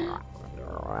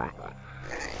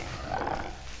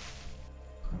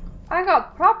 I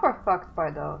got proper fucked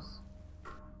by those.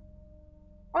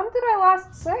 When did I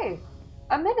last save?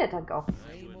 A minute ago.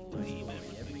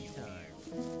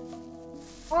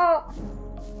 Well,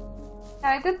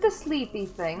 I did the sleepy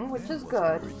thing, which is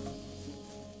good.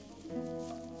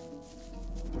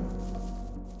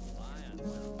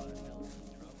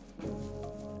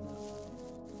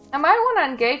 I might want to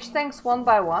engage things one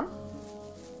by one.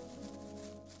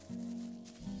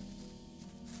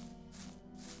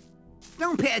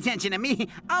 Don't pay attention to me.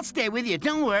 I'll stay with you,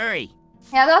 don't worry.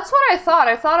 Yeah, that's what I thought.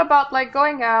 I thought about, like,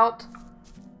 going out,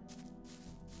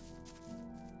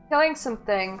 killing some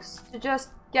things to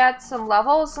just get some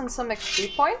levels and some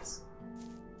XP points.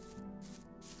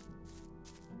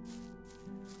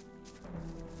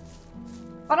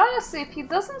 But honestly, if he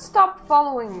doesn't stop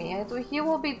following me, he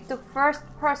will be the first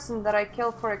person that I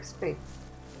kill for XP.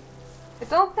 I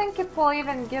don't think it will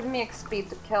even give me XP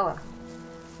to kill him.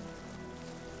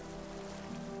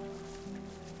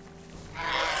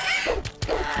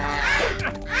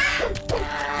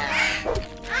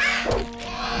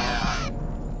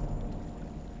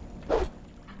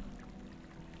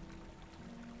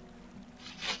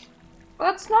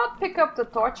 Let's not pick up the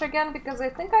torch again, because I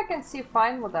think I can see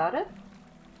fine without it.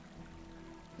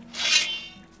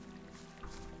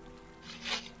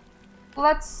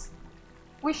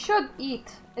 We should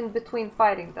eat in between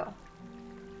fighting, though.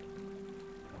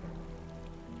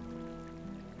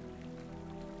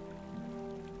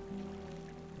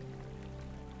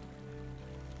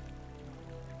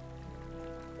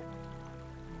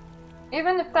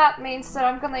 Even if that means that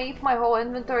I'm gonna eat my whole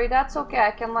inventory, that's okay.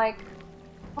 I can, like,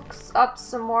 hook up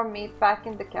some more meat back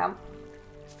in the camp.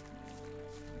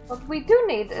 What we do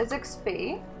need is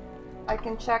XP. I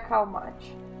can check how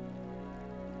much.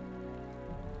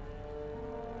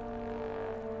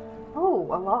 Oh,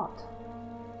 a lot.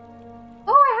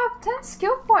 Oh, I have 10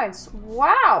 skill points.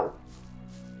 Wow!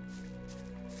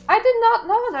 I did not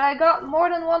know that I got more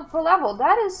than one per level.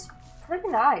 That is pretty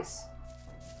nice.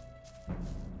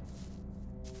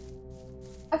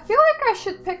 I feel like I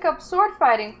should pick up sword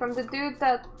fighting from the dude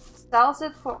that sells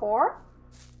it for ore.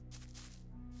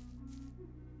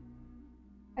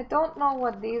 I don't know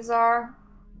what these are.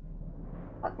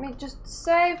 Let me just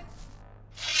save.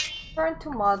 Turn to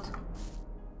mud.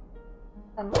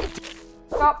 And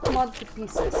chop mud to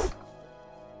pieces.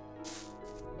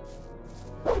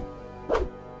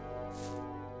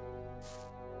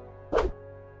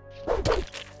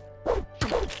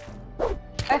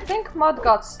 I think mud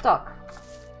got stuck.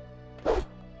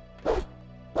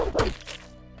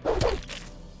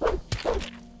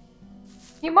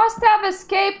 He must have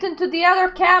escaped into the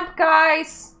other camp,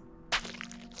 guys!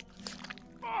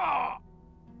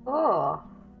 Ugh.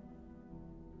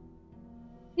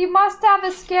 He must have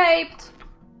escaped!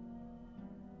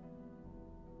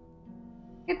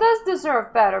 He does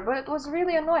deserve better, but it was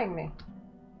really annoying me.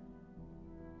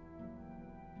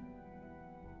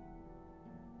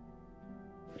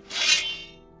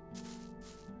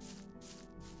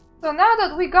 So now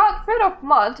that we got rid of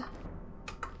mud,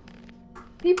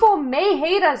 people may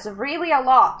hate us really a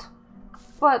lot.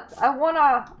 but I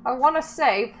wanna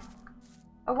save.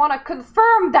 I wanna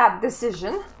confirm that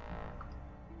decision.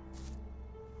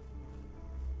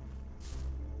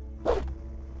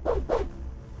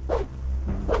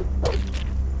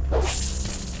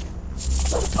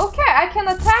 Okay, I can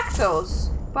attack those,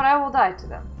 but I will die to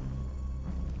them.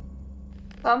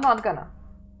 So I'm not gonna.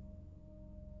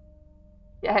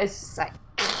 Yeah, it's just like...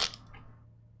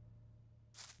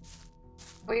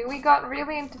 We got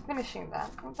really into finishing that.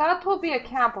 That will be a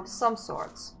camp of some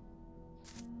sorts.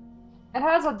 It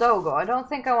has a dogo. I don't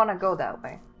think I want to go that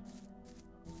way.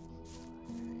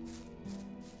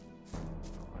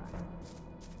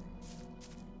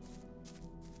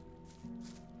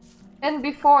 And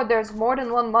before there's more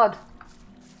than one mud.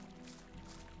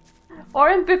 Or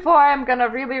in before I'm gonna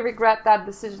really regret that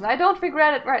decision. I don't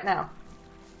regret it right now.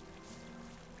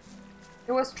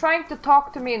 It was trying to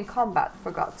talk to me in combat,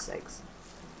 for God's sakes.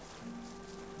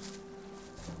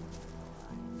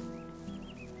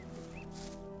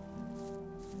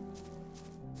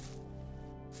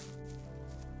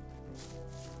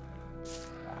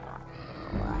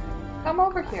 Come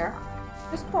over here.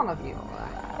 Just one of you.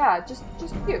 Yeah, just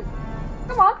you.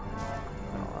 Come on.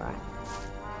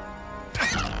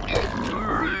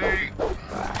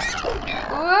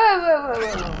 Whoa.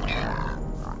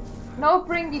 No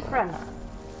bringy friend.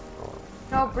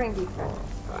 No bringy friend.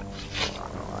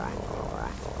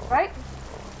 Right?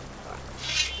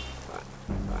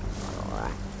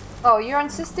 Oh, you're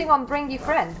insisting on bringy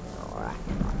friend.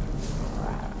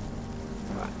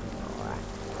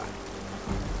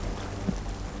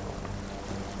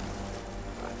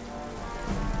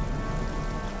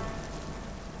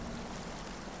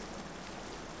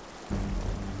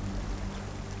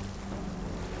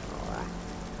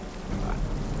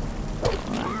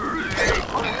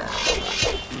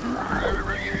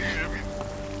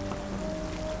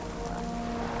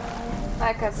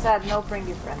 Like I said, no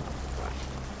bringy friend.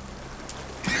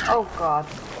 Oh god.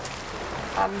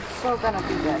 I'm so gonna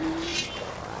be dead.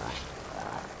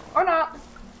 Or not.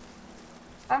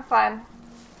 I'm fine.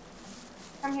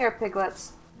 Come here,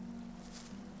 piglets.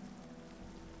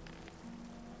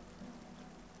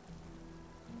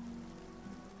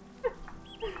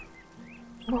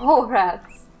 Mole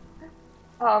rats.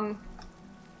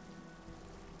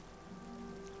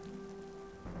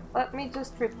 Let me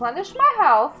just replenish my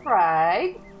health,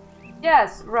 right?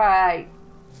 Yes, right.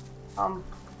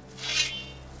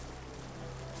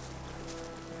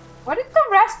 Where did the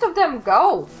rest of them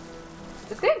go?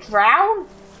 Did they drown?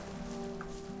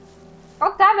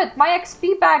 God damn it, my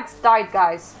XP bags died,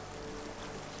 guys.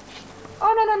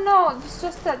 Oh, no. It's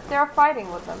just that they're fighting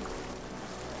with them.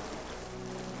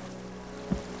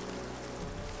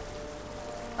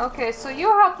 Okay, so you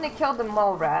helped me kill the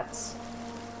mole rats.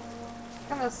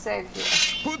 I'm gonna save you.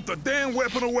 Put the damn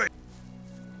weapon away.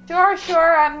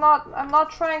 Sure. I'm not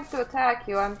trying to attack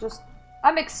you. I'm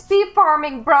XP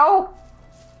farming, bro.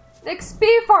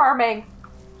 XP farming.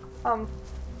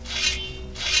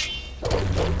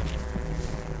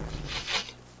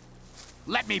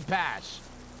 Let me pass.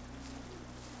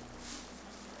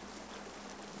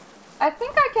 I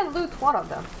think I can loot one of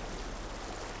them.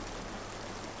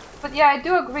 But yeah, I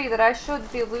do agree that I should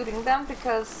be looting them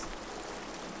because...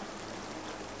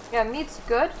 Yeah, meat's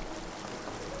good.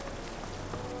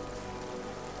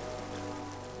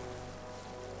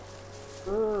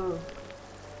 Ooh.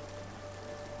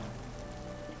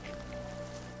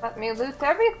 Let me loot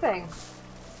everything.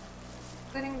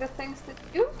 Including the things that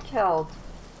you killed.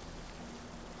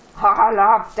 I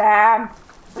love them!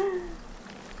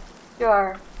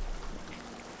 Sure.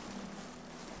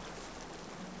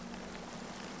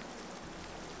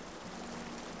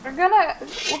 We're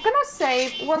gonna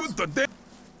save once...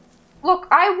 Look,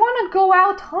 I want to go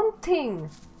out hunting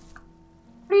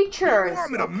creatures, You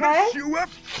want me to okay? mess you up?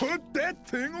 Put that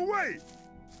thing away.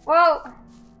 Well,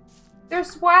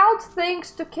 there's wild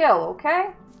things to kill,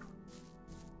 okay?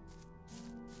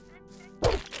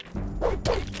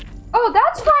 Oh,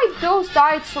 that's why those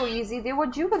died so easy. They were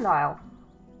juvenile.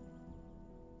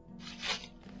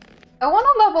 I want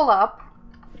to level up,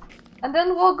 and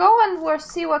then we'll go and we'll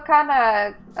see what kind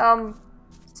of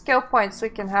skill points we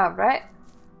can have, right?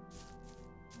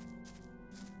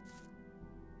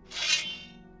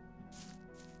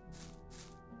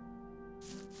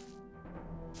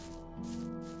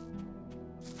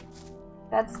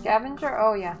 That scavenger?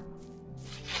 Oh, yeah.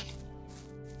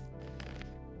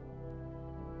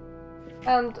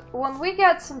 And when we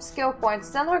get some skill points,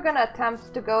 then we're gonna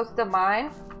attempt to go to the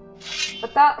mine.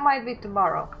 But that might be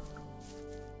tomorrow.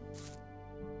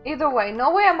 Either way,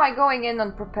 no way am I going in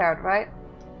unprepared, right?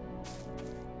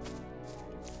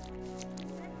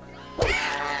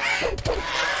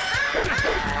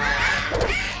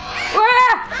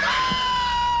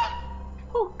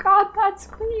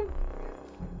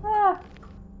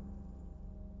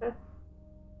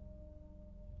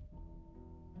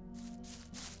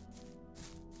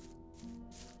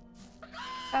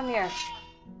 Come here.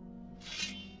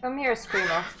 Come here,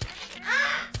 Screamo.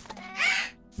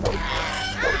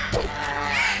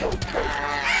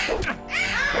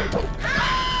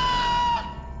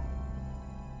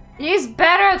 He's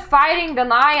better at fighting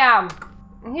than I am.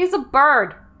 He's a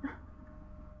bird.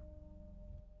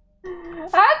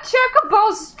 That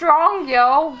Chocobo's strong,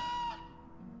 yo.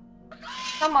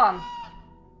 Come on.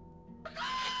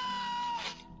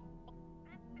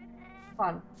 Come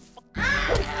on.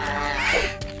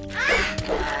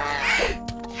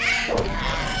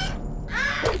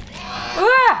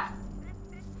 Ah!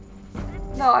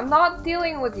 No, I'm not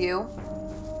dealing with you.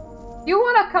 If you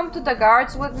want to come to the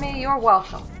guards with me, you're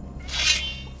welcome.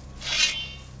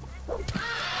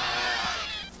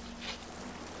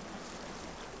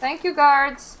 Thank you,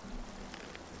 guards.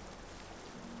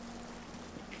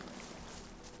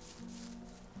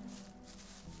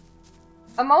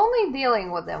 I'm only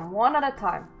dealing with them one at a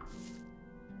time.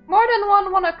 More than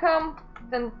one wanna come,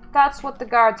 then that's what the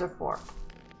guards are for.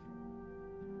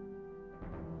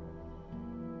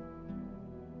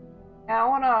 Yeah,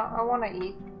 I wanna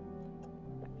eat.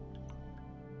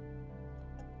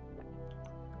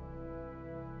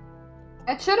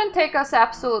 It shouldn't take us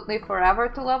absolutely forever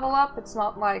to level up. It's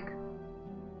not like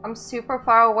I'm super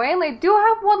far away, and they do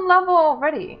have one level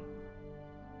already.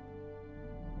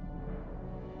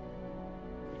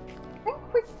 I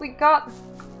think we got...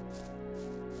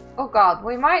 Oh god,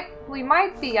 we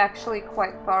might be actually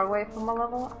quite far away from a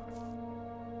level up.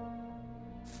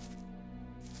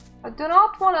 I do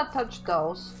not want to touch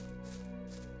those.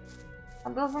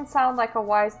 That doesn't sound like a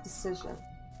wise decision.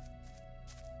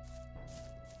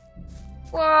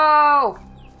 Whoa!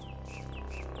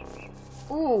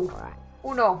 Ooh.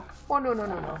 Oh no. Oh no no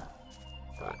no no.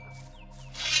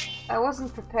 I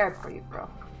wasn't prepared for you, bro.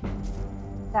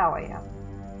 Now I am.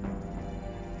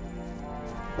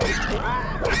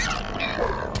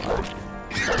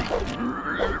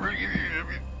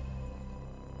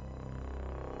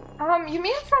 You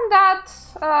mean from that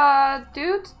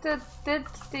dude that did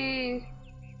the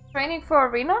training for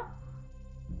Arena?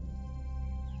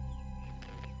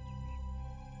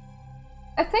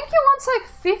 I think he wants like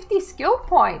 50 skill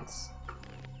points.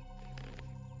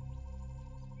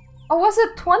 Or was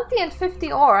it 20 and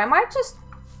 50 ore? I might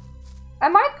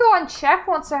go and check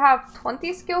once I have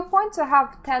 20 skill points. I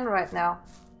have 10 right now.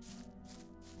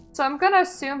 So I'm gonna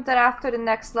assume that after the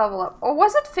next level up. Or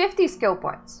was it 50 skill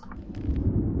points?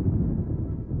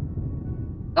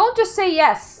 Don't just say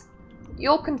yes.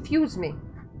 You'll confuse me.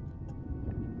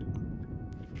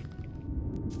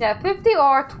 Yeah, 50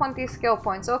 or 20 skill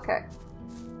points. Okay.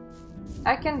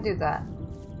 I can do that.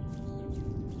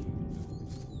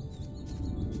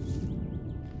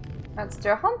 That's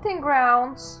their hunting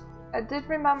grounds. I did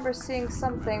remember seeing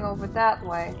something over that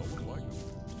way,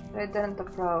 but I didn't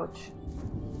approach.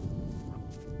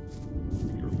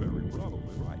 You're very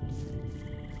probably right.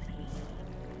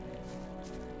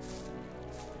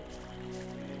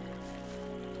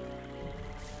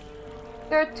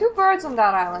 There are two birds on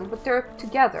that island, but they're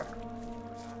together.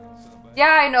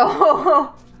 Yeah, I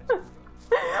know.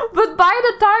 But by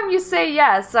the time you say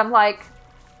yes, I'm like...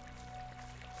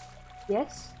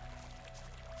 Yes?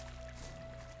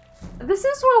 This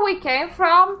is where we came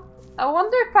from. I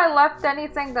wonder if I left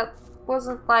anything that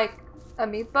wasn't like a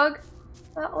meat bug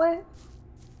that way.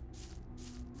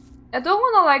 I don't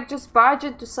want to like just barge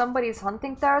into somebody's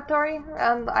hunting territory,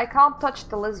 and I can't touch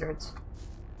the lizards.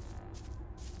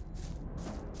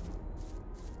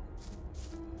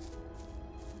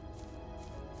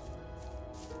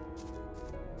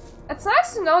 It's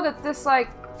nice to know that this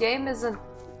like game isn't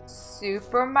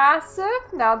super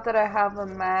massive now that I have a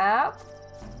map.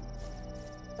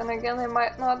 Then again, I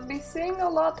might not be seeing a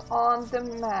lot on the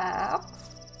map.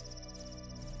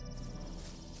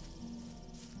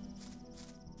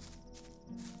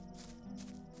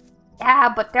 Yeah,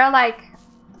 but they're like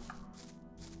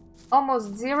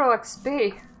almost 0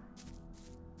 XP.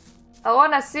 I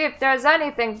wanna see if there's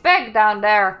anything big down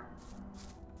there.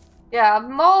 Yeah,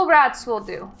 mole rats will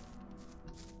do.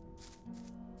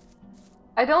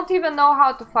 I don't even know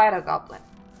how to fight a goblin.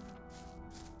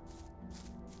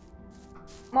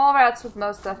 Mole rats would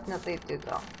most definitely do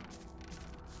though.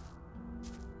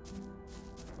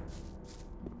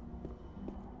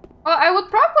 Well, I would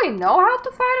probably know how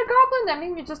to fight a goblin. I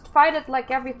mean, you just fight it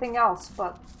like everything else,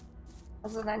 but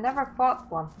as in I never fought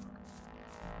one.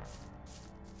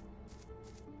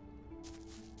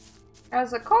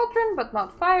 There's a cauldron, but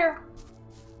not fire.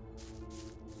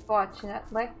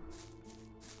 Fortunately.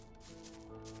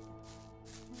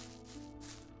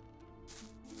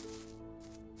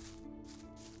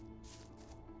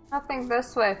 Nothing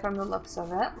this way from the looks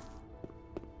of it.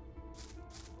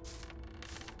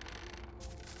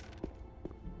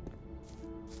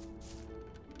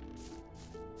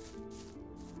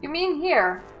 You mean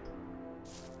here?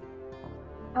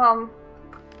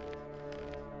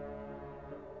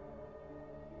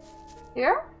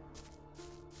 Here?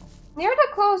 Near the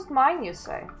closed mine, you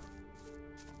say?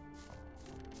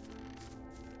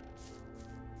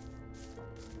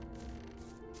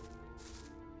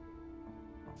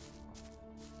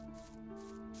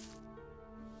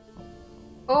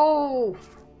 Oh!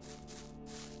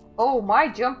 Oh, my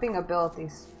jumping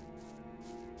abilities.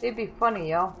 They'd be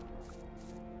funny, yo.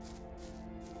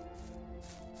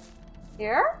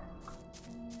 Here?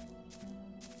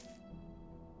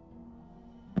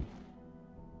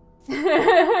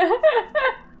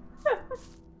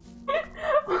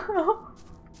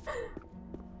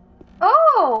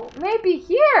 Oh, maybe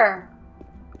here.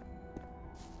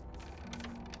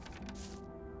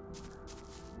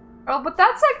 Oh, but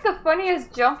that's like the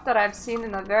funniest jump that I've seen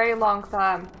in a very long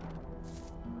time.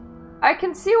 I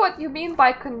can see what you mean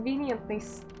by conveniently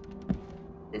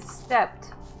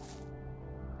stepped.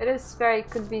 It is very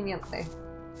conveniently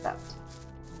stepped.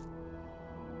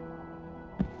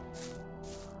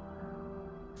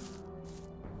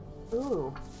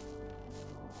 Ooh.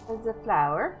 There's a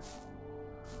flower.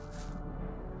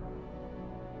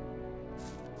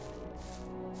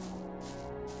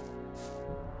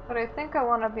 But I think I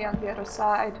want to be on the other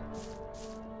side.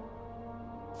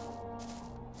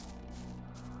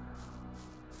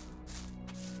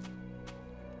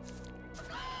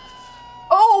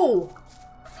 Oh!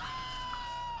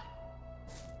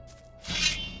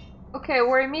 Okay,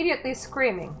 we're immediately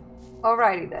screaming.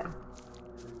 Alrighty then.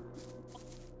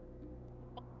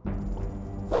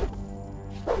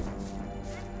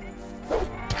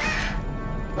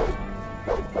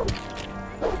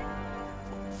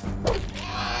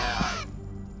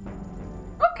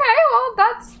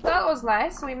 That was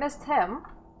nice. We missed him.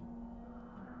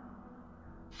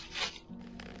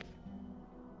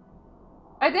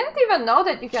 I didn't even know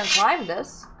that you can climb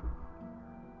this.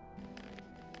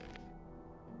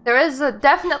 There is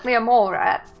definitely a mole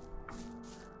rat.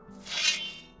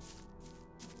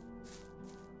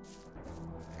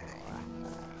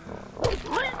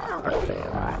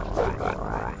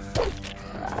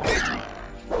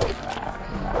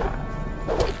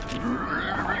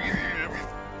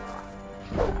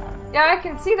 Yeah, I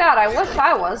can see that. I wish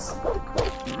I was.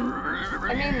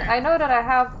 I mean, I know that I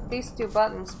have these two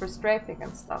buttons for strafing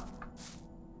and stuff.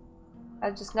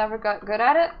 I just never got good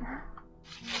at it.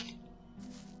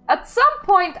 At some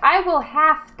point, I will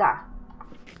have to.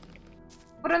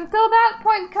 But until that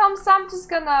point comes, I'm just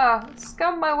gonna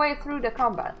scum my way through the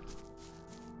combat.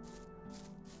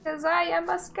 Because I am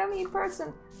a scummy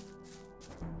person.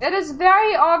 It is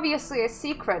very obviously a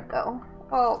secret, though.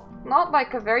 Well, not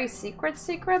like a very secret,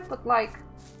 but like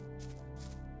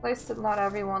a place that not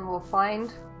everyone will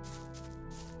find.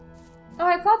 Oh,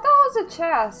 I thought that was a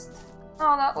chest.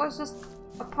 No, that was just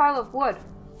a pile of wood.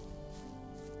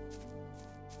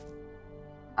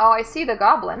 Oh, I see the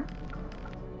goblin.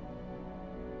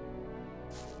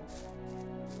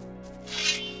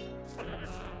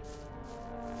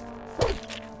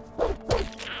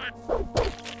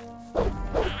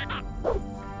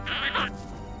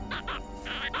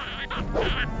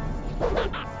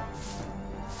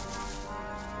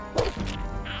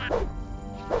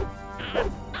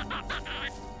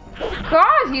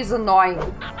 God, he's annoying.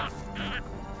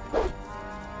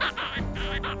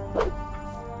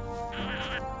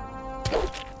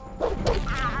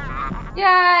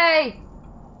 Yay!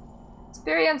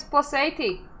 Experience plus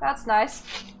 80. That's nice.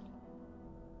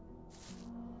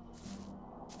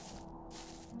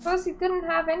 Suppose he didn't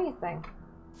have anything.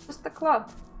 Just the club.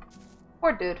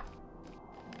 Poor dude.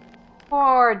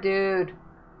 Poor dude.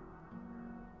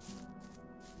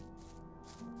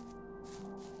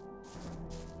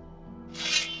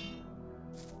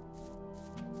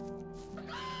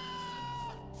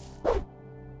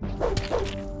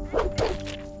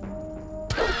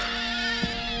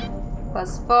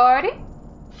 Plus 40.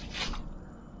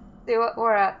 See what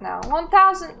we're at now.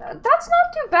 1,000. That's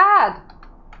not too bad.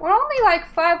 We're only like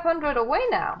 500 away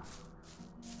now.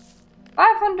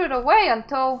 500 away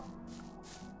until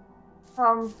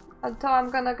I'm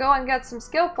gonna go and get some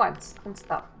skill points and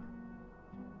stuff.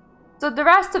 So the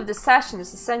rest of the session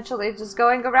is essentially just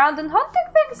going around and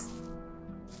hunting things.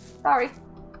 Sorry.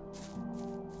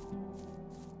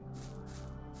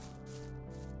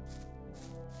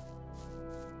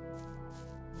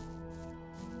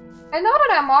 I know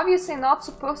that I'm obviously not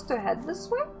supposed to head this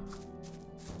way.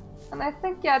 And I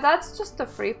think, yeah, that's just a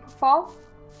free fall.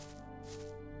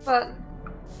 But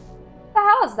what the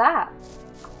hell is that?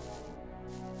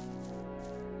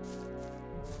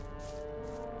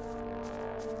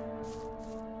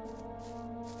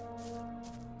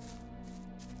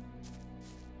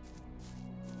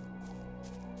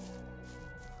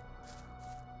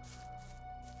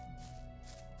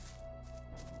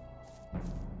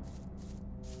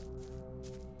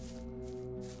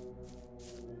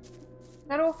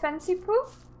 Little fancy poo?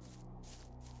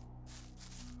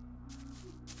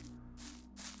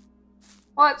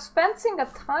 Well, it's fencing a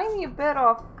tiny bit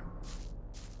of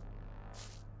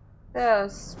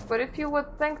this, but if you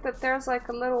would think that there's like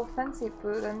a little fancy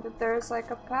poo, then that there's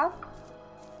like a path.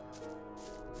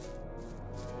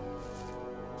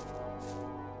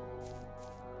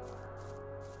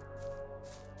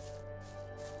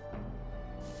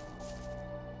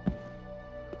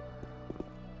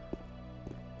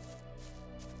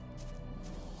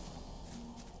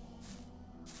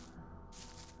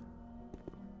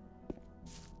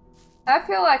 I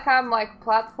feel like I'm like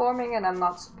platforming and I'm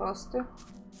not supposed to.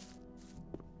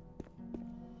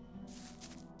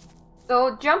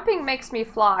 So jumping makes me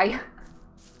fly.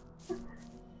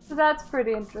 So that's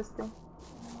pretty interesting.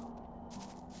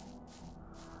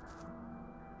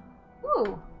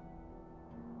 Ooh.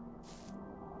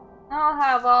 I'll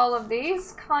have all of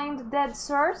these kind dead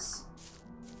sirs.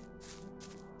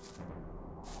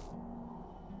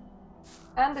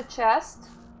 And a chest.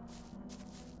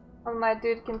 Well, my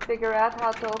dude can figure out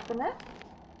how to open it.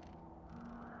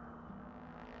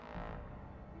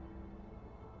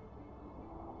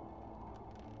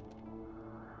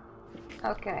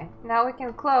 Okay, now we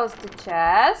can close the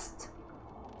chest.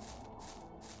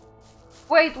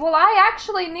 Wait, will I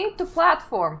actually need to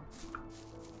platform?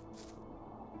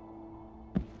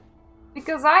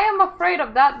 Because I am afraid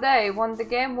of that day when the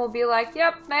game will be like,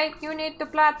 yep, mate, you need to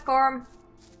platform.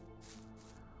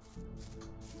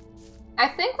 I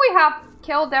think we have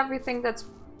killed everything that's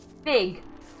big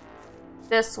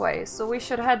this way, so we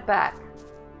should head back.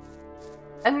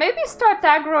 And maybe start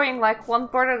aggroing like one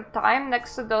bird at a time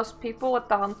next to those people with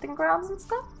the hunting grounds and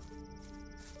stuff.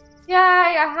 Yay,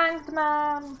 a hanged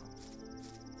man.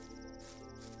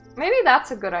 Maybe that's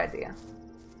a good idea.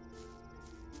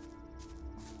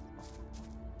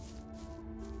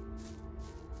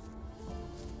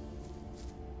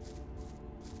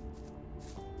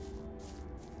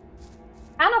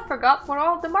 And I forgot where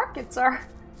all the markets are.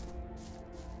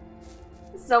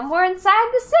 Somewhere inside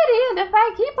the city, and if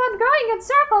I keep on going in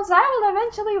circles, I will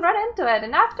eventually run into it.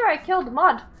 And after I killed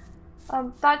Mud,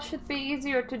 that should be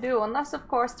easier to do. Unless, of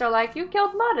course, they're like, you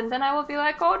killed Mud, and then I will be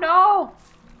like, oh no!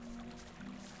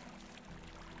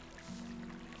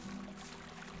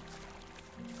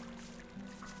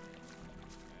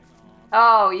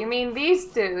 Oh, you mean these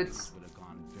dudes?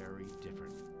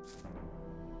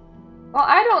 Well,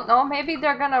 I don't know. Maybe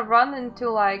they're gonna run into,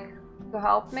 like, to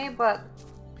help me, but...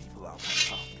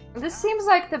 This seems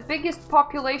like the biggest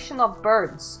population of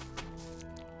birds.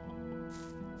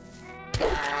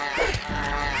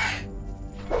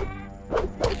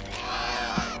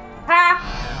 Ha!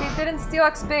 They didn't steal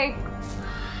XP.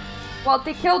 Well,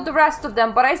 they killed the rest of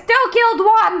them, but I still killed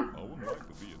one!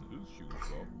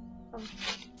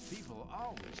 People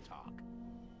always talk.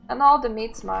 And all the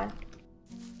meat's mine.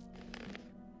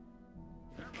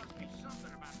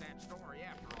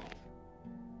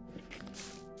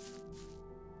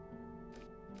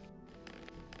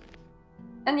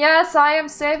 And yes, I am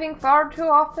saving far too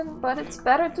often, but it's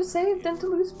better to save than to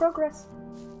lose progress.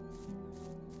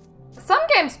 Some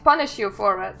games punish you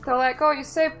for it. They're like, oh, you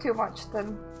saved too much,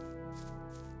 then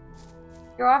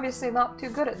you're obviously not too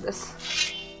good at this.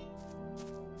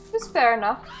 It's fair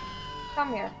enough.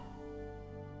 Come here.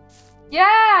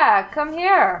 Yeah, come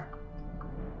here.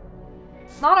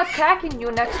 Not attacking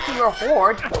you next to your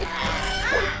horde.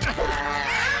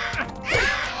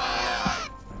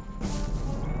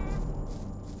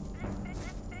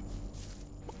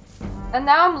 And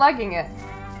now I'm legging it.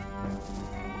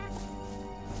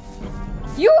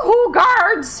 Yoo-hoo,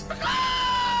 guards!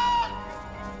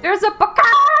 There's a baka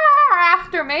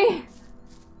after me!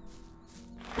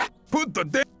 Put the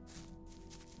damn...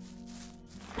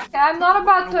 Yeah, I'm not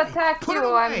about to attack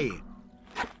you, I'm...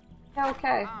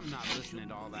 Okay. I'm not listening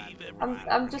to all that.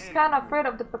 I'm just kind of afraid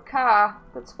of the baka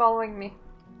that's following me.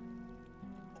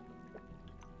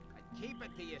 Keep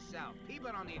it to yourself.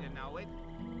 People don't need to know it.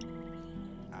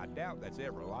 I doubt that's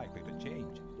ever likely to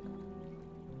change.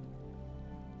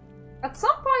 At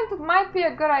some point, it might be a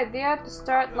good idea to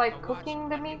start, like, cooking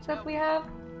the meat that we have.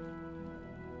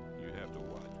 You have to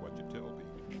watch what you tell me.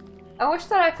 I wish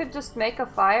that I could just make a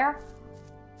fire.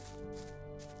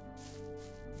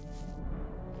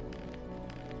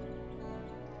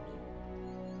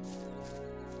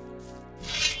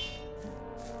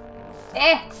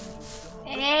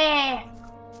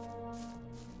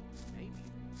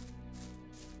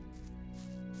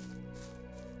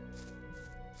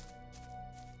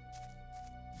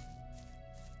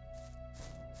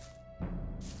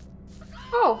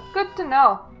 Oh, good to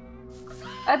know.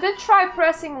 I did try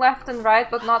pressing left and right,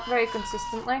 but not very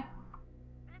consistently.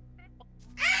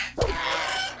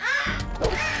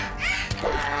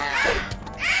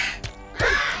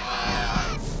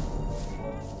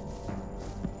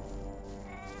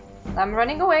 I'm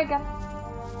running away again.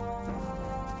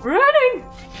 Running!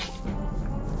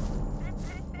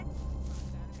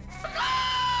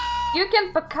 You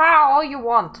can pacaw all you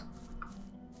want.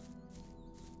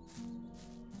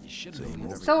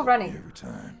 Still running. Every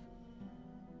time.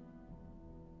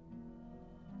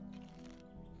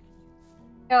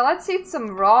 Yeah, let's eat some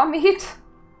raw meat.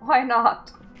 Why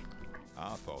not?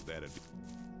 I thought that'd be...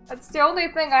 That's the only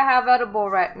thing I have edible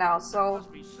right now, so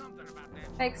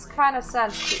makes kind of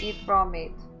sense to eat raw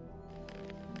meat.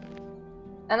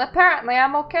 And apparently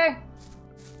I'm okay.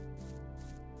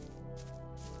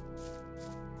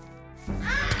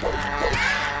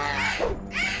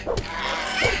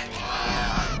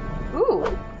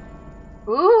 Ooh.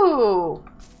 Ooh.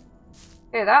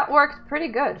 Okay, that worked pretty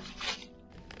good.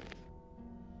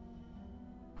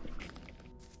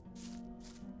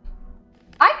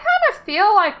 I kind of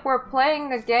feel like we're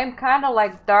playing a game kind of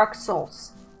like Dark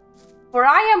Souls, where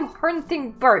I am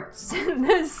hunting birds in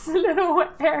this little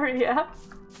area.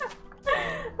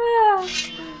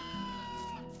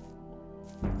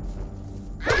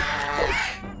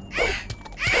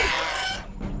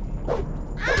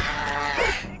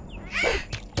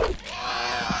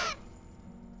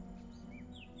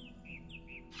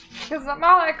 Because I'm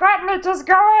all like, let me just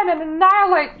go in and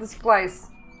annihilate this place.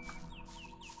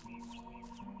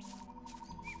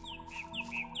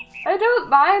 I don't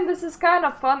mind, this is kind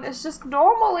of fun. It's just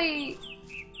normally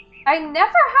I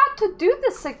never had to do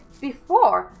this like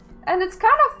before. And it's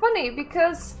kind of funny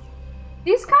because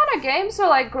these kind of games are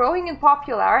like growing in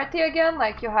popularity again.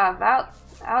 Like you have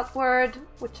Outward,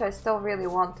 which I still really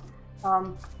want.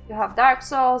 You have Dark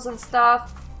Souls and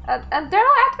stuff. And they're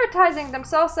advertising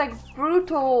themselves like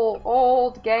brutal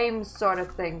old games sort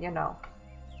of thing, you know.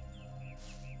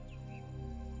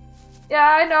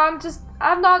 Yeah, I know,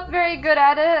 I'm not very good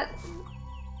at it.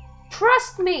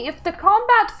 Trust me, if the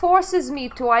combat forces me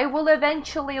to, I will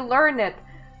eventually learn it.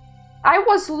 I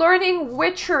was learning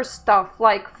Witcher stuff,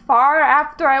 like, far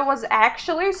after I was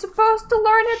actually supposed to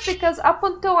learn it, because up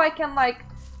until I can, like,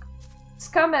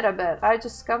 scum it a bit. I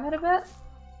just scum it a bit?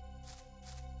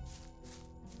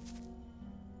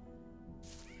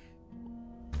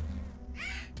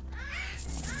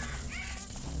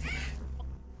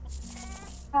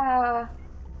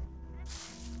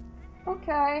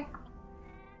 Okay.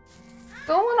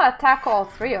 Don't want to attack all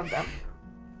three of them.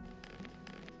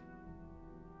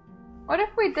 What if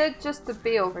we did just the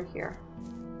B over here?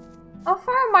 How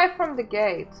far am I from the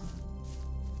gate?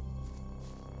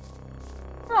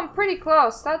 Oh, I'm pretty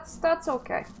close. That's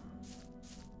okay.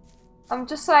 I'm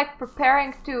just like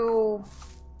preparing to...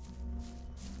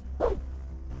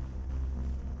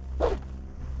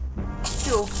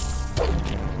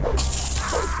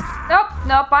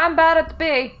 Nope, I'm bad at the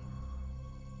B.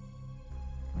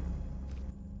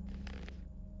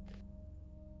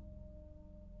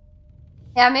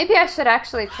 Yeah, maybe I should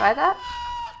actually try that.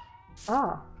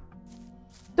 Oh.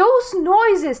 Those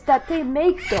noises that they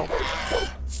make though.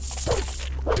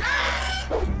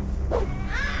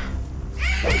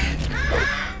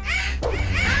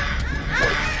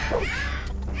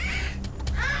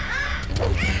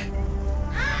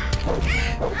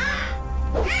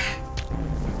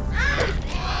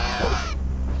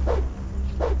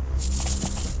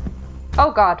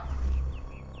 Oh god.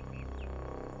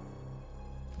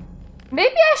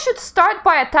 Maybe I should start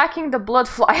by attacking the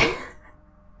bloodfly.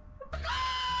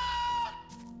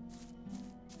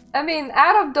 I mean,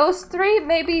 out of those three,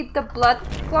 maybe the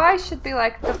bloodfly should be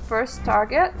like the first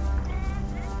target.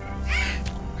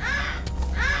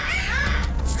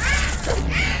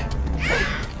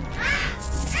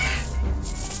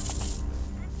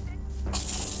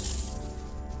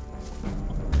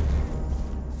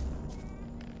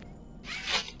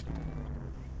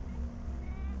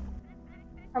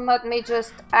 And let me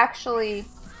just actually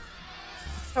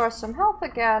store some health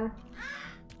again.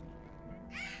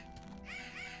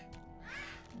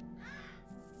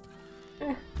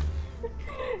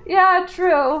 Yeah,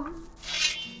 true.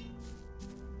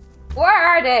 Where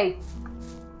are they?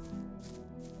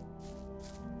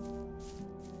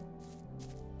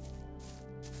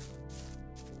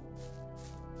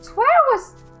 Swear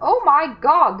was... Oh my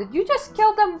god, did you just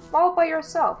kill them all by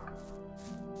yourself?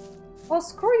 Well,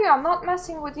 screw you, I'm not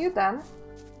messing with you then.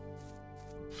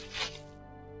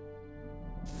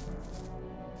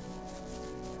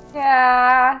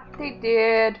 Yeah, they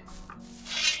did.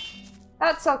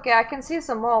 That's okay, I can see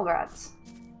some mole rats.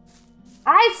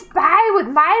 I spy with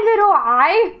my little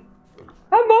eye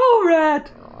a mole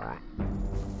rat!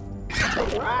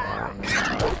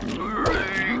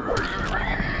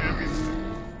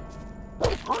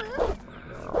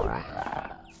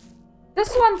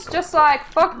 This one's just like,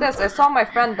 fuck this, I saw my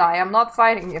friend die, I'm not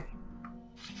fighting you.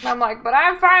 And I'm like, but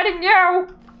I'm fighting you!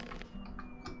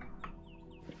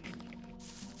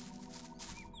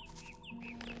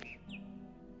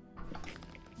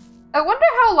 I wonder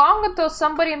how long until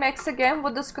somebody makes a game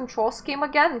with this control scheme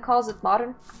again and calls it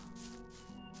modern.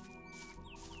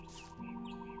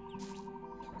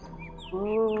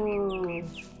 Ooh. I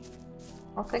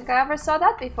don't think I ever saw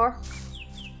that before.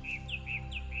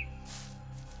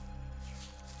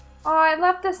 Oh, I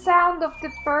love the sound of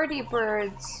the birdie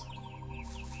birds.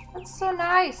 That's so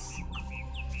nice.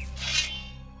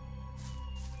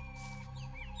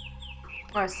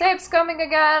 Our save's coming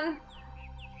again.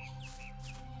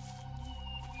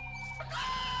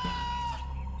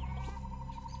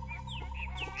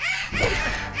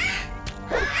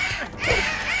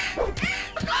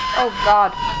 Oh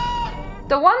god.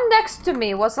 The one next to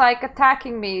me was like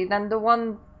attacking me, then the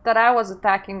one that I was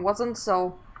attacking wasn't,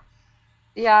 so...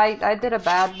 Yeah, I did a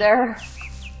bad there.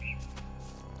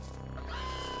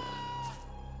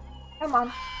 Come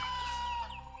on.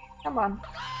 Come on.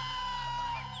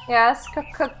 Yes,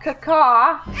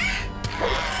 caw.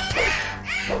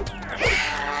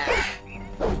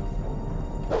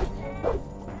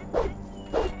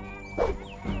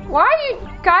 Why are you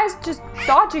guys just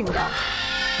dodging them?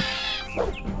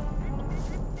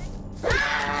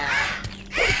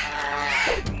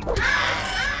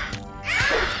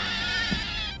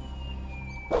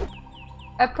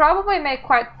 I probably make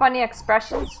quite funny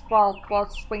expressions while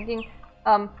swinging.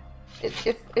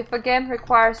 If a game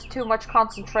requires too much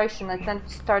concentration, I tend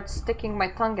to start sticking my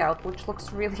tongue out, which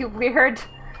looks really weird.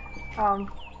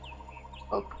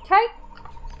 Okay.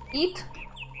 Eat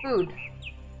food.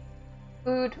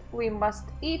 Food we must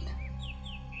eat.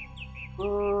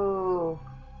 Ooh.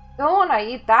 Don't wanna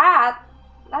eat that.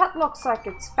 That looks like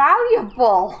it's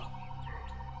valuable.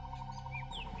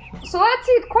 So let's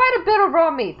eat quite a bit of raw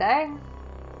meat, eh?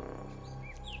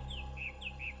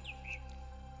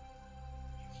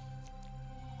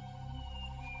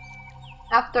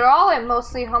 After all, I'm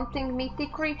mostly hunting meaty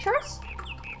creatures.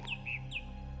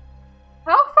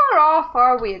 How far off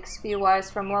are we XP-wise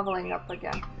from leveling up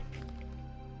again?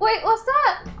 Wait, what's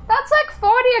that? That's like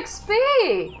 40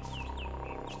 XP!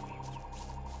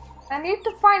 I need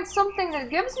to find something that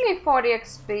gives me 40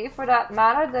 XP, for that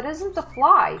matter, that isn't a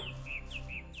fly.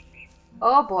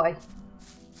 Oh boy.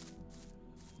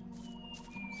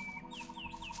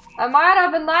 I might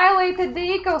have annihilated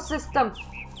the ecosystem.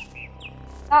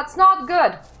 That's not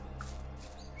good.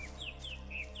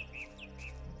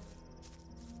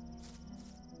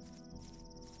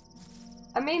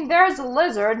 I mean, there's a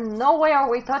lizard. No way are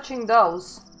we touching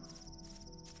those.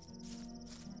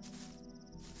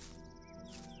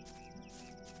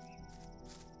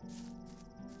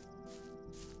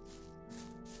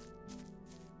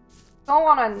 Don't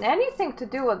want anything to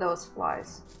do with those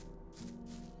flies.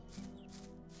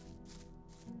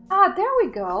 Ah, there we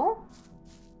go.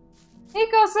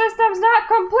 Ecosystem's not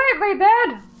completely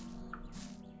dead.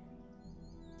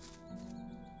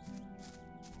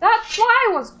 That fly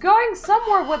was going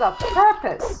somewhere with a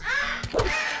purpose.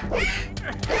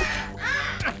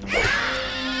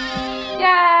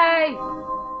 Yay!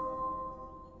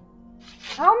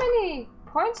 How many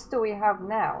points do we have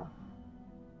now?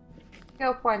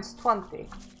 Skill points 20.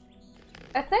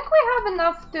 I think we have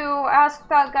enough to ask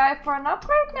that guy for an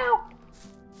upgrade now.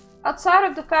 Outside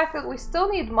of the fact that we still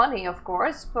need money, of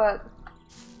course, but...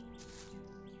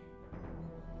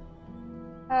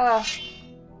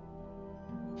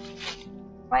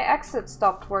 my exit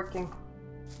stopped working.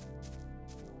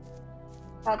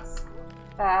 That's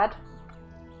bad.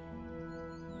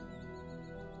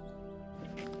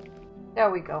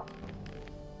 There we go.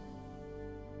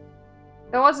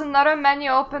 There was another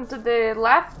menu open to the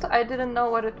left. I didn't know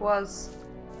what it was.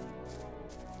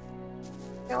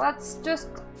 Okay, let's just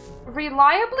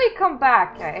reliably come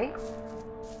back, eh?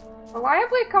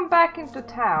 Reliably come back into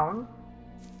town.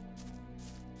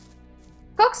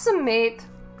 Cook some meat.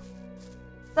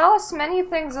 Sell as many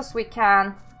things as we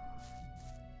can.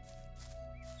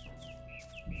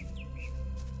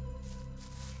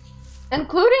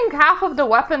 Including half of the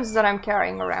weapons that I'm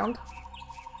carrying around.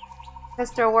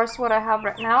 If they're worse what I have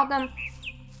right now, then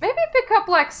maybe pick up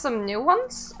like some new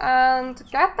ones and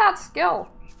get that skill.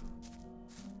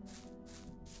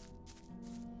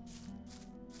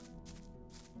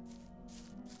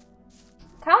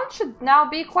 Town should now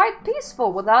be quite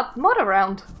peaceful without mud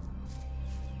around.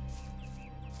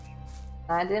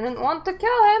 I didn't want to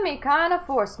kill him, he kinda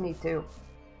forced me to.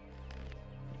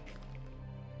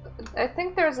 I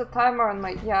think there's a timer on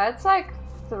my... yeah, it's like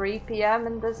 3 PM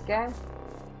in this game.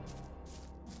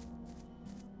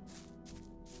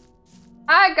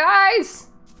 Hi guys!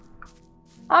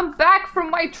 I'm back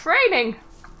from my training!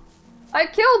 I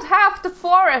killed half the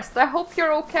forest. I hope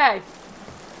you're okay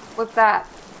with that.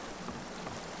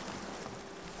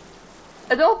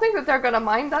 I don't think that they're gonna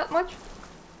mind that much.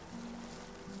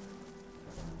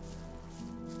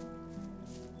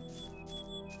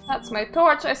 That's my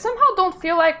torch. I somehow don't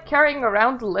feel like carrying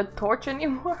around the lit torch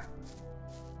anymore.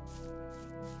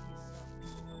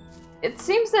 It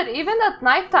seems that even at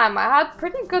nighttime I had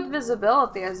pretty good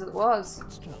visibility as it was.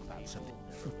 Let's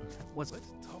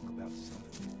talk about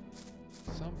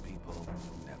something. Some people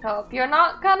Hope you're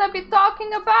not gonna be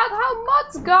talking about how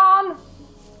Mutt's gone.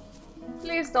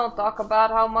 Please don't talk about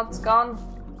how Mutt's gone.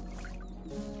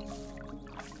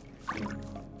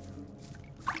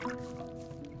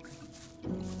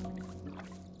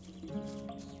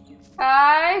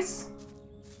 Guys,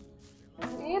 I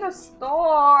need a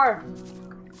store.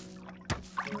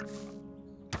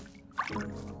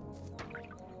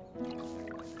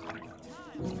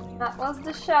 That was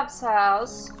the chef's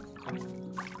house.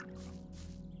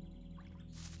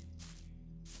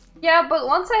 Yeah, but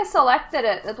once I selected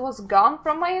it, it was gone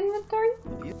from my inventory.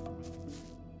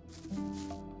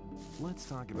 Let's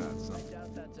talk about something.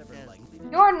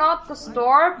 You're not the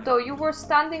store, though you were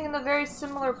standing in a very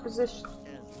similar position.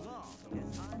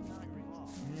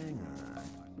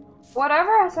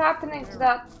 Whatever is happening to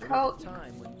that coat,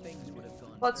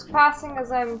 what's passing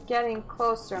as I'm getting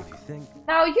closer.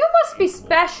 Now you must be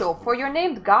special for your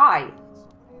named Guy.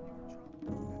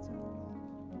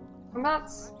 And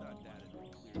that's...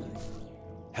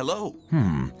 Hello.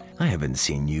 I haven't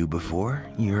seen you before.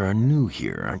 You're new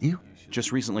here, aren't you?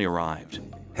 Just recently arrived.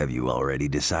 Have you already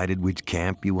decided which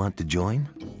camp you want to join?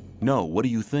 No, what do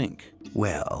you think?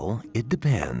 Well, it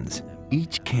depends.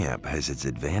 Each camp has its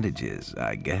advantages,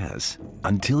 I guess.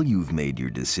 Until you've made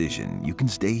your decision, you can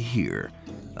stay here.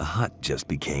 A hut just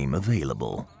became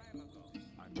available.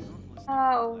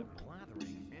 Oh.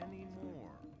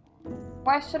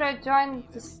 Why should I join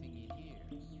this?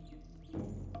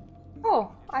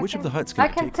 Oh, Which of the huts can I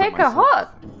can take a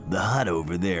hut. The hut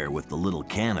over there with the little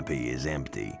canopy is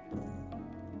empty.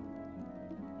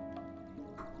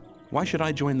 Why should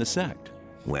I join the sect?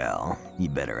 Well, you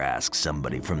better ask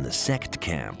somebody from the sect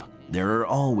camp. There are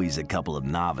always a couple of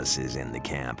novices in the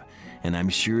camp, and I'm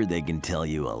sure they can tell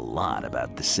you a lot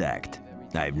about the sect.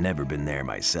 I've never been there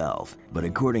myself, but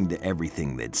according to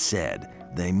everything that's said,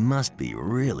 they must be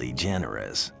really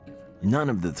generous. None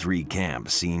of the three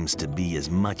camps seems to be as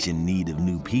much in need of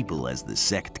new people as the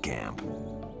sect camp.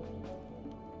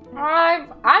 I'm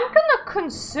gonna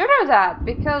consider that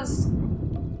because...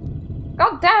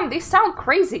 God damn, these sound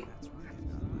crazy.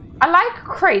 I like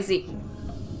crazy.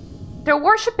 They're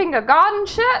worshipping a god and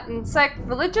shit, and it's like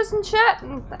religious and shit,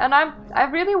 and I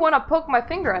really want to poke my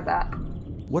finger at that.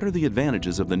 What are the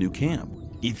advantages of the new camp?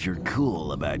 If you're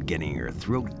cool about getting your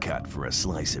throat cut for a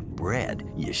slice of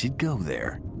bread, you should go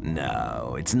there.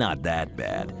 No, it's not that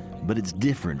bad, but it's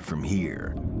different from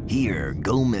here. Here,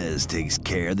 Gomez takes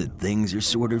care that things are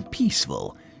sort of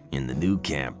peaceful. In the new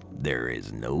camp, there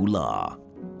is no law.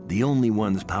 The only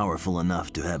ones powerful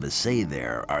enough to have a say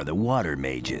there are the water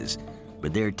mages,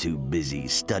 but they're too busy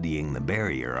studying the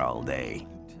barrier all day.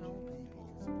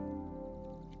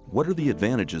 What are the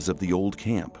advantages of the old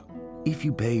camp? If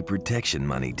you pay protection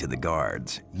money to the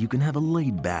guards, you can have a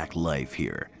laid-back life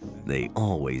here. They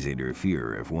always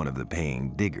interfere if one of the paying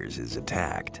diggers is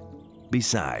attacked.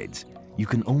 Besides, you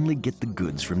can only get the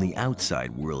goods from the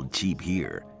outside world cheap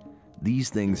here. These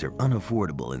things are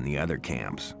unaffordable in the other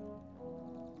camps.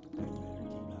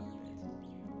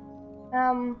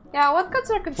 Yeah, what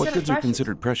goods are considered What goods precious? are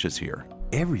considered precious here?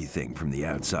 Everything from the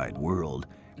outside world.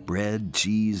 Bread,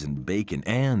 cheese, and bacon,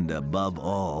 and above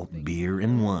all, beer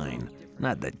and wine.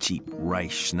 Not the cheap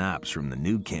rice schnapps from the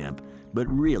new camp, but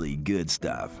really good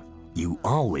stuff. You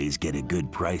always get a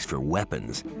good price for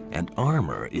weapons, and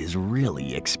armor is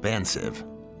really expensive.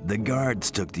 The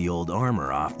guards took the old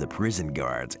armor off the prison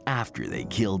guards after they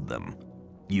killed them.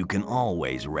 You can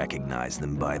always recognize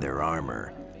them by their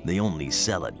armor. They only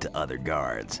sell it to other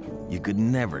guards. You could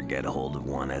never get a hold of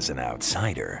one as an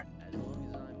outsider.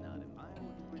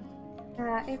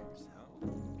 If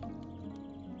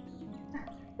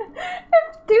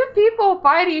two people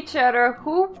fight each other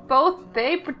who both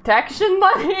pay protection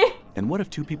money? And what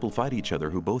if two people fight each other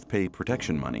who both pay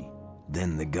protection money?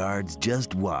 Then the guards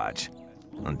just watch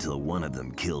until one of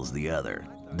them kills the other.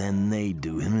 Then they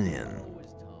do him in.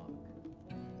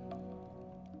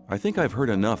 I think I've heard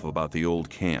enough about the old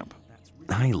camp.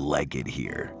 I like it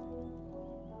here.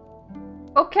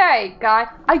 Okay, guy.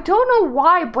 I don't know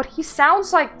why, but he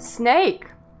sounds like Snake.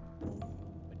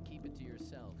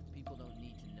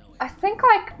 I think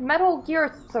like Metal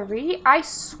Gear 3, I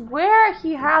swear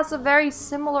he has a very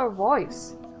similar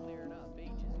voice.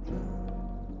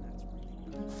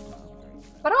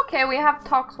 But okay, we have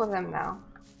talks with him now.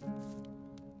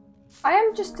 I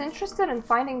am just interested in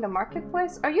finding the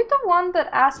marketplace. Are you the one that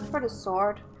asked for the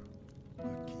sword?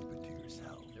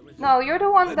 No, you're the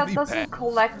one that doesn't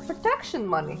collect protection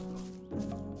money.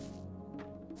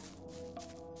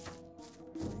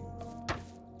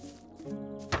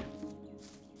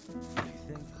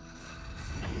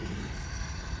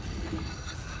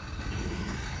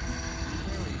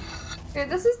 Okay,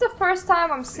 this is the first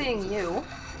time I'm seeing you.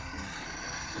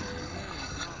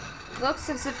 Looks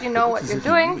as if you know what you're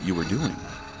doing. What you were doing.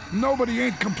 Nobody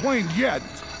ain't complained yet,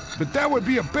 but that would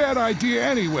be a bad idea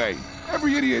anyway.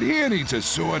 Every idiot here needs a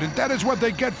sword, and that is what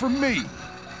they get from me.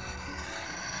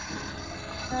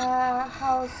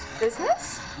 How's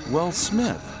business? Well,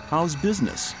 Smith, how's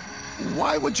business?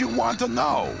 Why would you want to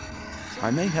know? I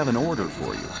may have an order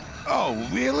for you. Oh,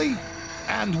 really?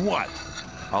 And what?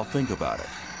 I'll think about it.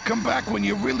 Come back when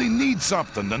you really need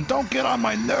something, and don't get on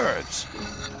my nerves.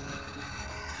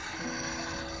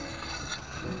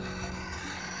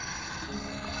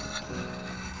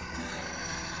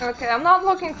 Okay, I'm not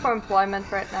looking for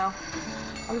employment right now.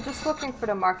 I'm just looking for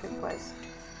the marketplace.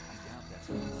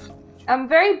 I'm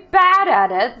very bad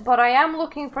at it, but I am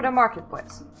looking for the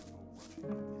marketplace.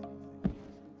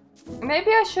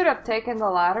 Maybe I should have taken the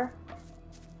ladder.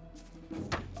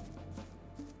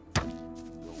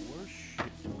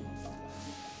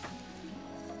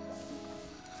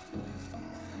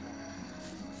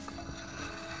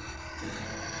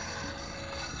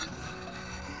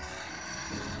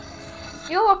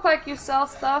 You look like you sell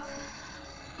stuff.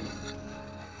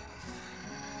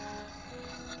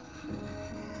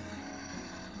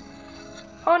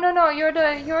 Oh no, you're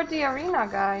the arena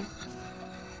guy.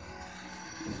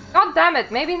 God damn it,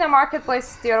 maybe the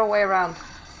marketplace is the other way around.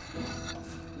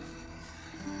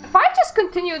 If I just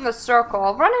continue in the circle,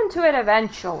 I'll run into it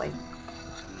eventually.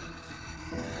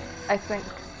 I think.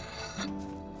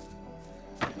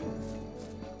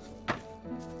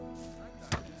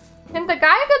 Can the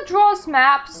guy that draws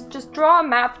maps just draw a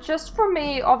map just for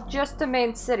me of just the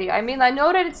main city? I mean, I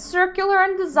know that it's circular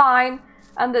in design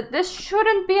and that this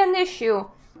shouldn't be an issue,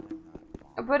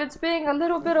 but it's being a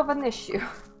little bit of an issue.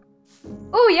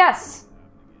 Oh, yes!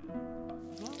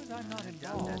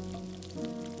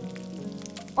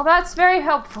 Well, that's very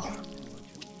helpful.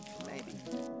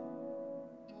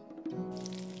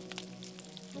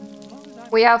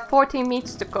 We have 14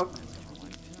 meats to cook.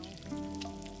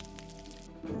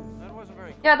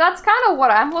 Yeah, that's kind of what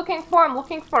I'm looking for. I'm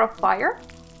looking for a fire.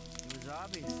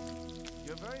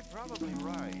 You're very probably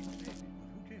right.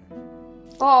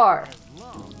 4.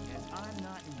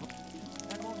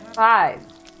 5.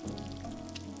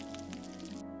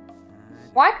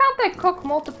 Why can't they cook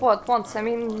multiple at once? I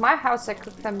mean, in my house I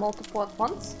cook them multiple at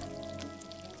once.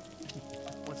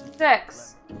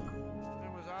 6.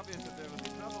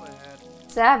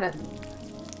 7.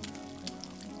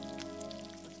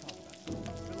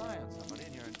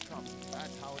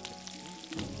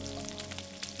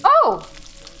 Oh!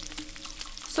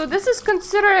 So this is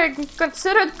considered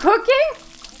cooking?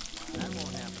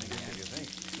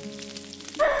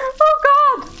 Oh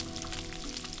god!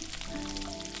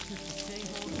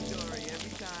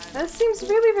 That seems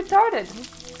really retarded.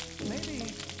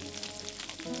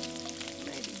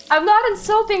 I'm not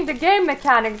insulting the game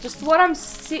mechanic, just what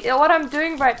I'm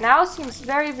doing right now seems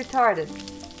very retarded.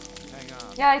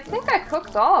 Yeah, I think I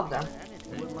cooked all of them.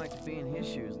 Wouldn't like to be in his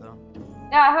shoes, though.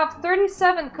 Yeah, I have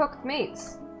 37 cooked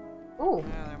meats. Ooh.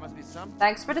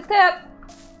 Thanks for the tip.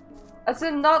 As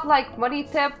in not like money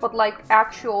tip, but like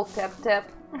actual tip.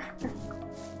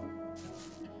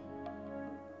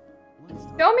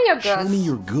 Show me your goods. Show me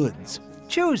your goods.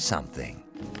 Choose something.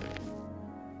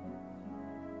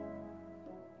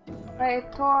 A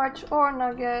torch, ore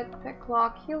nugget,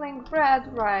 picklock, healing bread,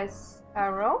 rice,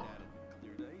 arrow.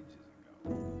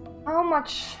 How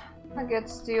much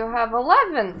nuggets do you have?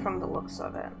 11 from the looks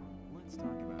of it.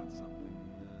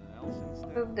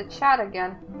 Move the chat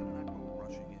again.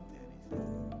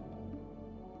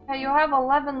 Okay, you have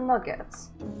 11 nuggets.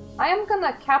 I am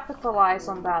gonna capitalize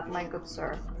on that, my good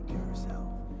sir.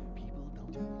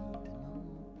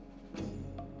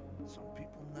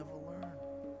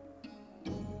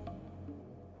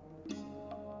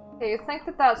 Okay, you think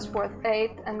that that's worth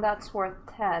 8 and that's worth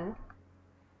 10.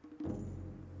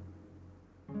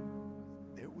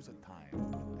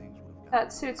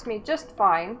 That suits me just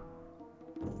fine.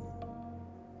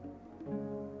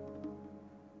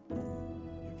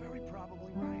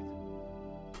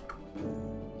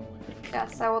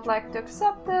 Yes, I would like to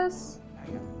accept this.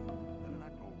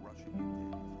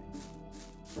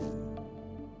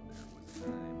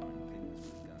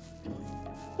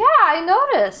 I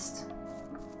noticed.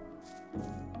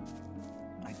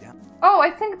 Oh,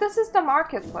 I think this is the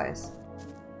marketplace.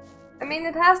 I mean,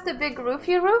 it has the big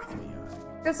roofy roof.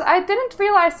 Because I didn't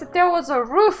realize that there was a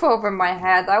roof over my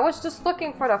head. I was just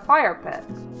looking for the fire pit.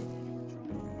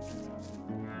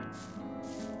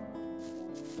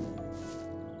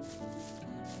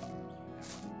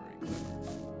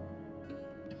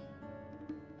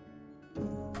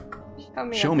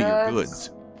 Show me your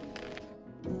goods.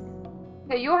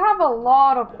 Okay, you have a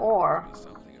lot of ore.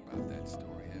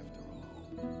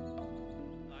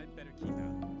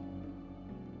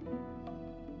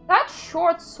 That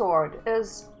short sword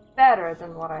is better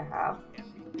than what I have.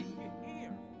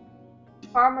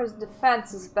 Farmer's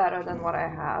defense is better than what I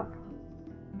have.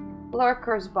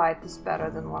 Lurker's bite is better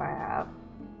than what I have.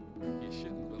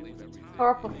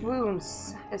 Thorpe of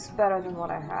wounds is better than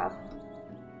what I have.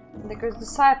 Nicker's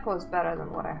disciple is better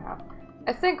than what I have.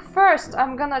 I think first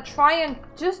I'm gonna try and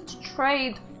just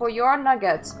trade for your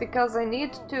nuggets because I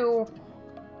need to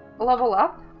level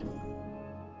up.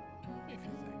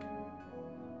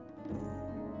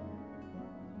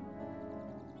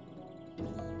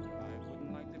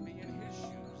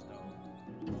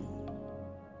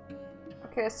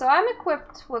 Okay, so I'm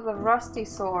equipped with a rusty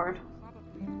sword.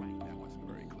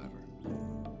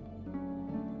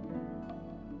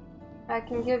 I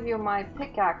can give you my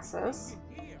pickaxes,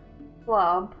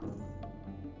 club,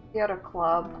 the other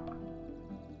club,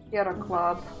 the other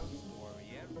club,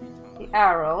 the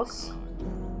arrows.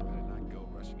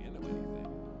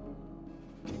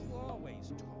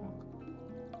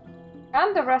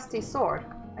 And the rusty sword.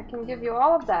 I can give you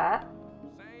all of that.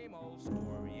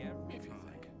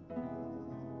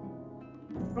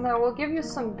 And I will give you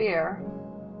some beer.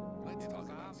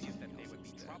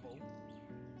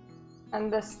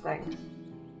 And this thing.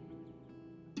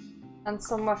 And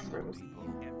some mushrooms.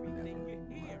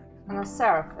 And a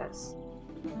Seraphis.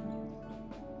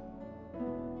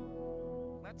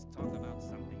 Let's talk about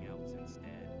something else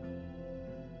instead.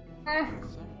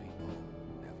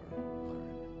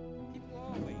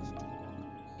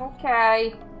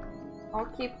 Okay. I'll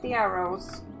keep the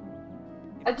arrows.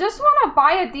 I just want to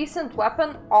buy a decent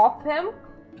weapon off him.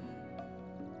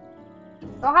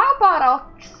 So how about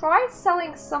I'll try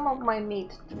selling some of my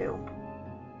meat too.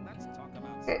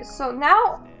 Okay, so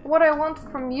now what I want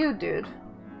from you, dude,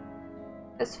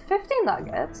 is 50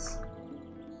 nuggets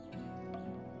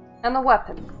and a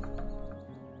weapon.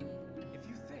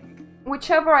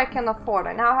 Whichever I can afford.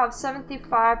 I now have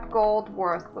 75 gold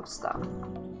worth of stuff.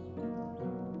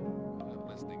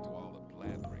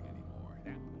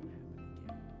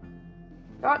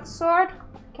 Short sword?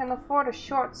 I can afford a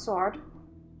short sword.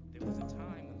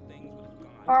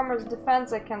 Farmer's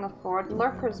defense I can afford.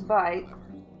 Lurker's bite.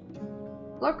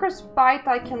 Lurker's bite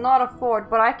I cannot afford,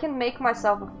 but I can make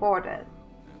myself afford it.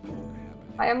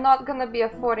 I am not gonna be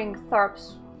affording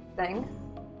Tharp's thing.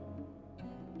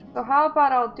 So how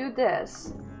about I'll do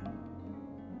this?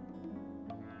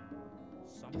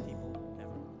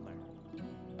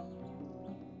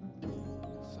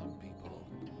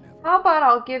 How about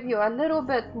I'll give you a little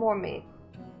bit more meat?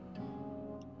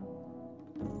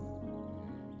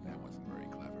 That wasn't very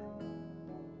clever.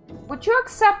 Would you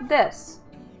accept this?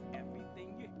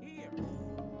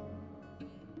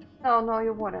 No, no,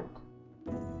 you wouldn't.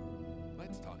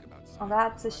 Let's talk about Oh,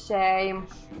 that's a shame.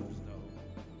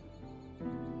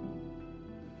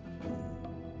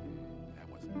 that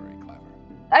wasn't very clever.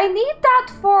 I need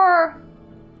that for...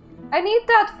 I need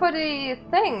that for the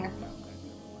thing.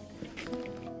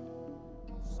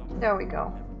 There we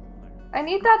go. I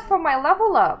need that for my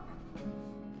level up.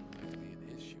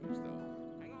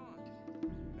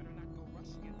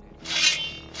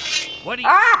 What do you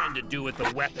intend to do with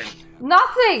the weapon?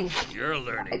 Nothing! You're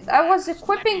learning. I was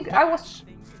equipping... I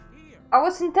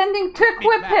was intending to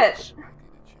equip it!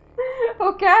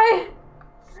 Okay?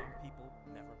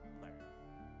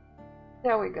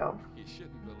 There we go. You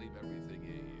shouldn't believe everything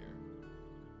you hear.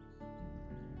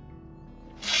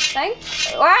 Thank...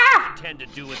 Ah! Intend to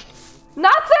do with...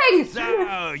 Nothing!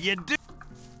 So, you do...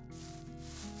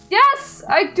 Yes!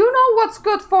 I do know what's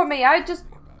good for me.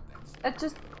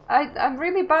 I'm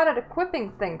really bad at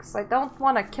equipping things. I don't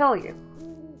want to kill you.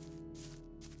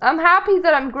 I'm happy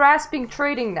that I'm grasping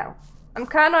trading now. I'm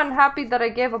kind of unhappy that I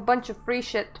gave a bunch of free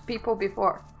shit to people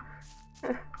before.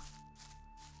 You're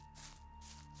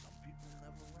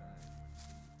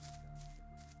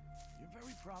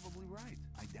very probably right.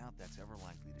 I doubt that's ever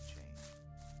likely to change.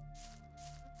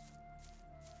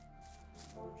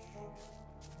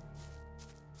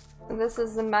 This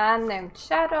is a man named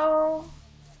Shadow.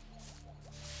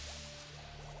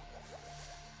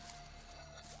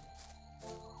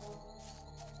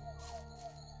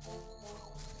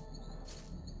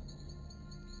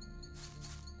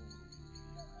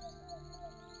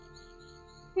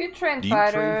 You train Do you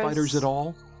fighters. train fighters at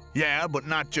all? Yeah, but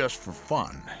not just for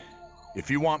fun. If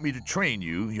you want me to train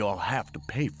you, you'll have to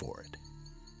pay for it.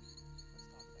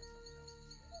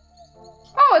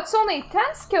 Oh, it's only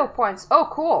 10 skill points. Oh,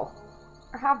 cool.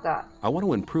 I have that. I want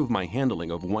to improve my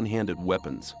handling of one-handed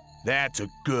weapons. That's a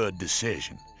good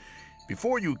decision.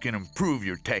 Before you can improve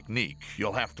your technique,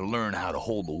 you'll have to learn how to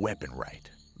hold the weapon right.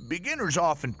 Beginners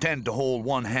often tend to hold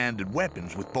one-handed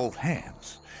weapons with both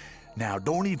hands. Now,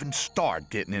 don't even start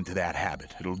getting into that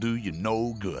habit. It'll do you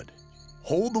no good.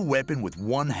 Hold the weapon with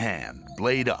one hand,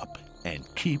 blade up, and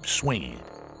keep swinging it.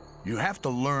 You have to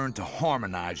learn to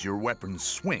harmonize your weapon's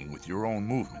swing with your own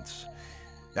movements.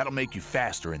 That'll make you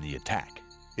faster in the attack.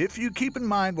 If you keep in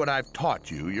mind what I've taught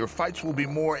you, your fights will be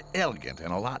more elegant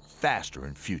and a lot faster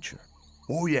in future.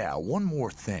 Oh yeah, one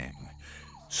more thing.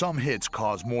 Some hits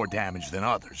cause more damage than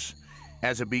others.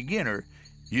 As a beginner,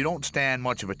 you don't stand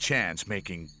much of a chance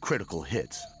making critical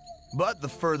hits. But the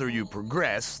further you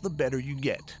progress, the better you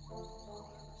get.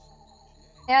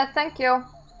 Yeah, thank you.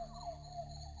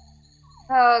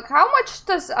 How much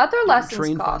does other lessons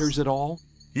train cost? fighters at all?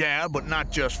 Yeah, but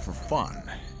not just for fun.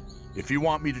 If you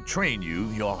want me to train you,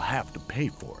 you'll have to pay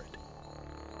for it.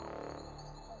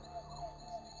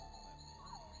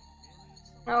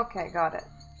 Okay, got it.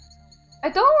 I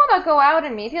don't want to go out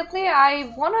immediately.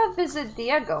 I want to visit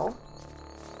Diego.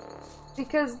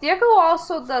 Because Diego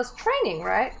also does training,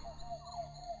 right?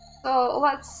 So,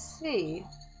 let's see.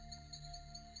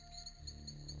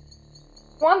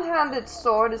 One-handed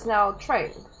sword is now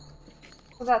trained.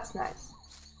 So that's nice.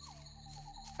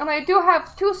 And I do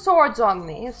have 2 swords on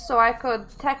me, so I could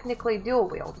technically dual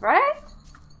wield, right?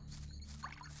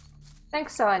 Think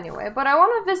so anyway, but I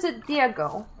want to visit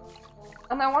Diego.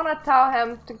 And I want to tell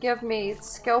him to give me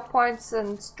skill points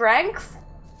and strength.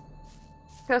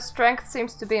 Because strength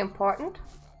seems to be important.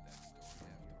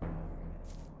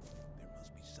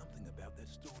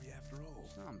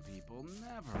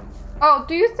 Oh,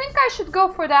 do you think I should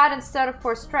go for that instead of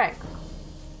for strength?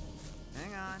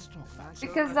 Hang on.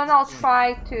 Because then I'll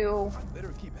try to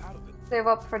save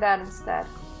up for that instead.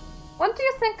 When do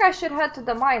you think I should head to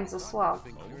the mines as well?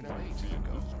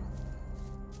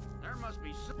 There must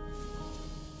be some...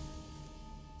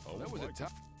 Oh, that was a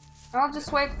tough. I'll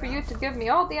just wait for you to give me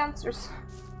all the answers.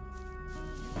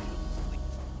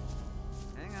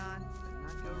 Hang on. Better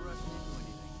not go rushing into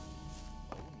anything.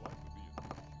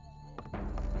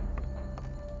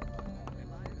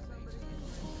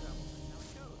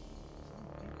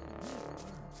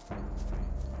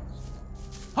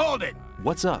 Hold it!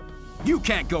 What's up? You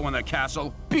can't go in the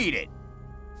castle. Beat it!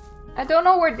 I don't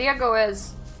know where Diego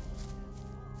is.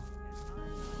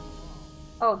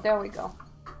 Oh, there we go.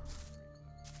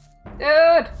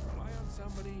 Dude!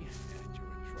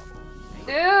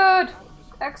 Dude!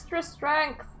 Extra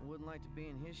strength.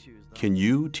 Can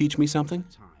you teach me something?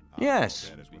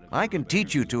 Yes, I can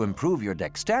teach you to improve your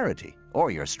dexterity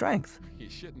or your strength. You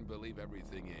shouldn't believe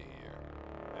everything you hear.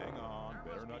 Hang on,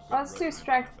 better not. Let's do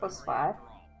strength +5.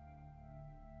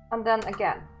 And then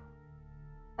again.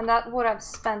 And that would have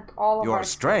spent all of our Your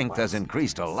strength skill has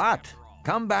increased a lot.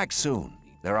 Come back soon.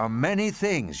 There are many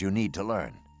things you need to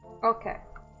learn. points. Okay.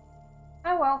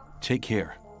 I will. Take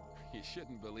care. You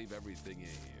shouldn't believe everything you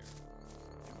hear.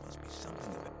 There must be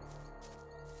something about.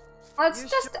 Let's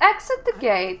just exit the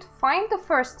gate, find the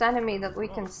first enemy that we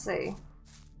can see.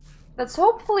 That's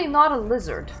hopefully not a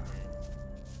lizard.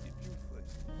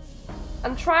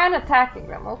 And try on attacking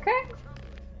them, okay?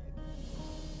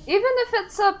 Even if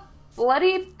it's a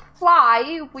bloody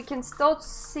fly, we can still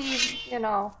see, you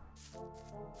know...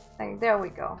 thing. There we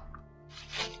go.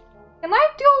 Can I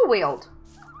dual wield?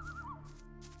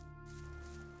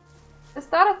 Is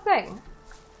that a thing?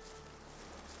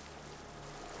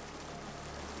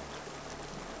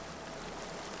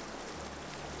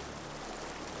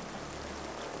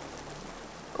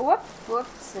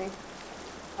 Whoopsie.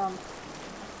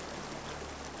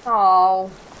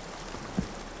 Oh.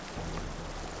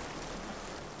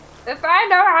 If I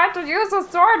know how to use a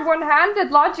sword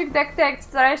one-handed, logic dictates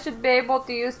that I should be able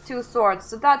to use 2 swords,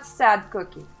 so that's sad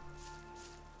cookie.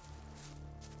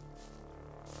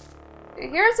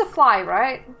 Here's a fly,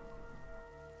 right?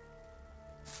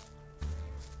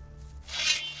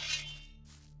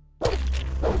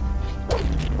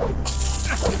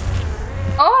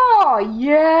 Oh,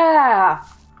 yeah!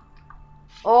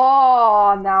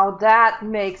 Oh, now that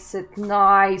makes it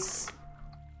nice.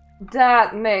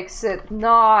 That makes it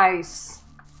nice.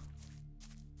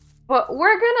 But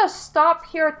we're gonna stop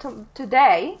here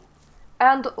today,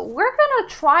 and we're gonna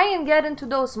try and get into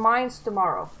those mines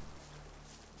tomorrow.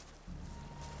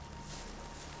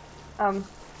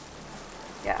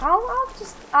 Yeah,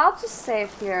 I'll just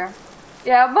save here.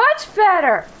 Yeah, much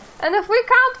better. And if we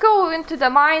can't go into the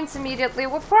mines immediately,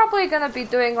 we're probably gonna be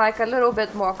doing like a little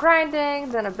bit more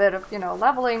grinding, then a bit of, you know,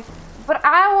 leveling. But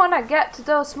I wanna get to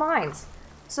those mines.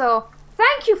 So,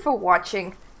 thank you for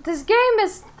watching. This game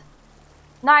is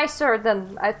nicer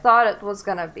than I thought it was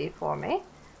gonna be for me.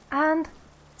 And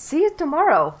see you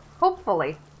tomorrow,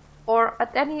 hopefully. Or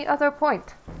at any other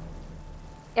point.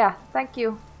 Yeah, thank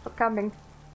you for coming.